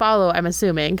you follow, I'm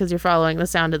assuming, because you're following the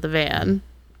sound of the van.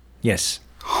 Yes.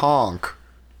 Honk.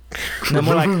 No,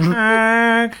 more like.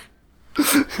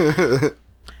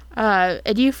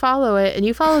 And you follow it, and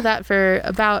you follow that for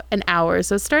about an hour,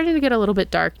 so it's starting to get a little bit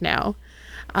dark now.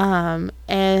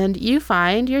 And you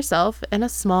find yourself in a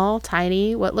small,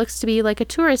 tiny, what looks to be like a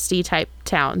touristy type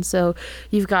town. So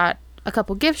you've got a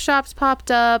couple gift shops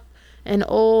popped up, an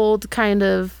old kind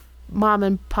of mom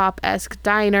and pop-esque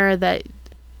diner that,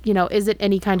 isn't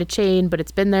any kind of chain, but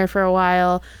it's been there for a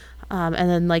while. And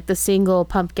then like the single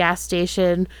pump gas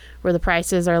station where the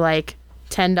prices are like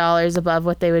 $10 above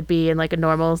what they would be in like a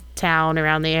normal town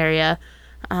around the area.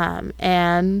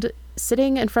 And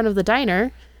sitting in front of the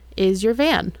diner is your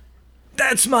van.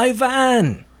 That's my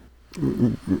van.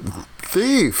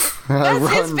 Thief! And I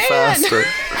That's his run van. faster.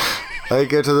 I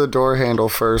get to the door handle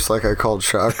first like I called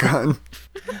shotgun.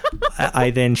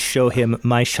 I then show him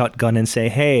my shotgun and say,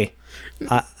 "Hey,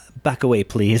 back away,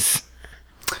 please."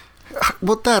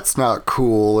 Well, that's not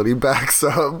cool. And he backs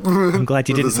up. I'm glad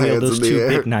you didn't wield those 2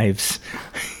 big knives.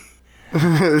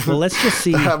 Well, let's just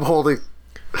see. I'm holding.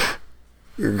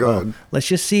 You're good. Let's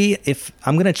just see if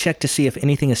I'm going to check to see if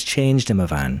anything has changed in my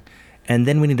van. And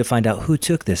then we need to find out who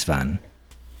took this van.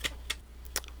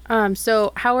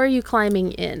 So how are you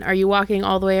climbing in? Are you walking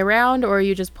all the way around, or are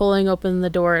you just pulling open the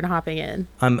door and hopping in?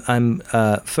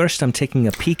 First I'm taking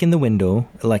a peek in the window,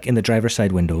 like in the driver's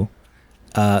side window,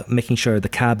 making sure the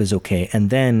cab is okay. And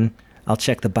then I'll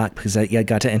check the back because I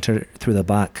got to enter through the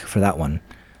back for that one.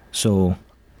 So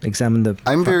examine the...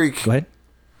 I'm very... Go ahead.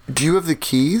 Do you have the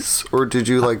keys, or did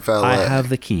you, like, valet? I have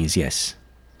the keys, yes.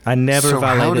 I never So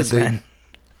valet how this did they-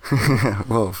 van.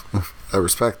 Well, I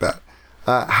respect that.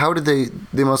 How did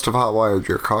they must have hotwired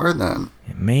your car then?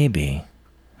 Maybe.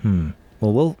 Well,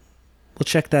 we'll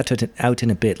check that out in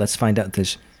a bit. Let's find out if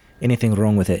there's anything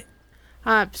wrong with it.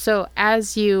 So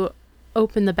as you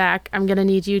open the back, I'm going to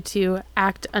need you to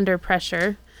act under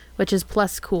pressure, which is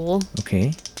plus cool.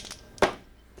 Okay.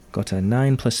 Got a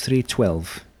 9 plus 3,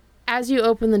 12. As you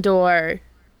open the door,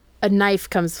 a knife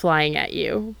comes flying at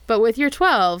you. But with your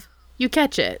 12, you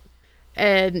catch it.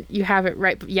 And you have it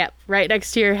right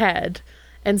next to your head.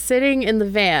 And sitting in the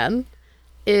van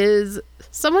is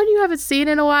someone you haven't seen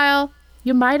in a while.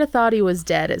 You might have thought he was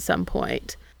dead at some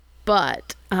point.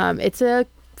 But it's a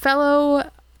fellow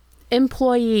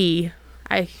employee,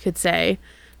 I could say,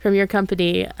 from your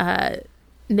company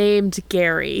named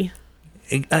Gary.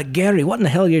 Gary, what in the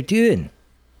hell you're doing?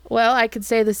 Well, I could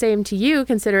say the same to you,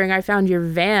 considering I found your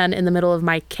van in the middle of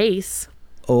my case.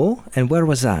 Oh, and where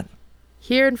was that?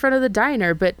 Here in front of the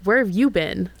diner, but where have you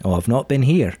been? Oh, I've not been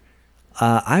here.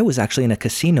 I was actually in a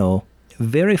casino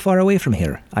very far away from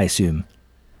here, I assume.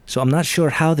 So I'm not sure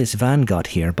how this van got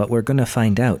here, but we're going to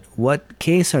find out. What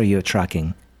case are you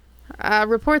tracking?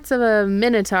 Reports of a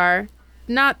Minotaur.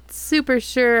 Not super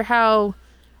sure how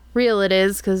real it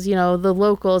is, because, you know, the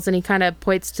locals, and he kind of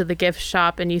points to the gift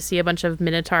shop, and you see a bunch of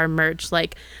Minotaur merch,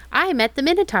 like, I met the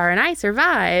Minotaur and I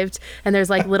survived. And there's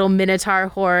like little Minotaur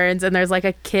horns, and there's like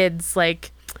a kid's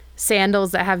like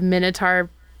sandals that have Minotaur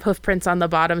hoof prints on the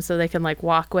bottom so they can like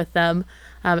walk with them.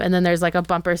 And then there's like a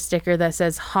bumper sticker that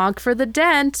says honk for the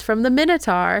dent from the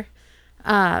Minotaur.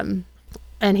 And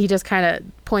he just kind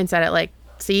of points at it like,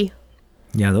 see?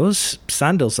 Yeah, those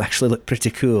sandals actually look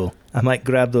pretty cool. I might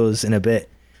grab those in a bit.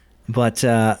 But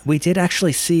we did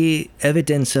actually see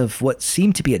evidence of what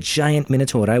seemed to be a giant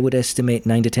Minotaur. I would estimate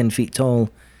 9 to 10 feet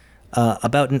tall.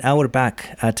 About an hour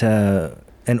back at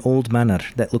an old manor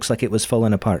that looks like it was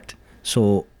falling apart.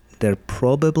 So there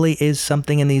probably is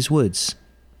something in these woods.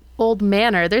 Old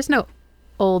manor? There's no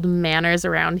old manors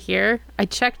around here. I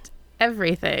checked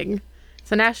everything.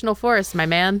 It's a national forest, my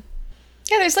man.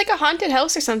 Yeah, there's like a haunted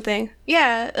house or something.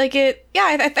 Yeah, like it.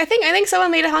 Yeah, I think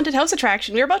someone made a haunted house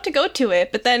attraction. We were about to go to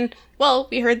it, but then, well,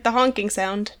 we heard the honking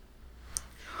sound.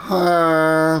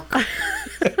 Honk.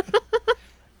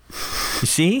 You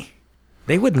see?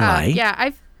 They wouldn't lie.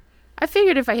 Yeah, I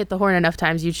figured if I hit the horn enough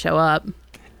times, you'd show up.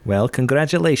 Well,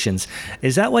 congratulations.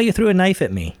 Is that why you threw a knife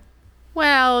at me?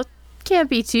 Well, can't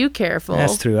be too careful.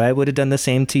 That's true. I would have done the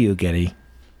same to you, Gary.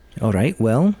 All right,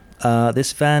 well,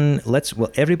 this van,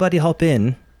 everybody hop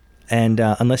in. And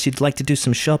unless you'd like to do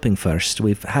some shopping first,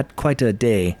 we've had quite a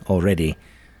day already.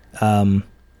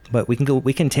 But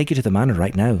we can take you to the manor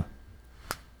right now.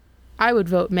 I would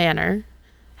vote manor.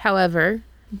 However,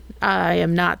 I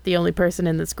am not the only person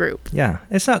in this group. Yeah,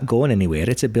 it's not going anywhere.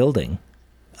 It's a building.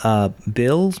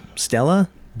 Bill, Stella,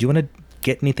 do you want to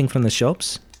get anything from the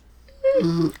shops?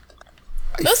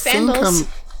 Those sandals.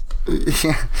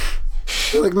 Yeah,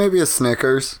 like maybe a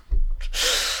Snickers.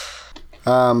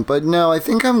 But no, I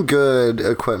think I'm good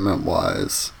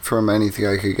equipment-wise from anything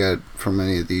I could get from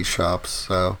any of these shops.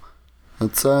 So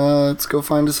let's go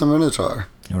find us a Minotaur.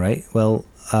 All right. Well,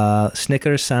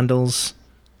 Snickers, sandals.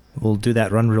 We'll do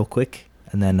that run real quick,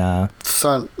 and then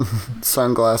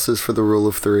Sunglasses for the rule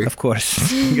of 3. of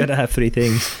course you gotta have 3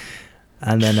 things,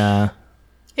 and then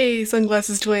Hey,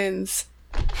 sunglasses twins.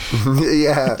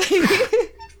 Yeah.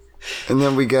 And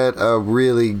then we get a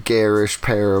really garish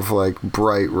pair of like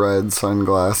bright red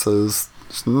sunglasses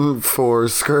for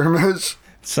skirmish.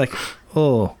 it's like,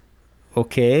 oh,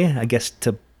 okay, I guess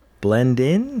to blend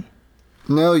in.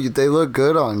 No, they look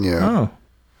good on you. Oh,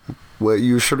 Well,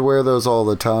 you should wear those all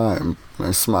the time.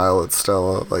 I smile at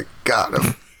Stella, like, got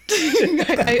him.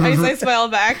 I smile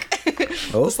back.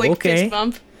 Oh, Just like okay. fist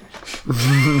bump.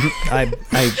 I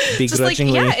Just like,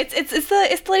 begrudgingly, yeah, it's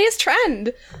the latest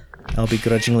trend. I'll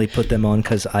begrudgingly put them on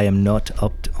because I am not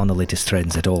up on the latest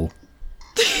trends at all.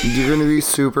 You're gonna be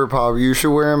super popular. You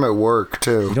should wear them at work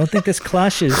too. You don't think this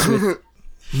clashes with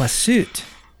my suit?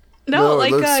 No, No,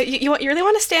 like let's- you really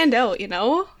want to stand out, you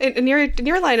know, in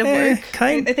your line of work.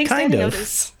 kind I think kind standing of. out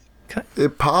is.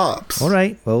 It pops. All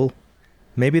right, well,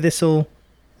 maybe this will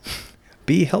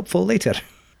be helpful later.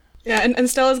 Yeah, and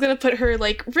Stella's gonna put her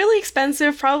like really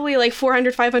expensive, probably like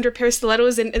 400, 500 pair of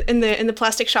stilettos in the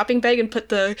plastic shopping bag and put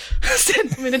the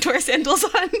Minotaur sandals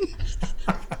on.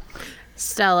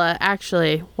 Stella,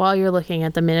 actually, while you're looking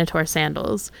at the Minotaur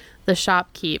sandals, the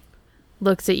shopkeep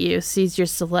looks at you, sees your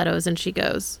stilettos, and she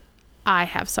goes, I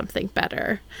have something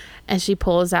better. And she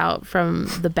pulls out from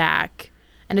the back,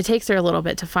 and it takes her a little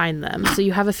bit to find them. So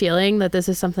you have a feeling that this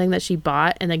is something that she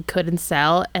bought and then couldn't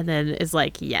sell, and then is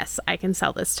like, yes, I can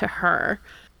sell this to her.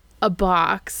 A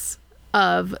box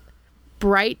of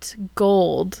bright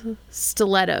gold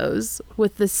stilettos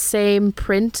with the same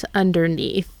print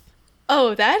underneath.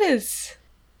 Oh, that is...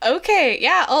 Okay,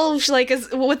 yeah,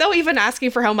 without even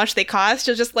asking for how much they cost,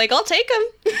 she'll just like, I'll take them.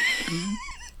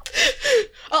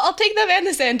 I'll take them and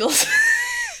the sandals.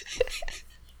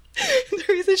 The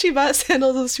reason she bought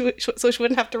sandals was so she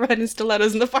wouldn't have to run in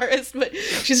stilettos in the forest, but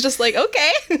she's just like,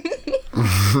 okay.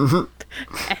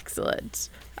 Excellent.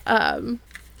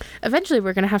 Eventually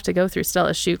we're going to have to go through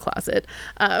Stella's shoe closet.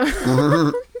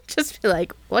 Just be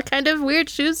like, what kind of weird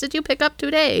shoes did you pick up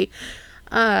today?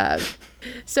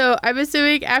 So I'm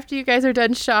assuming after you guys are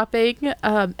done shopping,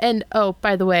 and oh,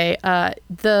 by the way,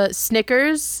 the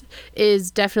Snickers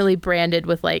is definitely branded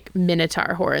with like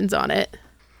Minotaur horns on it.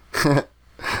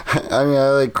 I mean, I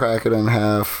like crack it in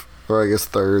half, or I guess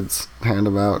thirds, hand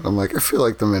them out. I'm like, I feel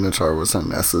like the Minotaur was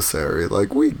unnecessary.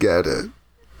 Like, we get it.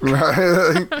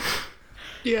 Right? Like,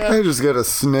 Yeah. I just get a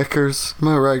Snickers. Am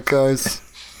I right, guys?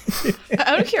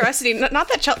 Out of curiosity, not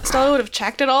that Stella would have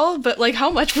checked it all, but like, how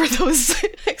much were those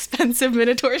expensive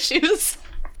Minotaur shoes?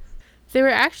 They were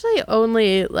actually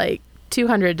only like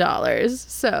 $200,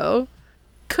 so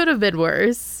could have been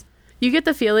worse. You get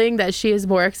the feeling that she is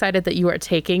more excited that you are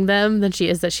taking them than she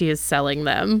is that she is selling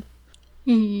them.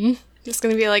 Just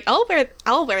gonna be like, I'll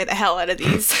wear the hell out of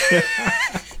these.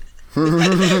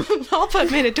 I'll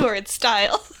put Minotaur in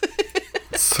style.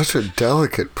 It's such a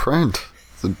delicate print.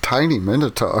 It's a tiny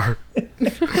Minotaur.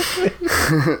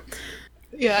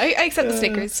 Yeah, I accept the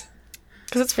Snickers.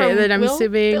 Because it's from Okay, then I'm Will?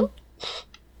 assuming... Bill?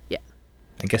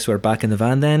 I guess we're back in the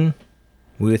van then,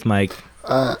 with my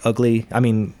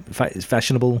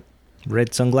fashionable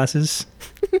red sunglasses.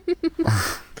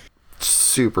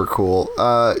 Super cool.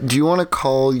 Do you want to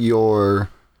call your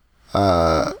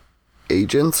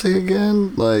agency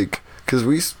again? Like, because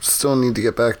we still need to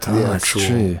get back to the That's actual...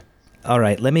 true. All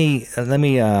right, let me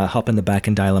hop in the back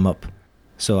and dial them up.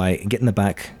 So I get in the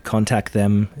back, contact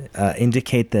them,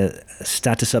 indicate the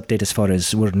status update as far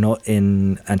as we're not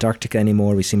in Antarctica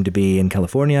anymore. We seem to be in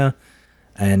California,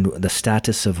 and the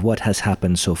status of what has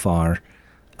happened so far,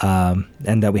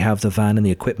 and that we have the van and the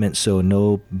equipment, so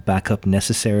no backup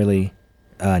necessarily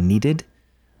needed.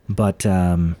 But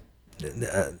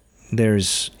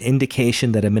there's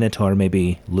indication that a Minotaur may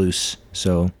be loose,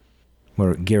 so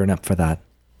we're gearing up for that.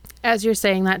 As you're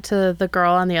saying that to the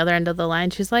girl on the other end of the line,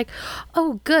 she's like,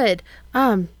 oh, good.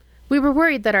 We were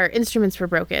worried that our instruments were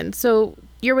broken. So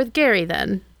you're with Gary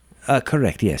then?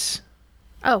 Correct, yes.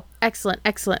 Oh, excellent.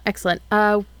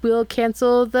 We'll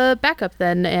cancel the backup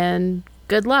then, and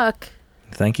good luck.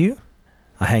 Thank you.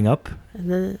 I hang up,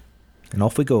 And and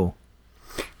off we go.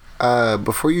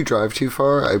 Before you drive too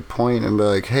far, I point and be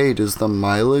like, hey, does the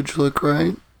mileage look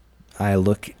right? I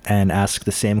look and ask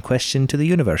the same question to the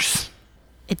universe.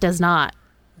 it does not.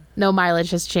 No mileage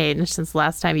has changed since the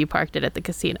last time you parked it at the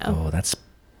casino. Oh, that's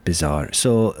bizarre.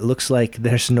 So it looks like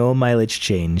there's no mileage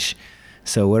change.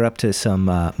 So we're up to some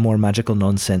more magical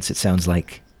nonsense, it sounds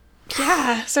like.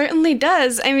 Yeah, certainly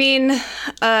does. I mean,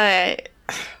 yeah,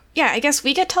 I guess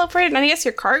we get teleported, and I guess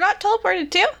your car got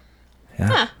teleported too? Yeah.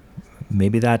 Huh.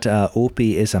 Maybe that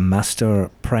Opie is a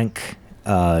master prank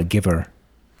giver.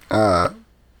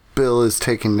 Bill is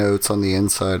taking notes on the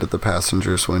inside of the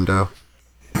passenger's window.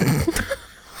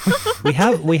 We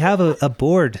have a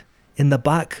board in the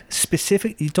back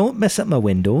specific. You don't mess up my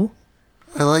window.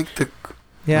 I like the...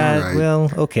 Yeah, All right.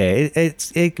 well, okay.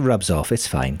 It rubs off. It's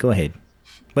fine. Go ahead.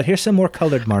 But here's some more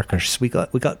colored markers. We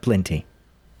got plenty.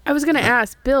 I was going to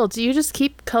ask, Bill, do you just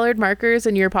keep colored markers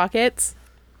in your pockets?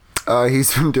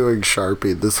 He's been doing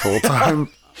Sharpie this whole time.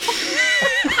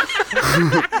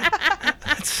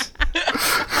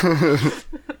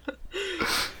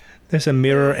 There's a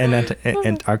mirror in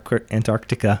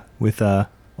Antarctica with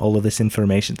all of this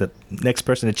information. The next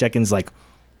person to check in is like,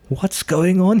 what's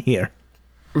going on here?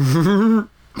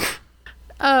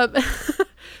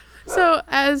 So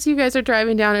as you guys are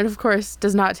driving down, it of course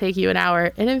does not take you an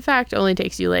hour, and in fact only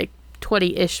takes you like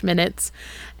 20-ish minutes,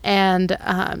 and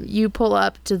you pull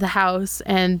up to the house,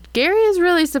 and Gary is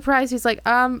really surprised. He's like,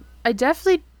 I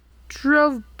definitely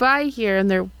drove by here and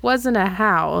there wasn't a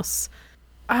house.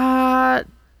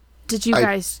 Did you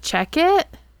guys check it?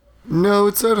 No,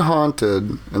 it said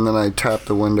haunted. And then I tapped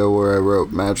the window where I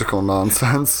wrote magical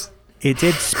nonsense. It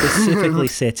did specifically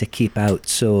say to keep out,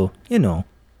 so,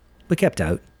 we kept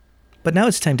out. But now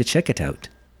it's time to check it out.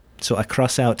 So I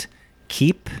cross out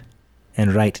keep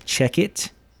and write check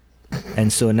it.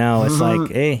 And so now it's like,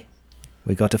 hey,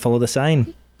 We got to follow the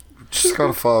sign. Just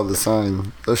gotta follow the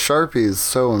sign. The Sharpie is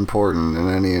so important in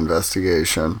any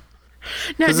investigation.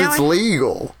 Because it's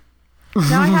legal.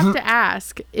 Now I have to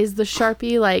ask, is the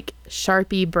Sharpie like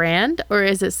Sharpie brand, or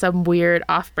is it some weird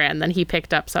off-brand that he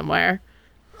picked up somewhere?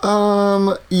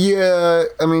 Yeah,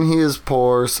 I mean, he is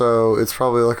poor, so it's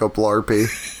probably like a Blarpy.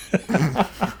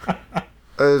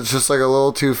 It's just like a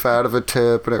little too fat of a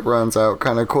tip, and it runs out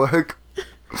kind of quick.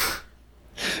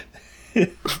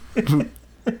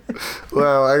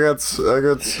 Wow, I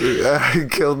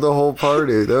killed the whole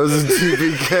party. That was a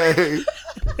TPK.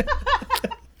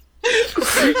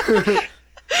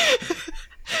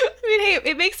 I mean, hey,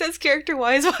 it makes sense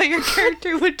character-wise why your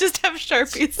character would just have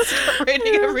Sharpies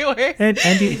writing everywhere. And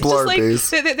you, Just like,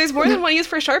 Blarpies. there's more than one use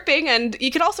for sharping, and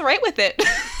you can also write with it.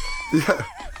 Yeah.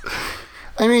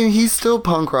 I mean, he's still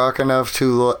punk rock enough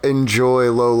to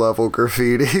enjoy low-level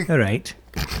graffiti. all right.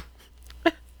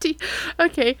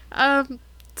 Okay.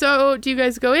 So do you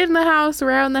guys go in the house,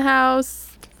 around the house?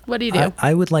 What do you do?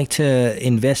 I would like to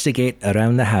investigate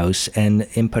around the house, and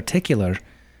in particular,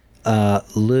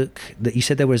 look. You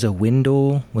said there was a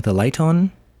window with a light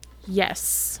on.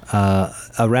 Yes.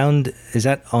 Around, is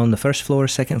that on the first floor,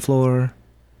 second floor,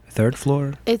 third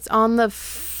floor? It's on the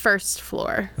first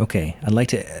floor. Okay, I'd like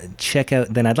to check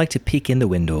out. Then I'd like to peek in the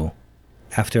window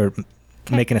after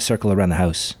making a circle around the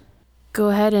house. Go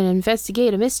ahead and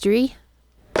investigate a mystery.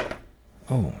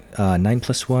 Oh, 9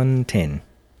 + 1, 10.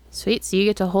 Sweet. So you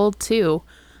get to hold 2.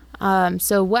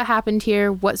 So what happened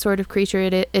here? What sort of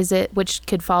creature is it? Which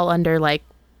could fall under, like,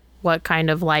 what kind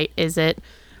of light is it?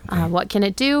 Okay. What can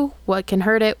it do? What can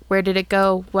hurt it? Where did it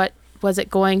go? What was it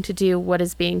going to do? What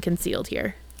is being concealed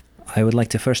here? I would like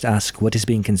to first ask, what is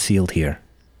being concealed here?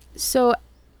 So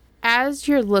as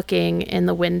you're looking in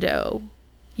the window,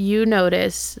 you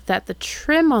notice that the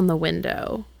trim on the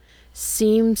window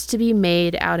seems to be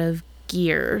made out of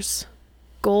gears,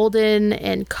 golden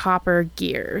and copper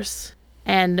gears.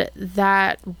 And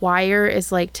that wire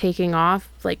is like taking off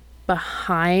like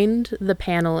behind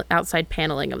the outside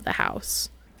paneling of the house.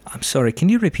 I'm sorry, can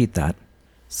you repeat that?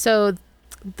 So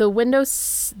the window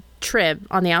trim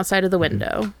on the outside of the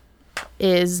window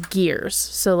is gears.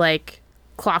 So like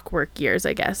clockwork gears,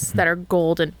 I guess, that are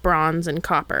gold and bronze and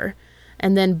copper.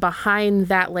 And then behind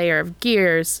that layer of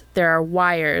gears, there are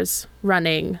wires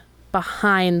running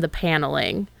behind the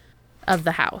paneling of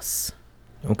the house.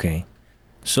 Okay.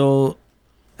 So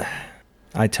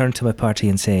I turn to my party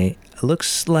and say,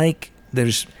 looks like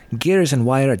there's gears and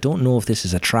wire. I don't know if this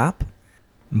is a trap,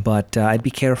 but I'd be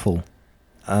careful.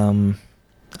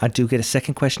 I do get a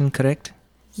second question correct?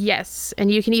 Yes,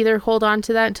 and you can either hold on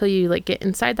to that until you like get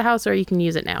inside the house, or you can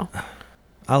use it now.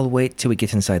 I'll wait till we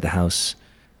get inside the house.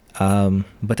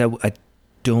 But I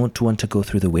don't want to go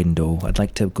through the window. I'd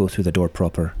like to go through the door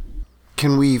proper.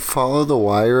 Can we follow the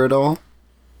wire at all?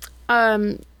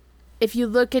 If you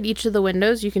look at each of the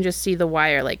windows, you can just see the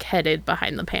wire like headed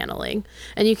behind the paneling.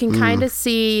 And you can kind of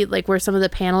see like where some of the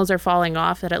panels are falling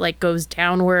off, that it like goes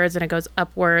downwards and it goes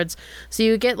upwards. So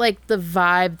you get like the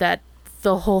vibe that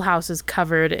the whole house is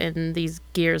covered in these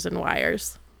gears and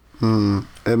wires.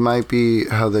 It might be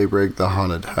how they rigged the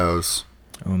haunted house.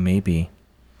 Oh, maybe.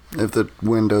 If the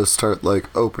windows start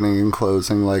like opening and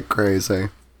closing like crazy.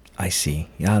 I see.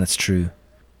 Yeah, that's true.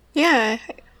 Yeah.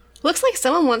 Looks like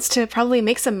someone wants to probably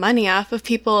make some money off of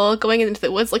people going into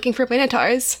the woods looking for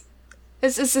minotaurs.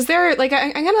 Is there, like,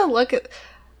 I'm gonna look at,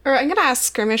 or I'm gonna ask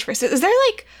Skirmish first. Is there,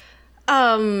 like,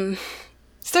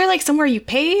 somewhere you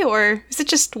pay, or is it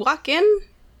just walk in?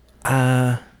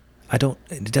 It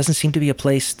doesn't seem to be a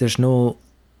place. There's no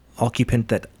occupant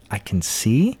that I can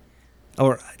see.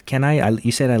 Or can I?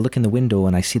 You said I look in the window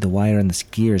and I see the wire and the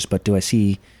gears, but do I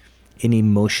see any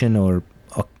motion or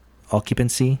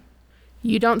occupancy?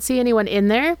 You don't see anyone in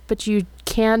there, but you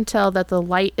can tell that the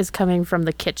light is coming from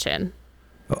the kitchen.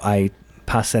 I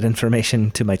pass that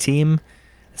information to my team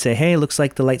and say, hey, looks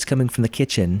like the light's coming from the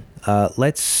kitchen.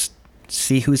 Let's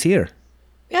see who's here.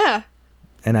 Yeah.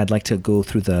 And I'd like to go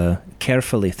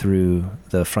carefully through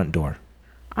the front door.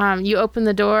 You open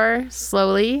the door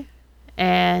slowly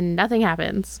and nothing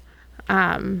happens.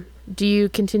 Do you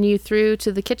continue through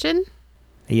to the kitchen?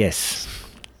 Yes.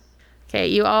 Okay,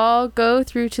 you all go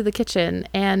through to the kitchen,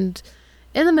 and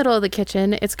in the middle of the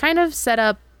kitchen, it's kind of set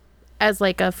up as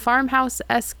like a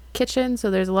farmhouse-esque kitchen, so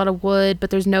there's a lot of wood, but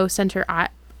there's no center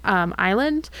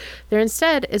island. There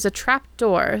instead is a trap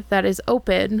door that is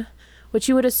open, which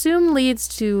you would assume leads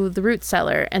to the root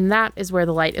cellar, and that is where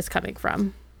the light is coming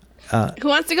from. Who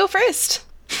wants to go first?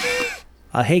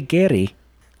 Hey, Gary,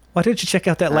 why don't you check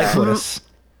out that light for us?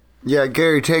 Yeah,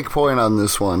 Gary, take point on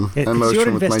this one. I It's your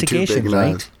motion with my two investigation, big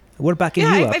right? knives. We're backing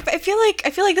Yeah, you up. I feel like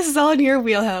this is all in your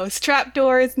wheelhouse.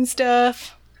 Trapdoors and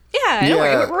stuff. Yeah, don't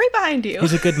worry, we're right behind you.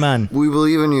 He's a good man. We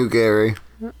believe in you, Gary.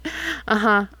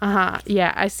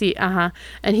 Yeah, I see. And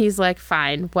he's like,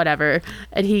 fine, whatever.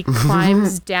 And he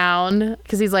climbs down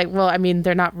because he's like, well, I mean,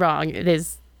 they're not wrong. It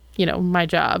is, my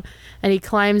job. And he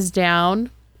climbs down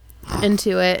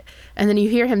into it. And then you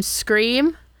hear him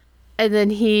scream. And then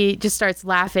he just starts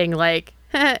laughing like,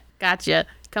 gotcha.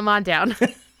 Come on down.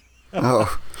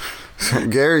 Oh,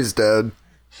 Gary's dead.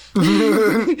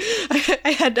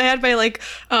 I had my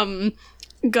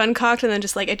gun cocked and then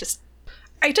just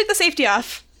I took the safety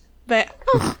off, but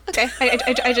okay.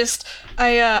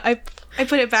 I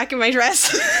put it back in my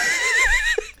dress.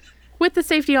 With the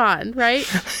safety on, right?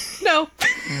 No.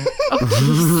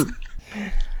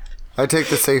 I take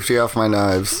the safety off my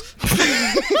knives.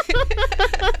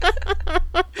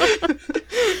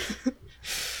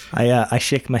 I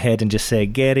shake my head and just say,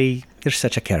 Gary, you're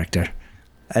such a character.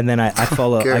 And then I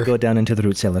follow. Gary. I go down into the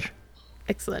root cellar.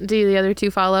 Excellent. Do the other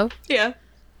two follow? Yeah.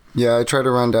 Yeah, I try to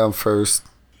run down first.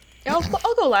 I'll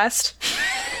go last.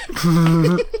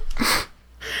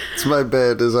 It's my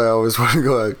bed, as I always want to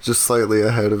go out just slightly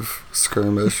ahead of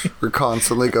Skirmish. We're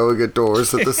constantly going at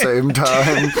doors at the same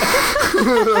time.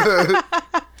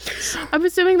 I'm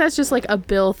assuming that's just like a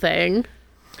Bill thing.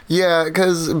 Yeah,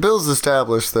 because Bill's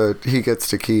established that he gets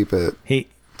to keep it.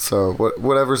 So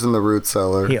whatever's in the root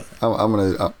cellar,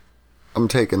 I'm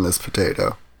taking this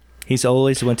potato. He's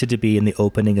always wanted to be in the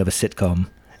opening of a sitcom.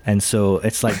 And so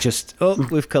it's like just,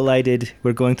 we've collided.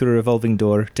 We're going through a revolving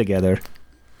door together.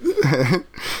 They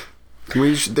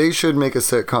should make a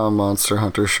sitcom Monster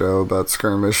Hunter show about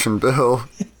Skirmish and Bill.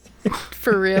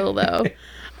 For real, though.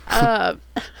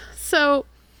 So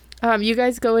you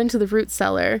guys go into the root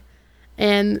cellar,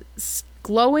 and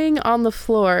glowing on the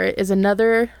floor is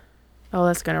another... Oh,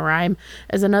 that's going to rhyme.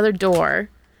 Is another door.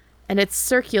 And it's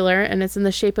circular, and it's in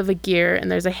the shape of a gear,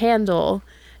 and there's a handle,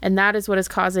 and that is what is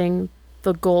causing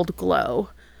the gold glow.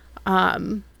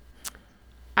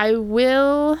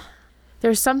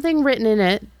 There's something written in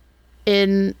it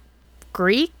in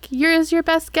Greek. Is your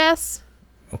best guess?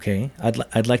 Okay.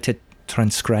 I'd like to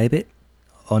transcribe it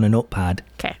on a notepad.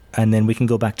 Okay. And then we can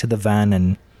go back to the van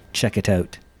and check it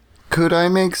out. Could I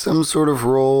make some sort of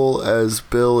role, as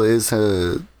Bill is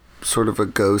a sort of a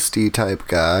ghosty type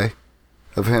guy,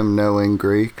 of him knowing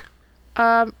Greek?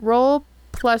 Roll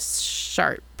plus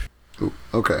sharp. Ooh,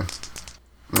 okay.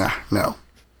 No.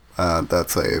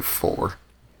 That's a 4.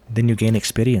 Then you gain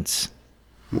experience.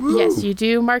 Woo. Yes, you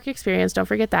do mark experience. Don't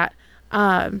forget that.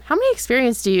 How many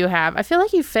experience do you have? I feel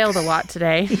like you failed a lot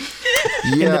today.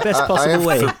 Yeah, In the best possible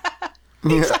way.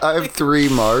 I have 3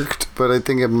 marked, but I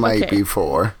think it might Okay. be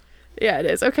 4. Yeah, it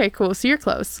is. Okay, cool. So you're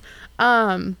close.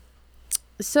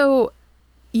 So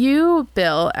you,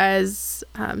 Bill, as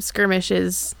Skirmish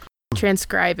is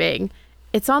transcribing,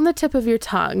 it's on the tip of your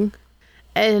tongue,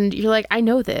 and you're like, I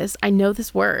know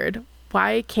this word.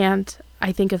 Why can't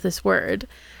I think of this word?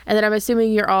 And then I'm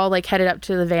assuming you're all like headed up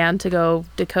to the van to go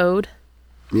decode.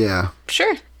 Yeah.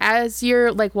 Sure. As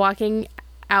you're like walking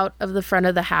out of the front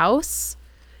of the house,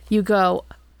 you go,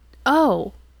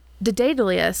 oh,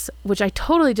 Daedalus, which I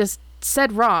totally just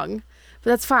said wrong, but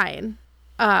that's fine.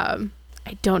 I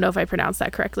don't know if I pronounced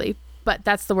that correctly, but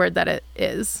that's the word that it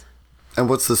is. And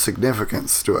what's the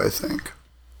significance, do I think?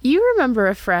 You remember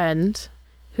a friend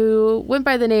who went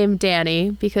by the name Danny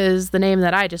because the name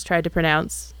that I just tried to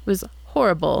pronounce was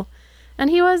horrible, and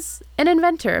he was an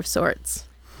inventor of sorts.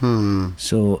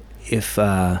 So if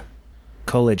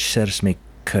college serves me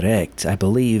correct, I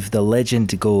believe the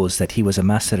legend goes that he was a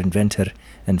master inventor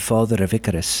and father of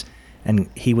Icarus, and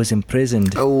he was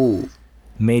imprisoned, Oh,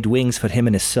 made wings for him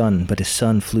and his son, but his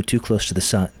son flew too close to the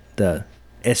sun, the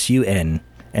S-U-N,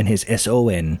 and his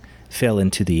S-O-N fell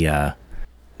into the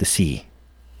sea.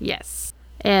 Yes.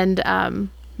 And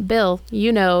Bill,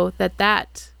 you know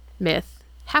that myth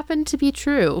happened to be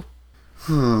true.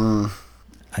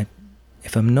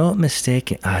 If I'm not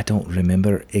mistaken, I don't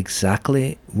remember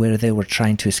exactly where they were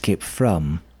trying to escape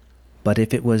from, but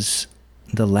if it was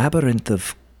the Labyrinth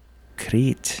of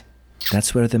Crete,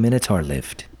 that's where the Minotaur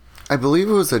lived. I believe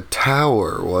it was a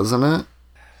tower, wasn't it?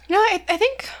 No, I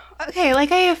think okay.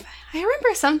 Like I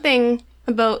remember something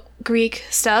about Greek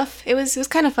stuff. It was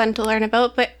kind of fun to learn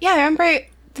about. But yeah, I remember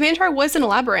the Minotaur was in a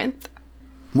labyrinth.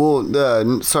 Well,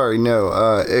 Icarus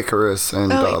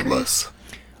and Daedalus. Icarus.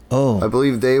 Oh, I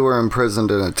believe they were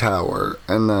imprisoned in a tower,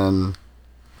 and then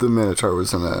the Minotaur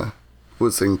was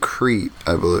in Crete,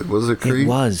 I believe. Was it Crete? it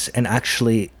was, and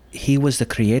actually, he was the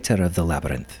creator of the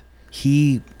labyrinth.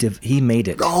 He made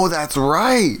it, Oh, that's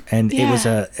right. and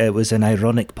Yeah. it was an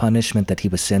ironic punishment that he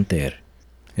was sent there.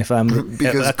 If I'm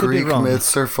Because I could be Greek wrong.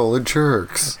 myths are full of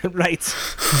jerks. Right.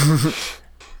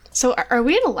 So are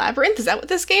we in a labyrinth? Is that what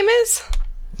this game is?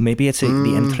 Maybe it's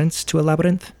the entrance to a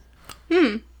labyrinth.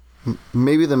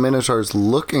 Maybe the Minotaur's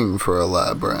looking for a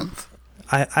labyrinth.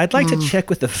 I'd like to check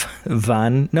with the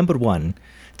van, number one,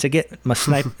 to get my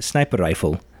sniper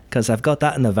rifle, because I've got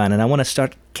that in the van and I want to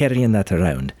start carrying that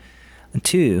around. And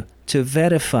two, to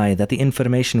verify that the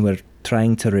information we're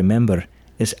trying to remember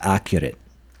is accurate.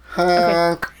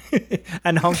 Honk.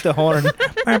 And honk the horn.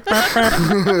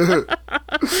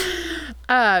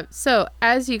 So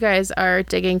as you guys are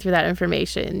digging through that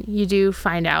information, you do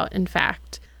find out, in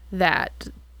fact, that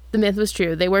the myth was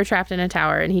true. They were trapped in a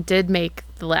tower, and he did make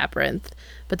the labyrinth.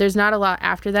 But there's not a lot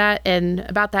after that. And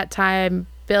about that time,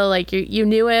 Bill, like you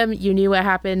knew him, you knew what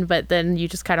happened, but then you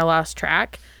just kind of lost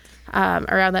track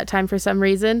around that time for some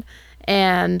reason.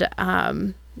 And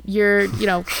you're,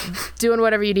 doing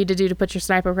whatever you need to do to put your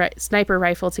sniper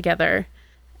rifle together.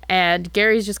 And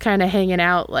Gary's just kind of hanging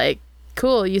out like,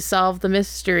 cool, you solved the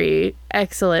mystery.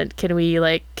 Excellent. Can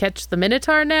we catch the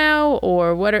Minotaur now,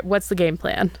 or what's the game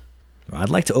plan? I'd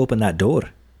like to open that door,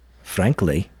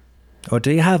 frankly. Or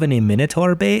do you have any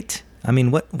Minotaur bait? I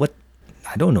mean, what?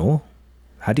 I don't know.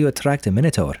 How do you attract a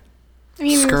Minotaur? I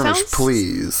mean, Skirmish,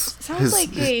 please. Sounds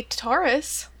like a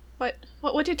Taurus.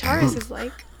 What do Tauruses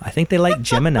like? I think they like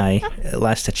Gemini,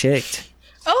 last I checked.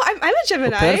 Oh, I'm a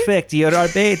Gemini. Perfect, you're our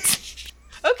bait.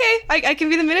 Okay, I can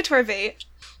be the Minotaur bait.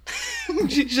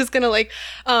 She's just gonna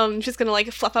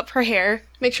fluff up her hair,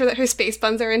 make sure that her space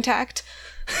buns are intact.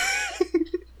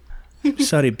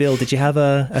 Sorry, Bill, did you have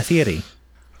a theory?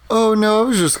 Oh, no, I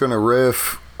was just gonna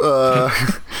riff.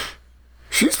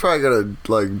 She's probably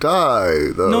gonna,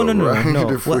 die, though, No.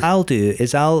 right? What I'll do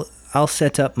is I'll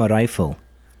set up my rifle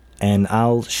and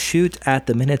I'll shoot at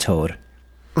the Minotaur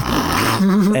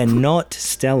and not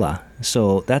Stella.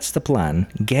 So that's the plan.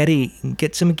 Gary,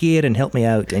 get some gear and help me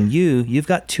out. And you've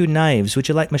got 2 knives. Would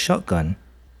you like my shotgun?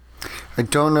 I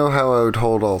don't know how I would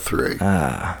hold all 3.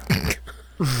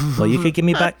 Well, you could give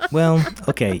me back... Well,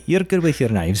 okay, you're good with your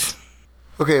knives.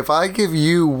 Okay, if I give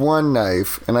you 1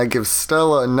 knife, and I give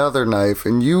Stella another knife,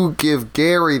 and you give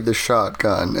Gary the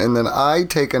shotgun, and then I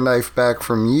take a knife back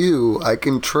from you, I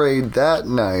can trade that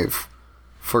knife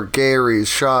for Gary's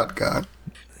shotgun.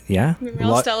 Yeah?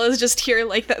 Meanwhile, Stella's just here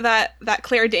like that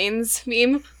Claire Danes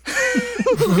meme.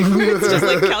 It's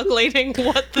just calculating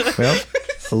what the... Well,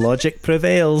 logic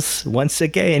prevails once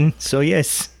again, so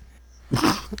yes. He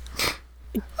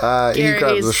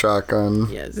grabs the shotgun.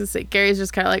 Yeah, I was gonna say, Gary's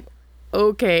just kind of like,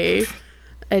 okay,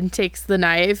 and takes the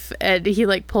knife, and he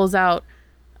pulls out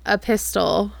a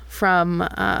pistol from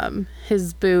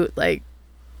his boot,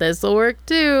 this'll work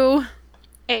too.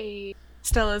 Hey,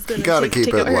 Stella's gonna You gotta keep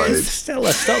take it over light. his-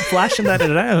 Stella, stop flashing that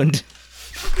around.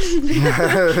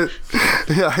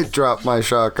 Yeah, I drop my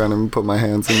shotgun and put my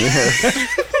hands in the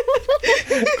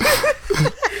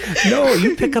air. No,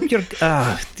 you pick up your...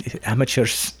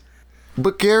 amateurs.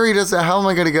 But Gary doesn't... How am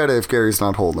I gonna get it if Gary's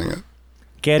not holding it?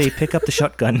 Gary, pick up the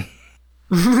shotgun.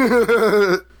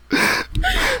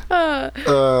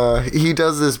 He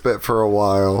does this bit for a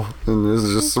while and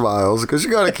just smiles because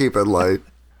you gotta keep it light.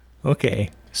 Okay,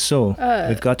 so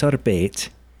we've got our bait,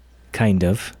 kind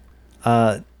of.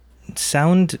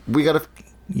 Sound... We gotta...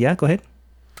 Yeah, go ahead.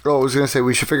 Oh, I was gonna say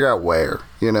we should figure out where,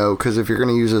 because if you're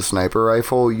gonna use a sniper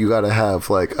rifle, you gotta have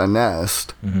a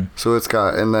nest. Mm-hmm. So it's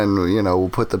got, and then we'll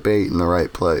put the bait in the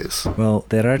right place. Well,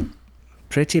 there are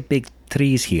pretty big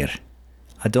trees here.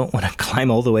 I don't want to climb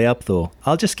all the way up, though.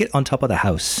 I'll just get on top of the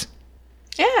house.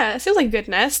 Yeah, it seems like a good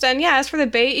nest. And yeah, as for the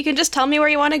bait, you can just tell me where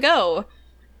you want to go.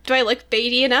 Do I look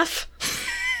baity enough?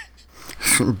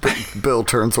 Bill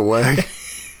turns away.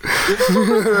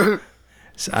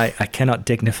 So I cannot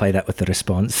dignify that with the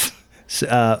response.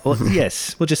 So, well,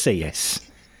 yes, we'll just say yes.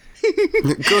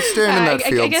 Go stand in that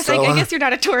field, I guess you're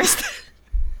not a tourist.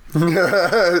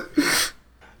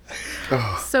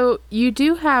 So you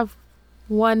do have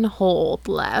 1 hold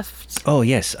left Oh,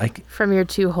 yes, from your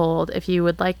 2 hold if you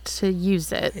would like to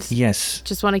use it. yes.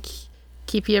 Just want to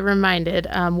keep you reminded.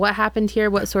 What happened here?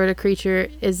 What sort of creature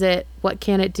is it? What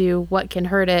can it do? What can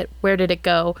hurt it? Where did it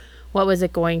go? What was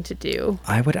it going to do?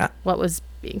 I would What was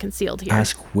being concealed here?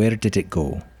 ask, where did it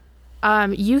go?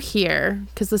 You hear,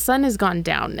 because the sun has gone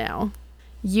down now,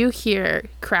 you hear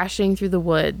crashing through the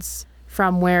woods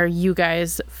from where you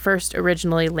guys first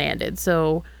originally landed.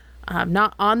 So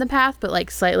not on the path,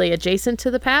 but slightly adjacent to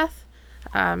the path.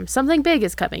 Something big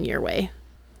is coming your way.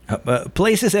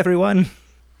 Places, everyone.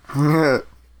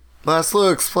 Last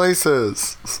looks,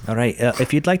 places. All right,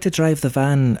 if you'd like to drive the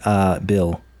van,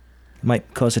 Bill,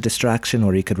 might cause a distraction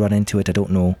or you could run into it, I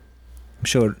don't know. I'm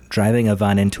sure driving a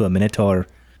van into a Minotaur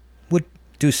would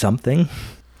do something.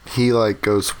 He like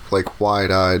goes like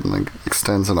wide-eyed and like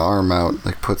extends an arm out,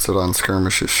 like puts it on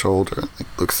Skirmish's shoulder and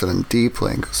like looks at him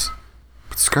deeply and goes,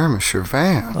 "But Skirmish, your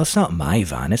van." Well, it's not my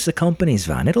van, it's the company's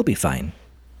van. It'll be fine.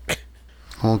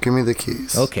 Well, give me the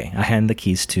keys. Okay, I hand the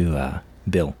keys to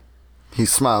Bill. He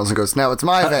smiles and goes, "Now it's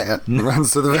my van." And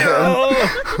runs to the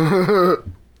van.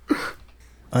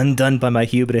 Undone by my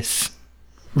hubris.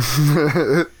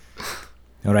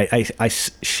 All right, I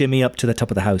shimmy up to the top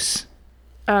of the house.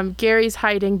 Gary's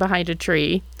hiding behind a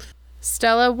tree.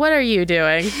 Stella, what are you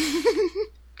doing?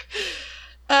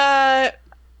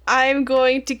 I'm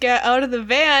going to get out of the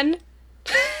van.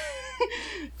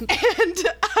 And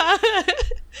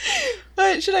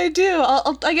what should I do?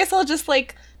 I guess I'll just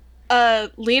like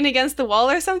lean against the wall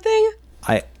or something.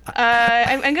 I'm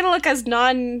gonna look as should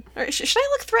I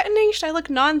look threatening? Should I look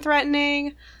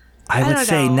non-threatening? I would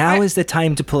say now is the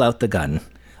time to pull out the gun.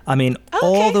 I mean,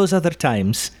 all those other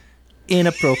times,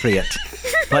 inappropriate.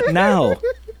 But now,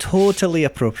 totally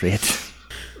appropriate.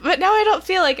 But now I don't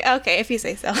feel like, okay, if you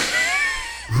say so.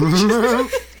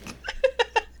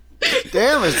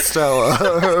 Damn it,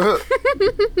 Stella.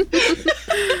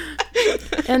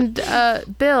 And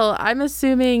Bill, I'm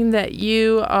assuming that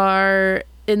you are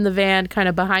in the van kind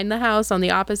of behind the house on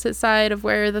the opposite side of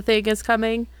where the thing is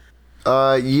coming.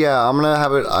 Yeah, I'm gonna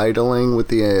have it idling with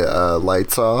the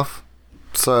lights off.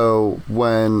 So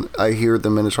when I hear the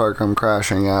Minotaur come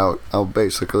crashing out, I'll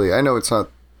basically, I know it's not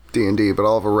D&D, but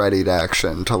I'll have a readied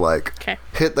action to like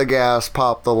hit the gas,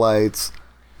 pop the lights.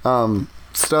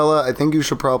 Stella, I think you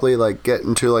should probably like get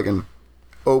into like an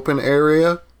open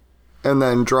area and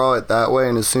then draw it that way,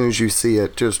 and as soon as you see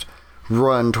it, just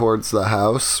run towards the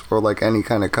house or like any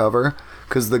kind of cover,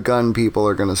 because the gun people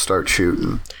are gonna start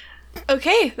shooting.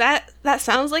 Okay, that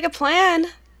sounds like a plan.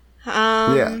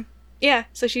 Yeah,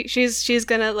 so she's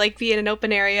gonna like be in an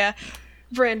open area,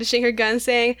 brandishing her gun,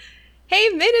 saying, "Hey,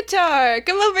 Minotaur,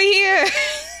 come over here."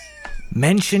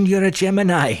 Mention you're a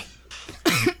Gemini.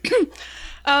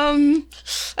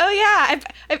 Oh yeah,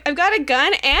 I've got a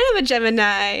gun and I'm a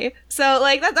Gemini. So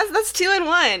like that's 2 in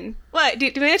 1. What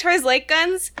do Minotaurs like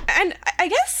guns? And I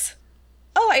guess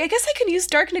I can use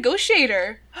Dark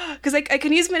Negotiator, because I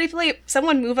can use manipulate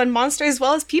someone move on monster as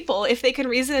well as people if they can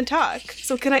reason and talk.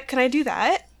 So can I do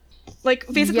that? Like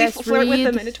basically flirt with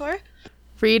the Minotaur?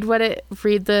 Read what it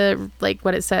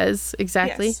says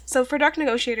exactly. Yes. So for Dark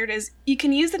Negotiator, it is you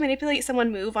can use the manipulate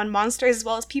someone move on monsters as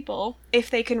well as people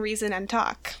if they can reason and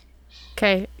talk.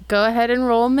 Okay, go ahead and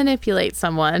roll manipulate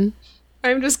someone.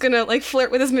 I'm just gonna like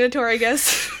flirt with this Minotaur, I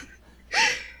guess.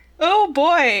 Oh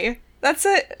boy, that's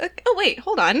oh wait,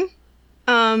 hold on.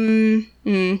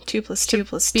 2 plus 2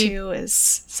 plus 2 is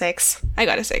 6. I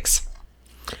got a 6.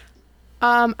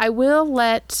 I will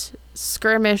let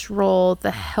Skirmish roll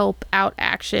the help out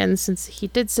action since he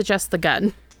did suggest the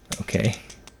gun. Okay.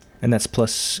 And that's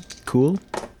plus cool?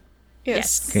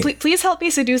 Yes. Okay. Please help me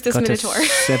seduce this Got Minotaur.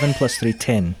 7 plus 3,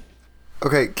 10.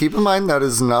 Okay, keep in mind that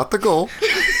is not the goal.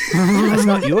 That's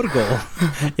not your goal.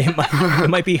 It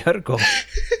might be her goal.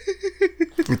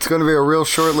 It's going to be a real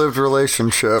short-lived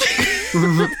relationship.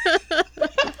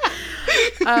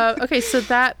 Okay, so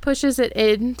that pushes it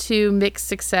into mixed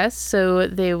success, so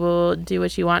they will do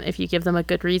what you want if you give them a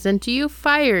good reason. Do you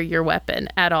fire your weapon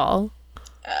at all?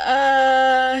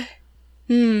 Yeah,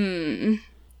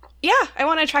 I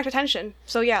want to attract attention.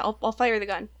 So yeah, I'll fire the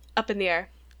gun up in the air.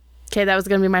 Okay, that was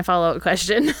going to be my follow-up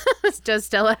question. Does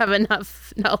Stella have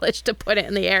enough knowledge to put it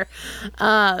in the air?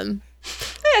 Yeah,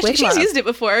 she's used it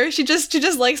before. She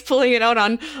just likes pulling it out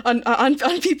on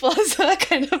people as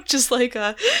kind of just like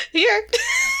here.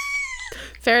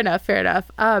 Fair enough.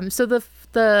 So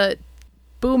the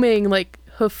booming like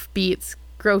hoof beats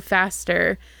grow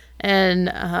faster,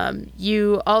 and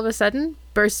you all of a sudden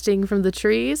bursting from the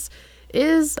trees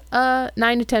is a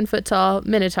 9 to 10 foot tall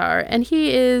Minotaur, and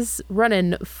he is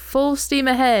running full steam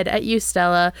ahead at you,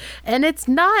 Stella, and it's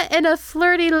not in a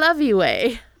flirty, lovey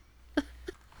way.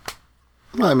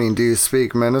 I mean, do you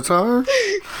speak Minotaur?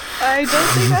 I don't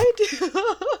think I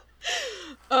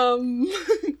do.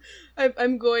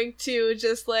 I'm going to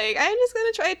just like, I'm just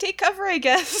gonna try to take cover, I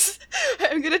guess.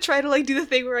 I'm gonna try to like do the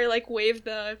thing where I like wave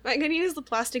I'm gonna use the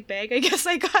plastic bag I guess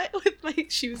I got with my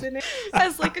shoes in it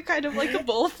as like a kind of like a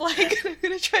bull flag. I'm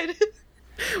gonna try to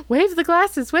wave the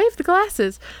glasses.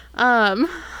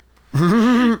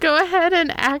 Go ahead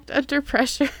and act under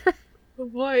pressure. Oh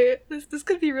boy, this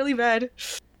could be really bad.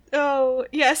 Oh,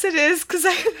 yes it is, because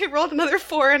I rolled another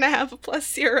 4.5 plus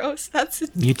 0, so that's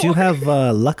You do have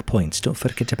luck points, don't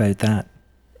forget about that.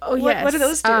 Oh, yes. What do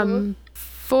those do?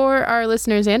 For our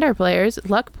listeners and our players,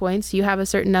 luck points, you have a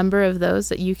certain number of those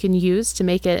that you can use to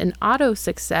make it an auto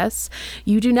success.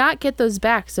 You do not get those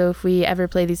back, so if we ever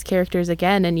play these characters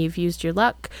again and you've used your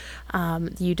luck,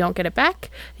 you don't get it back.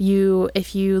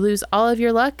 If you lose all of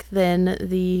your luck, then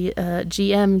the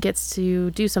GM gets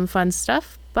to do some fun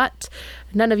stuff, but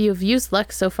none of you have used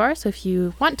luck so far, so if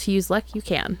you want to use luck, you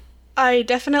can. I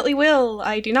definitely will.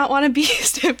 I do not want to be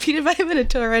stampeded by a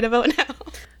Minotaur right about now.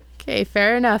 Okay,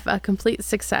 fair enough. A complete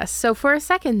success. So for a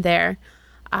second there,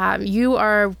 you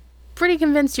are pretty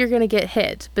convinced you're going to get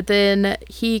hit, but then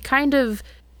he kind of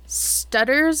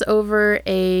stutters over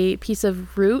a piece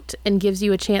of root and gives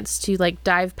you a chance to like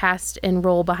dive past and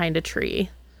roll behind a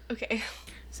tree. Okay.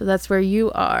 So that's where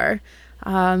you are.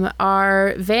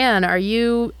 Our Van, are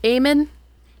you aiming?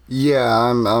 Yeah,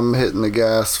 I'm hitting the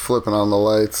gas, flipping on the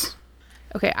lights.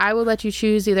 Okay, I will let you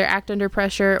choose either act under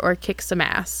pressure or kick some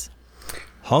ass.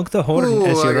 Honk the horn Ooh,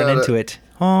 as you I run got into it.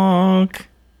 Honk.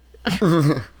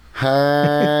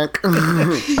 Hack.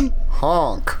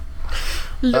 Honk.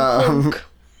 There's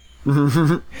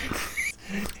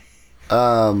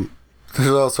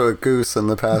also a goose in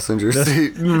the passenger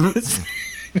seat.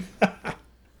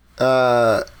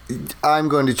 I'm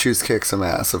going to choose kick some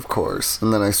ass, of course.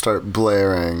 And then I start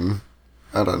blaring,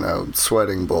 I don't know,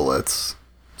 sweating bullets.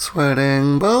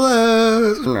 Sweating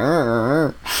bullets.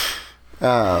 Yeah.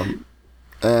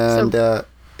 I'm going to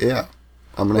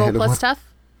Roll hit him plus with... tough?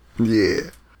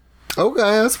 Yeah. Okay,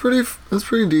 that's pretty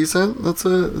decent. It's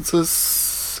a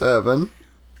 7.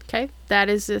 Okay, that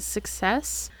is a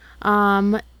success.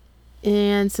 And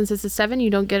since it's a 7,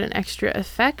 you don't get an extra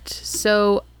effect.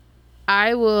 So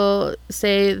I will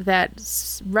say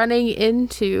that running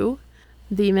into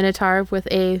the Minotaur with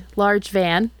a large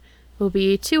van will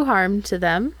be 2 harm to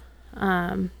them.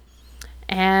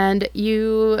 And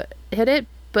you hit it,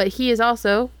 but he is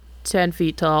also 10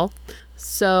 feet tall.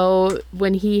 So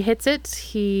when he hits it,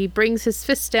 he brings his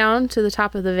fist down to the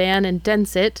top of the van and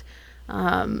dents it.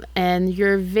 And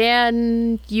your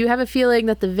van, you have a feeling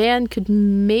that the van could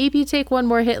maybe take one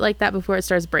more hit like that before it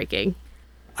starts breaking.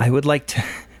 I would like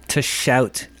to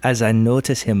shout as I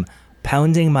notice him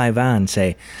pounding my van,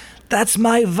 say, "That's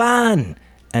my van!"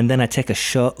 And then I take a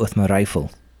shot with my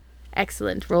rifle.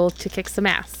 Excellent. Roll to kick some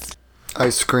ass. I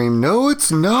scream, "No,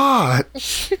 it's not!"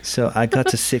 So I got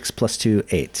to 6 plus 2,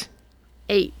 8.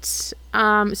 8.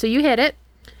 So you hit it,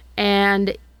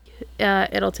 and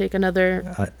it'll take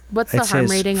another... what's the harm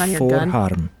rating on your 4 gun?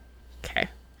 harm. Okay.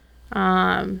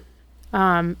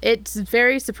 It's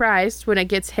very surprised when it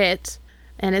gets hit,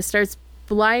 and it starts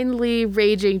blindly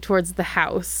raging towards the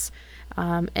house.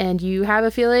 And you have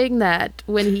a feeling that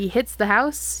when he hits the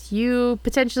house, you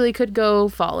potentially could go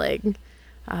falling.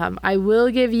 I will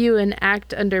give you an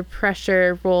act under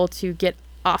pressure roll to get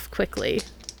off quickly.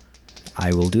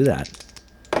 I will do that.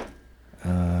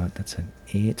 That's an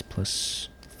 8 plus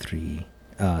 3.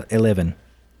 11.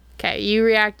 Okay, you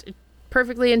react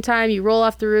perfectly in time. You roll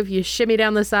off the roof, you shimmy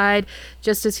down the side,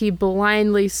 just as he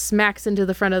blindly smacks into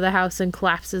the front of the house and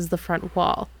collapses the front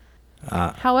wall.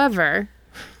 However,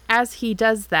 as he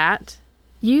does that,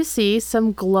 you see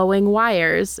some glowing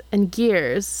wires and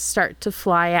gears start to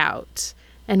fly out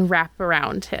and wrap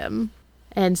around him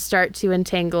and start to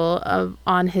entangle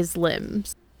on his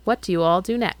limbs. What do you all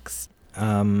do next?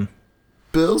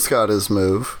 Bill's got his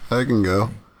move. I can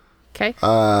go. Okay.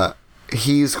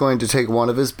 He's going to take one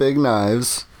of his big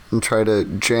knives and try to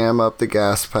jam up the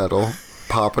gas pedal,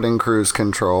 pop it in cruise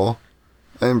control,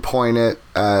 and point it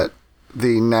at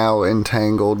the now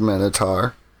entangled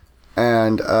Minotaur.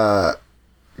 And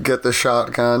get the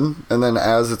shotgun, and then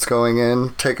as it's going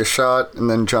in, take a shot, and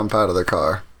then jump out of the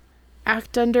car.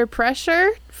 Act under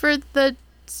pressure for the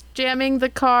jamming the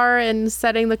car and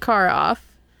setting the car off.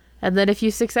 And then if you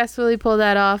successfully pull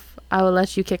that off, I will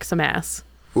let you kick some ass.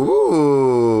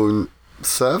 Ooh,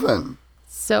 7.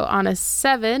 So on a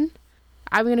 7,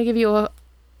 I'm going to give you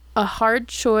a hard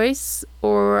choice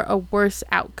or a worse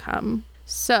outcome.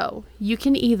 So you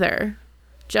can either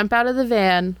jump out of the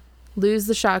van, lose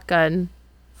the shotgun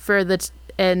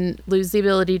and lose the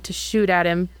ability to shoot at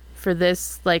him for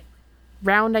this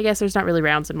round. I guess there's not really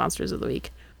rounds in Monsters of the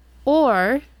Week.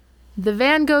 Or the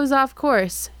van goes off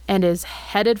course and is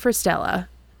headed for Stella.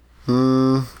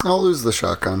 I'll lose the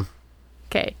shotgun.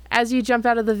 Okay, as you jump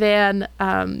out of the van,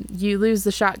 you lose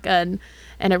the shotgun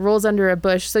and it rolls under a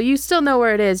bush. So you still know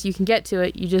where it is. You can get to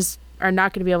it. You just are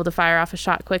not going to be able to fire off a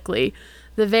shot quickly.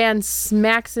 The van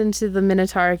smacks into the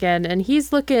Minotaur again, and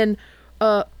he's looking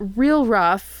real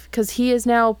rough because he is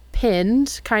now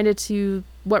pinned kind of to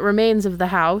what remains of the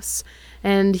house,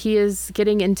 and he is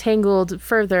getting entangled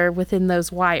further within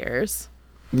those wires.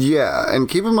 Yeah, and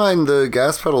keep in mind the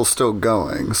gas pedal's still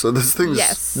going, so this thing's...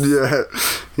 Yes. Yeah,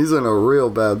 he's in a real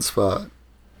bad spot.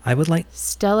 I would like...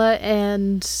 Stella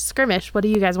and Skirmish, what do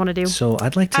you guys want to do? So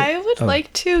I'd like to... I would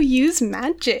like to use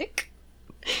magic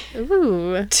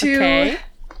Ooh, to okay.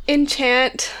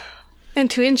 enchant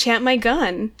my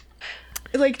gun.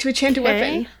 Like, to enchant a Okay.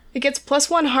 weapon. It gets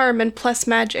 +1 harm and plus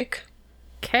magic.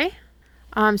 Okay.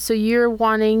 So you're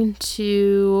wanting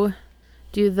to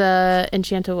do the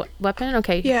enchanted weapon?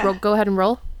 Okay. Yeah. Go ahead and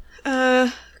roll.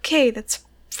 Okay, that's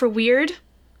for weird.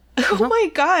 Oh my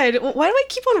god, why do I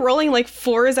keep on rolling like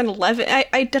 4s and 11?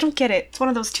 I don't get it. It's one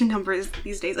of those two numbers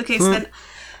these days. Okay, so then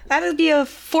that would be a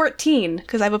 14,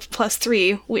 because I have a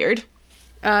 +3. Weird.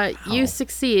 You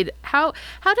succeed. How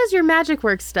does your magic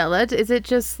work, Stella? Is it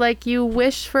just like you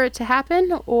wish for it to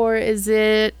happen, or is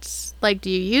it like, do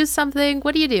you use something?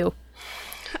 What do you do?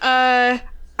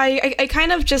 I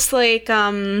kind of just like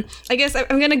I guess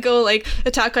I'm gonna go like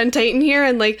Attack on Titan here,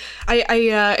 and like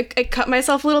I cut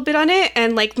myself a little bit on it,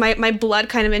 and like my blood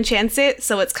kind of enchants it,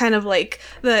 so it's kind of like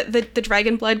the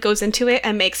dragon blood goes into it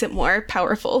and makes it more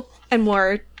powerful and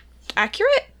more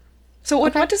accurate. So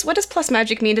what does plus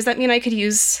magic mean? Does that mean I could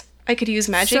use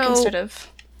magic So- instead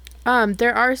of?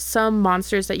 There are some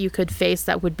monsters that you could face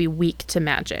that would be weak to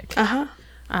magic.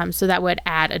 So that would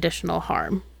add additional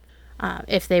harm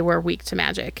if they were weak to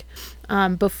magic.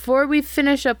 Before we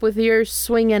finish up with your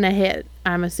swing and a hit,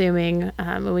 I'm assuming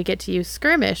when we get to you,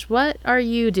 Skirmish, what are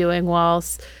you doing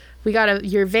whilst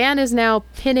your van is now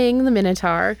pinning the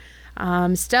Minotaur?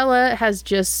 Stella has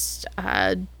just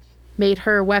made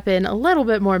her weapon a little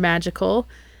bit more magical,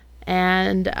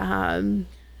 and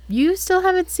you still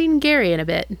haven't seen Gary in a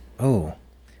bit. Oh.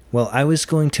 Well, I was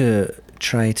going to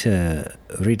try to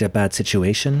read a bad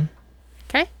situation.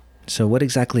 Okay. So what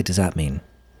exactly does that mean?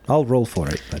 I'll roll for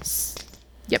it, but...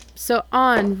 Yep. So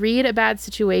on read a bad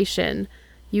situation,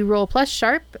 you roll plus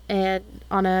sharp, and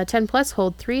on a 10 plus,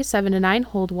 hold 3, 7 to 9,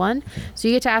 hold 1. So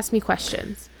you get to ask me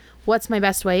questions. What's my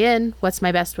best way in? What's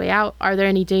my best way out? Are there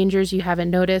any dangers you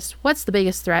haven't noticed? What's the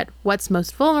biggest threat? What's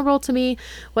most vulnerable to me?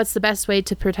 What's the best way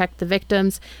to protect the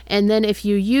victims? And then if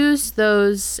you use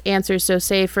those answers, so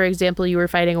say, for example, you were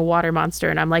fighting a water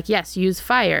monster, and I'm like, yes, use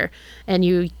fire, and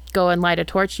you go and light a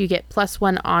torch, you get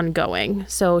 +1 ongoing.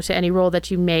 So to any roll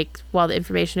that you make while the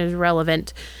information is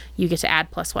relevant, you get to add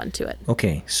 +1 to it.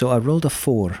 Okay, so I rolled a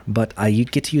 4, but I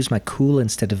get to use my cool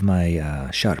instead of my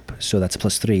sharp. So that's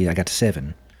 +3, I got to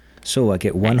 7. So I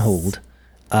get 1 Nice. hold.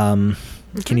 Can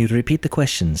you repeat the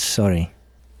questions? Sorry.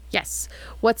 Yes.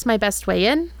 What's my best way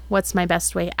in? What's my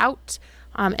best way out?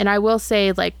 And I will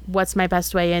say, like, what's my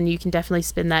best way in? You can definitely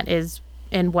spin that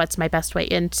and what's my best way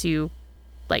in to,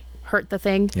 like, hurt the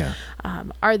thing. Yeah.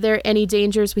 Are there any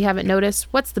dangers we haven't noticed?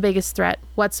 What's the biggest threat?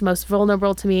 What's most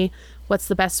vulnerable to me? What's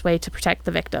the best way to protect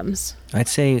the victims? I'd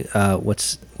say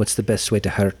what's the best way to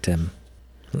hurt him?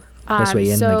 Best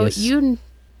way in, so I guess.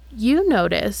 you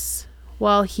notice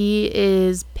while he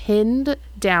is pinned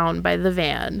down by the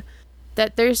van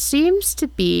that there seems to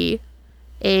be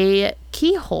a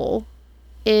keyhole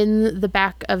in the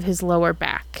back of his lower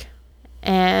back.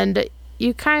 And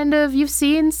you've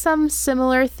seen some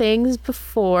similar things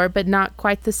before, but not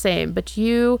quite the same. But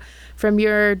you, from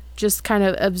your just kind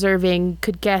of observing,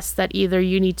 could guess that either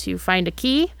you need to find a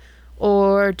key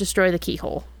or destroy the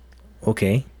keyhole.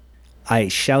 Okay. I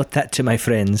shout that to my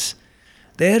friends.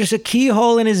 There's a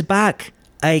keyhole in his back.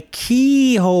 A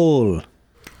keyhole.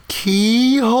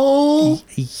 Keyhole?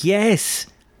 Yes.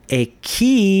 A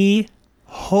keyhole.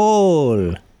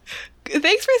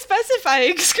 Thanks for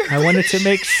specifying, Skirmish. I wanted to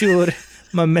make sure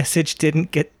my message didn't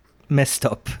get messed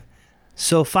up.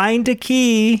 So find a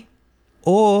key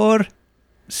or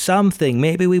something.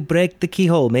 Maybe we break the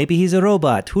keyhole. Maybe he's a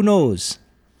robot. Who knows?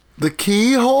 The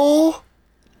keyhole?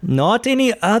 Not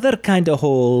any other kind of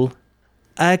hole.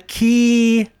 A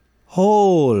keyhole.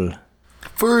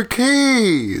 For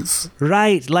keys.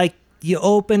 Right, like you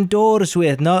open doors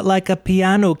with, not like a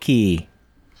piano key.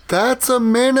 That's a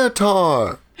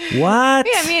minotaur. What?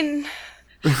 Yeah, I mean,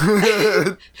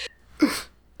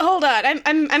 hold on.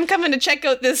 I'm coming to check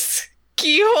out this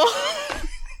keyhole.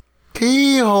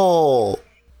 Keyhole.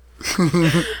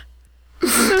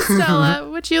 So Stella,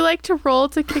 would you like to roll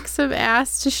to kick some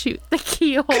ass to shoot the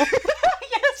keyhole?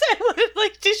 Yes, I would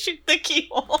like to shoot the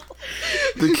keyhole.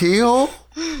 The keyhole?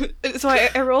 So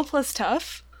I roll plus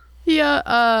tough.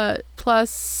 Yeah,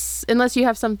 plus, unless you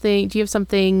have something, do you have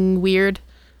something weird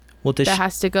Well, that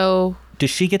has to go? does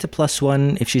she get a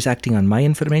 +1 if she's acting on my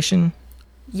information?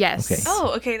 Yes. Okay.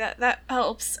 Oh, okay, that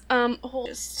helps. Hold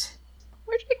just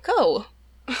where did it go?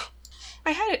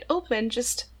 I had it open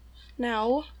just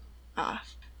now.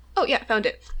 Oh yeah, found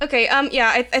it. Okay,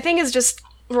 yeah, I think it's just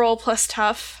roll plus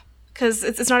tough, because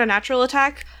it's not a natural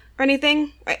attack or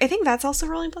anything. I think that's also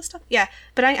rolling plus tough. Yeah,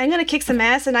 but I'm going to kick some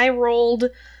ass, and I rolled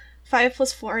 5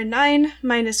 plus 4, 9,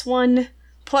 minus 1,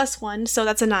 plus 1, so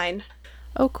that's a 9.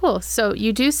 Oh, cool. So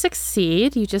you do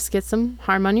succeed. You just get some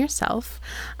harm on yourself.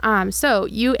 So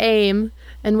you aim,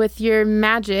 and with your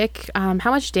magic,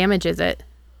 how much damage is it?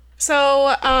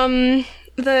 So,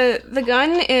 the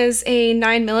gun is a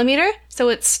 9mm, so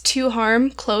it's 2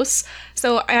 harm close.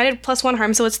 So I added plus 1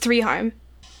 harm, so it's 3 harm.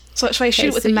 So if I shoot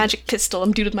it with a magic pistol,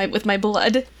 I'm due with my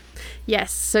blood.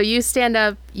 Yes. So you stand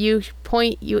up, you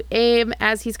point, you aim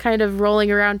as he's kind of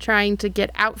rolling around trying to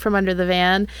get out from under the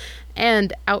van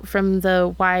and out from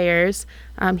the wires.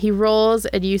 He rolls,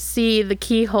 and you see the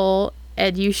keyhole,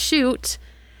 and you shoot.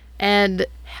 And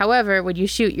however, when you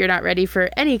shoot, you're not ready for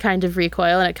any kind of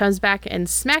recoil, and it comes back and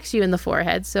smacks you in the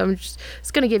forehead. So I'm just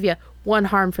going to give you 1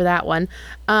 harm for that one.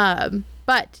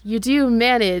 But you do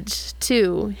manage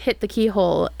to hit the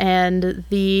keyhole, and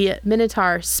the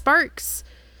Minotaur sparks,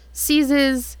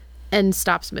 seizes, and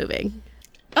stops moving.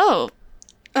 Oh.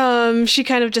 She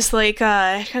kind of just like,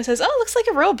 kind of says, oh, looks like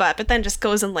a robot, but then just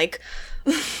goes and like,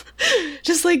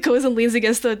 just like goes and leans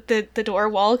against the door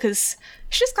wall, because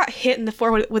she just got hit in the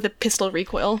forehead with a pistol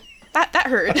recoil. That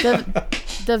hurt.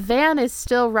 The van is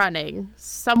still running.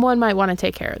 Someone might want to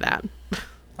take care of that.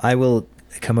 I will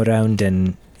come around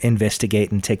and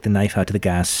investigate and take the knife out of the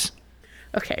gas.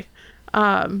 Okay.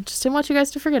 Just didn't want you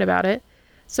guys to forget about it.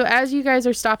 So as you guys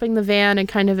are stopping the van and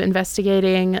kind of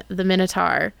investigating the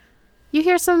Minotaur, you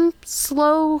hear some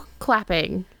slow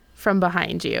clapping from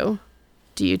behind you.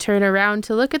 Do you turn around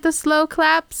to look at the slow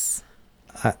claps?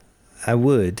 I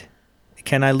would.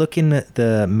 Can I look in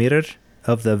the mirror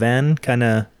of the van? Kind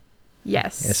of.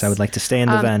 Yes. Yes, I would like to stay in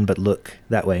the van, but look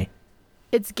that way.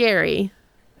 It's Gary.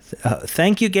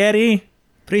 Thank you, Gary.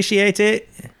 Appreciate it.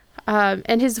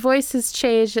 And his voice has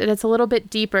changed, and it's a little bit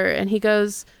deeper, and he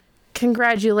goes,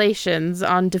 congratulations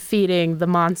on defeating the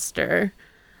monster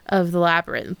of the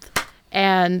labyrinth.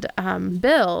 And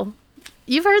Bill,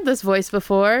 you've heard this voice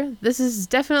before. This is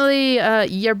definitely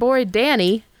your boy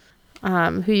Danny,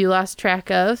 who you lost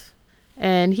track of.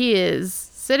 And he is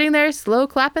sitting there slow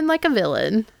clapping like a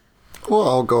villain. Well,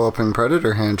 I'll go up and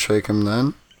predator handshake him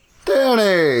then.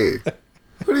 Danny!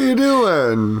 What are you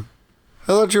doing? I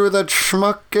thought you were that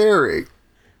schmuck Gary.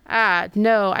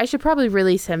 No, I should probably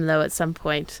release him, though, at some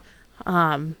point.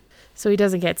 So he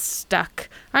doesn't get stuck.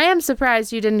 I am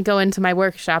surprised you didn't go into my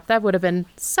workshop. That would have been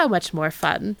so much more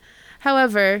fun.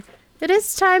 However, it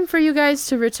is time for you guys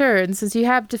to return, since you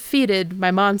have defeated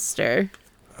my monster.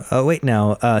 Oh, wait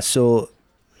now. So,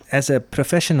 as a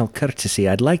professional courtesy,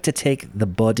 I'd like to take the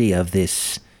body of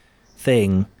this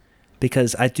thing,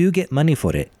 because I do get money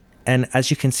for it. And as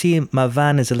you can see, my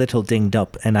van is a little dinged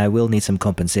up, and I will need some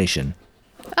compensation.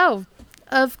 Oh,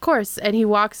 of course. And he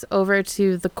walks over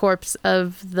to the corpse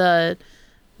of the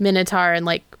Minotaur and,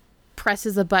 like,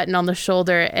 presses a button on the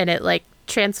shoulder, and it, like,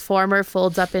 transformer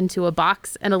folds up into a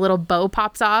box, and a little bow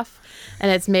pops off,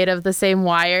 and it's made of the same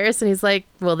wires. And he's like,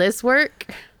 will this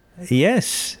work?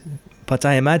 Yes, but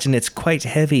I imagine it's quite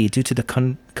heavy due to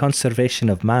the conservation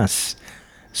of mass.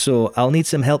 So I'll need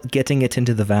some help getting it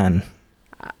into the van.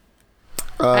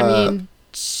 I mean,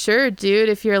 sure, dude,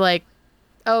 if you're like,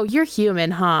 oh, you're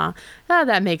human, huh? Oh,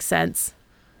 that makes sense.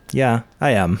 Yeah,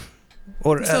 I am.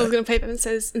 Or so I was going to pipe him and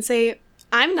say,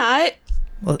 I'm not.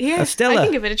 Well, Yeah, Stella, I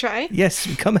can give it a try. Yes,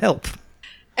 come help.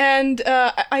 And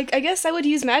I guess I would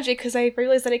use magic, because I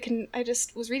realized that I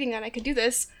just was reading that and I could do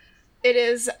this. It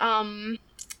is,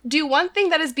 do one thing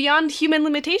that is beyond human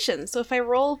limitations. So if I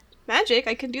roll magic,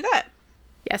 I can do that.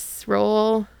 Yes,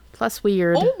 roll plus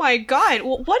weird. Oh my god,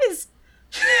 what is...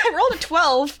 I rolled a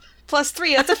 12 plus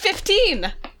 3, that's a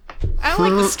 15! I'm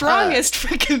like the strongest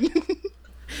freaking...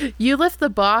 You lift the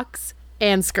box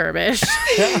and skirmish.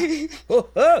 you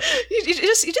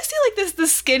just see like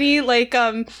this skinny, like,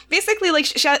 basically like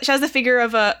she has the figure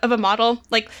of a model,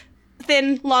 like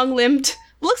thin, long-limbed.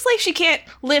 Looks like she can't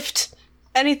lift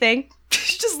anything.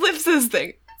 She just lifts this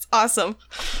thing. It's awesome.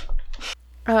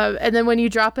 And then when you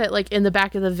drop it, like, in the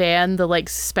back of the van, the, like,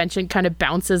 suspension kind of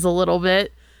bounces a little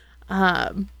bit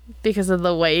because of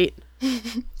the weight.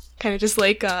 Kind of just,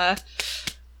 like,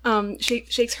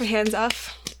 shakes her hands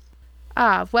off.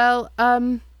 Well,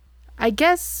 I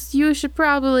guess you should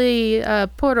probably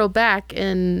portal back,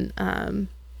 and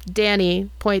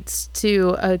Danny points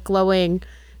to a glowing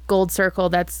gold circle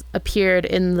that's appeared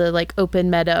in the, like, open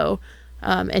meadow.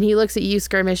 And he looks at you,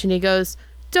 Skirmish, and he goes,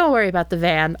 don't worry about the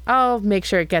van. I'll make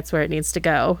sure it gets where it needs to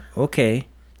go. Okay.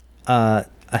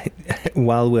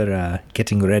 While we're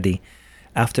getting ready,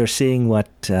 after seeing what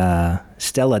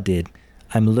Stella did,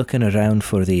 I'm looking around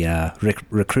for the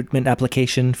recruitment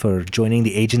application for joining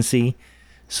the agency,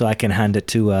 so I can hand it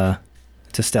to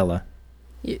Stella.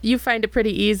 You find it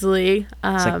pretty easily.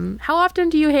 How often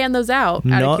do you hand those out?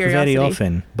 Not very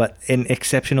often, but in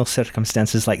exceptional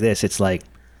circumstances like this, it's like,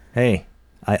 hey,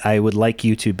 I would like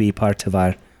you to be part of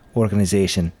our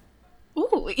organization.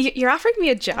 Ooh, you're offering me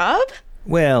a job?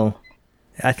 Well,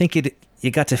 I think you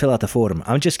got to fill out the form.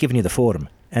 I'm just giving you the form,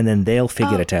 and then they'll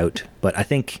figure it out. But I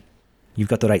think you've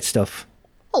got the right stuff.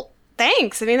 Oh,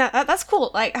 thanks. I mean, that's cool.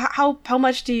 Like, how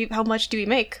much do we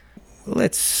make?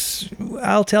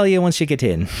 I'll tell you once you get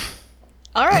in.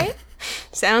 All right.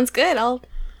 Sounds good.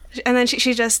 And then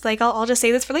she just like, I'll just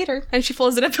say this for later. And she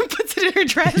folds it up and puts it in her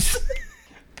dress.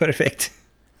 Perfect.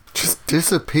 Just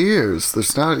disappears.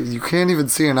 You can't even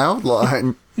see an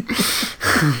outline.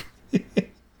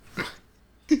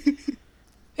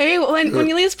 Hey, when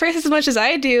you leave Paris as much as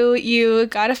I do, you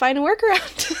gotta find a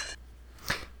workaround.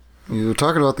 You were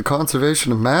talking about the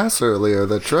conservation of mass earlier.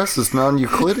 That dress is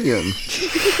non-Euclidean.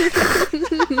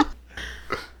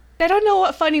 I don't know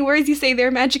what funny words you say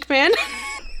there, Magic Man.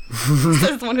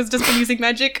 Says the one who's just been using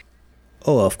magic.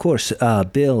 Oh, of course.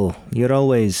 Bill, you're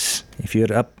always, if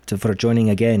you're up for joining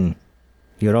again,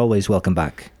 you're always welcome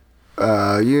back.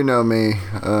 You know me.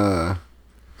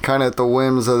 Kind of at the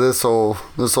whims of this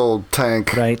old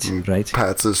tank. Right.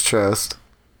 Pats his chest.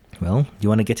 Well, you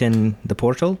want to get in the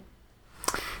portal?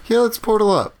 Yeah, let's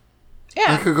portal up.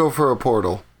 Yeah. I could go for a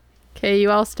portal. Okay,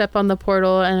 you all step on the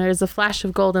portal, and there's a flash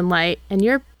of golden light, and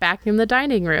you're back in the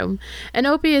dining room. And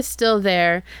Opie is still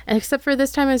there, and except for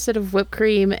this time, instead of whipped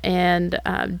cream and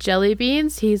jelly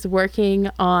beans, he's working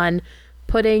on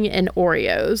pudding and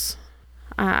Oreos.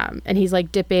 And he's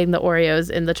like dipping the Oreos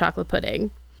in the chocolate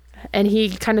pudding. And he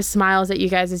kind of smiles at you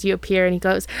guys as you appear, and he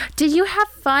goes, "Did you have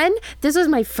fun? This was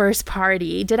my first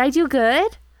party. Did I do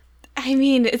good?" I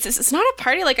mean, it's not a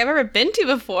party like I've ever been to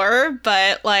before,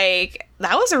 but like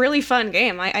that was a really fun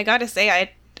game. I gotta say,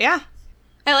 I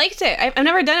liked it. I've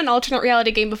never done an alternate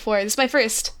reality game before. This is my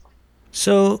first.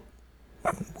 So,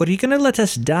 were you gonna let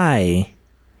us die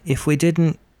if we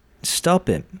didn't stop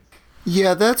him?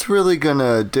 Yeah, that's really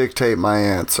gonna dictate my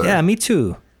answer. Yeah, me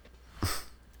too.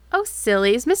 Oh,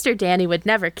 sillies. Mr. Danny would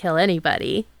never kill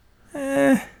anybody.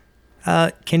 Can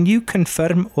you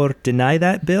confirm or deny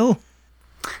that, Bill?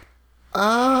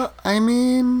 I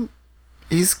mean,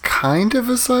 he's kind of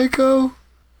a psycho.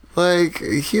 Like,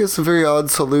 he has some very odd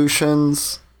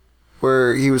solutions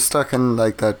where he was stuck in,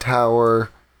 like, that tower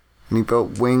and he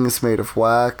built wings made of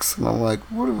wax. And I'm like,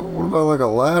 what about, like, a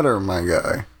ladder, my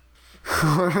guy?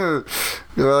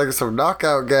 Like some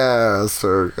knockout gas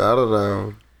or, I don't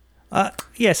know.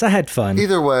 Yes, I had fun.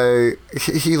 Either way,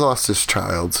 he lost his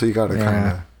child, so you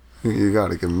gotta you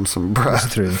gotta give him some breath.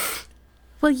 That's true.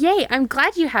 Well, yay, I'm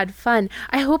glad you had fun.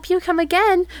 I hope you come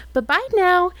again. Bye-bye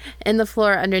now. And the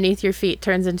floor underneath your feet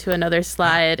turns into another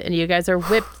slide, and you guys are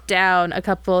whipped down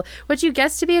what you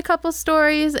guess to be a couple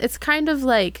stories. It's kind of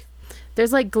like,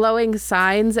 there's like glowing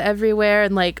signs everywhere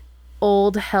and like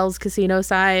old Hell's Casino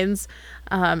signs.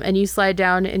 And you slide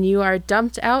down and you are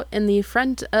dumped out in the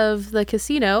front of the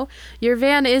casino. Your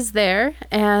van is there,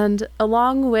 and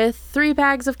along with 3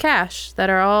 bags of cash that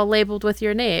are all labeled with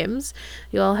your names,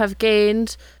 you all have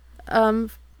gained,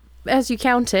 as you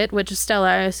count it, which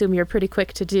Stella, I assume you're pretty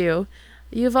quick to do,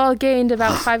 you've all gained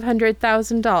about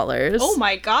 $500,000. Oh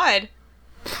my god.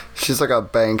 She's like a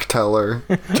bank teller.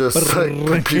 Just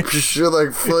like, she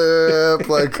like flip,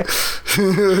 like...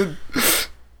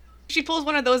 She pulls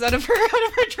one of those out of her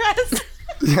dress.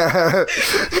 Yeah.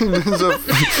 There's a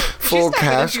full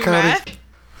cash counter.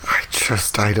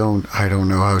 I don't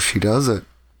know how she does it.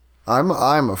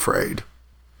 I'm afraid.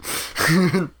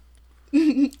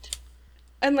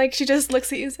 And like she just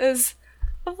looks at you and says,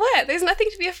 "What? There's nothing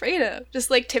to be afraid of."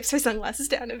 Just like tips her sunglasses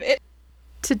down a bit.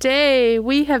 Today,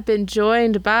 we have been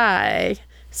joined by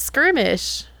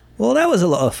Skirmish, Well, that was a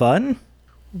lot of fun.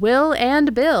 Will,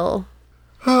 and Bill.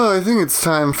 Oh, I think it's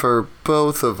time for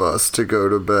both of us to go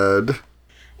to bed.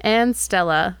 And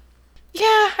Stella.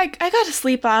 Yeah, I gotta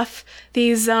sleep off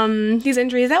these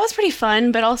injuries. That was pretty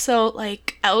fun, but also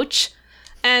like ouch.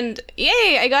 And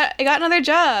yay, I got another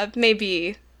job,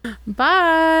 maybe.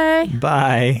 Bye.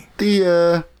 Bye.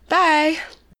 Bye.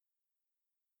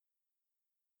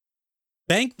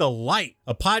 Bank the Light,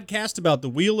 a podcast about the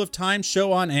Wheel of Time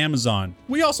show on Amazon.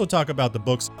 We also talk about the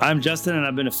books. I'm Justin, and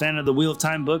I've been a fan of the Wheel of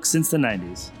Time books since the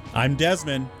 90s. I'm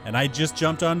Desmond, and I just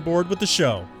jumped on board with the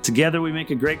show. Together we make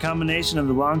a great combination of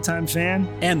the longtime fan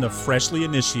and the freshly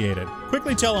initiated.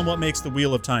 Quickly tell them what makes the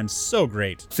Wheel of Time so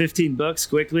great. 15 books,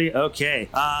 quickly. Okay.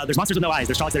 There's monsters with no eyes.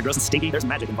 There's Trollocs that are gross and stinky. There's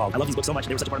magic involved. I love these books so much.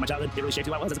 They were such a part of my childhood. They really shaped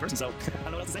who I was as a person, so I don't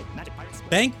know what else to say. Magic, pirates.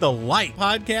 Bank the Light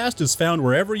podcast is found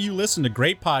wherever you listen to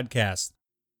great podcasts.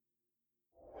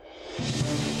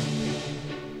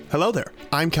 Hello there,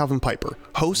 I'm Calvin Piper,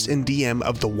 host and DM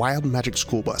of the Wild Magic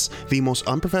School Bus, the most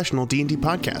unprofessional D&D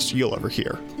podcast you'll ever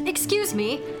hear. Excuse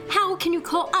me, how can you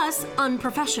call us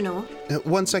unprofessional?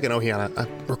 1 second, Ohiana,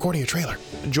 I'm recording a trailer.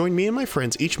 Join me and my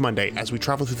friends each Monday as we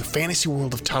travel through the fantasy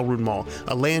world of Talrun Mall,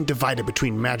 a land divided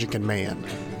between magic and man.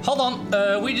 Hold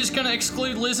on, we just gonna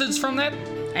exclude lizards from that?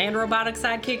 And robotic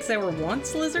sidekicks that were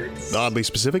once lizards? Oddly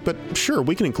specific, but sure,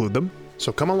 we can include them.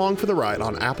 So come along for the ride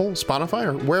on Apple, Spotify,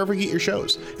 or wherever you get your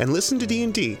shows, and listen to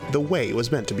D&D the way it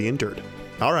was meant to be endured.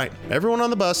 All right, everyone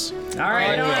on the bus. All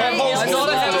right. He's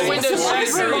gotta have a window seat or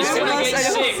he's gonna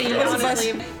get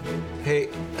sick. Hey,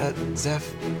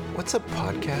 Zeph, what's a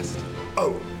podcast?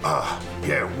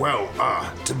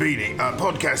 Tabini, a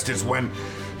podcast is when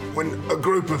a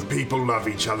group of people love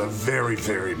each other very,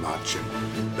 very much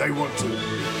and they want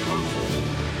to...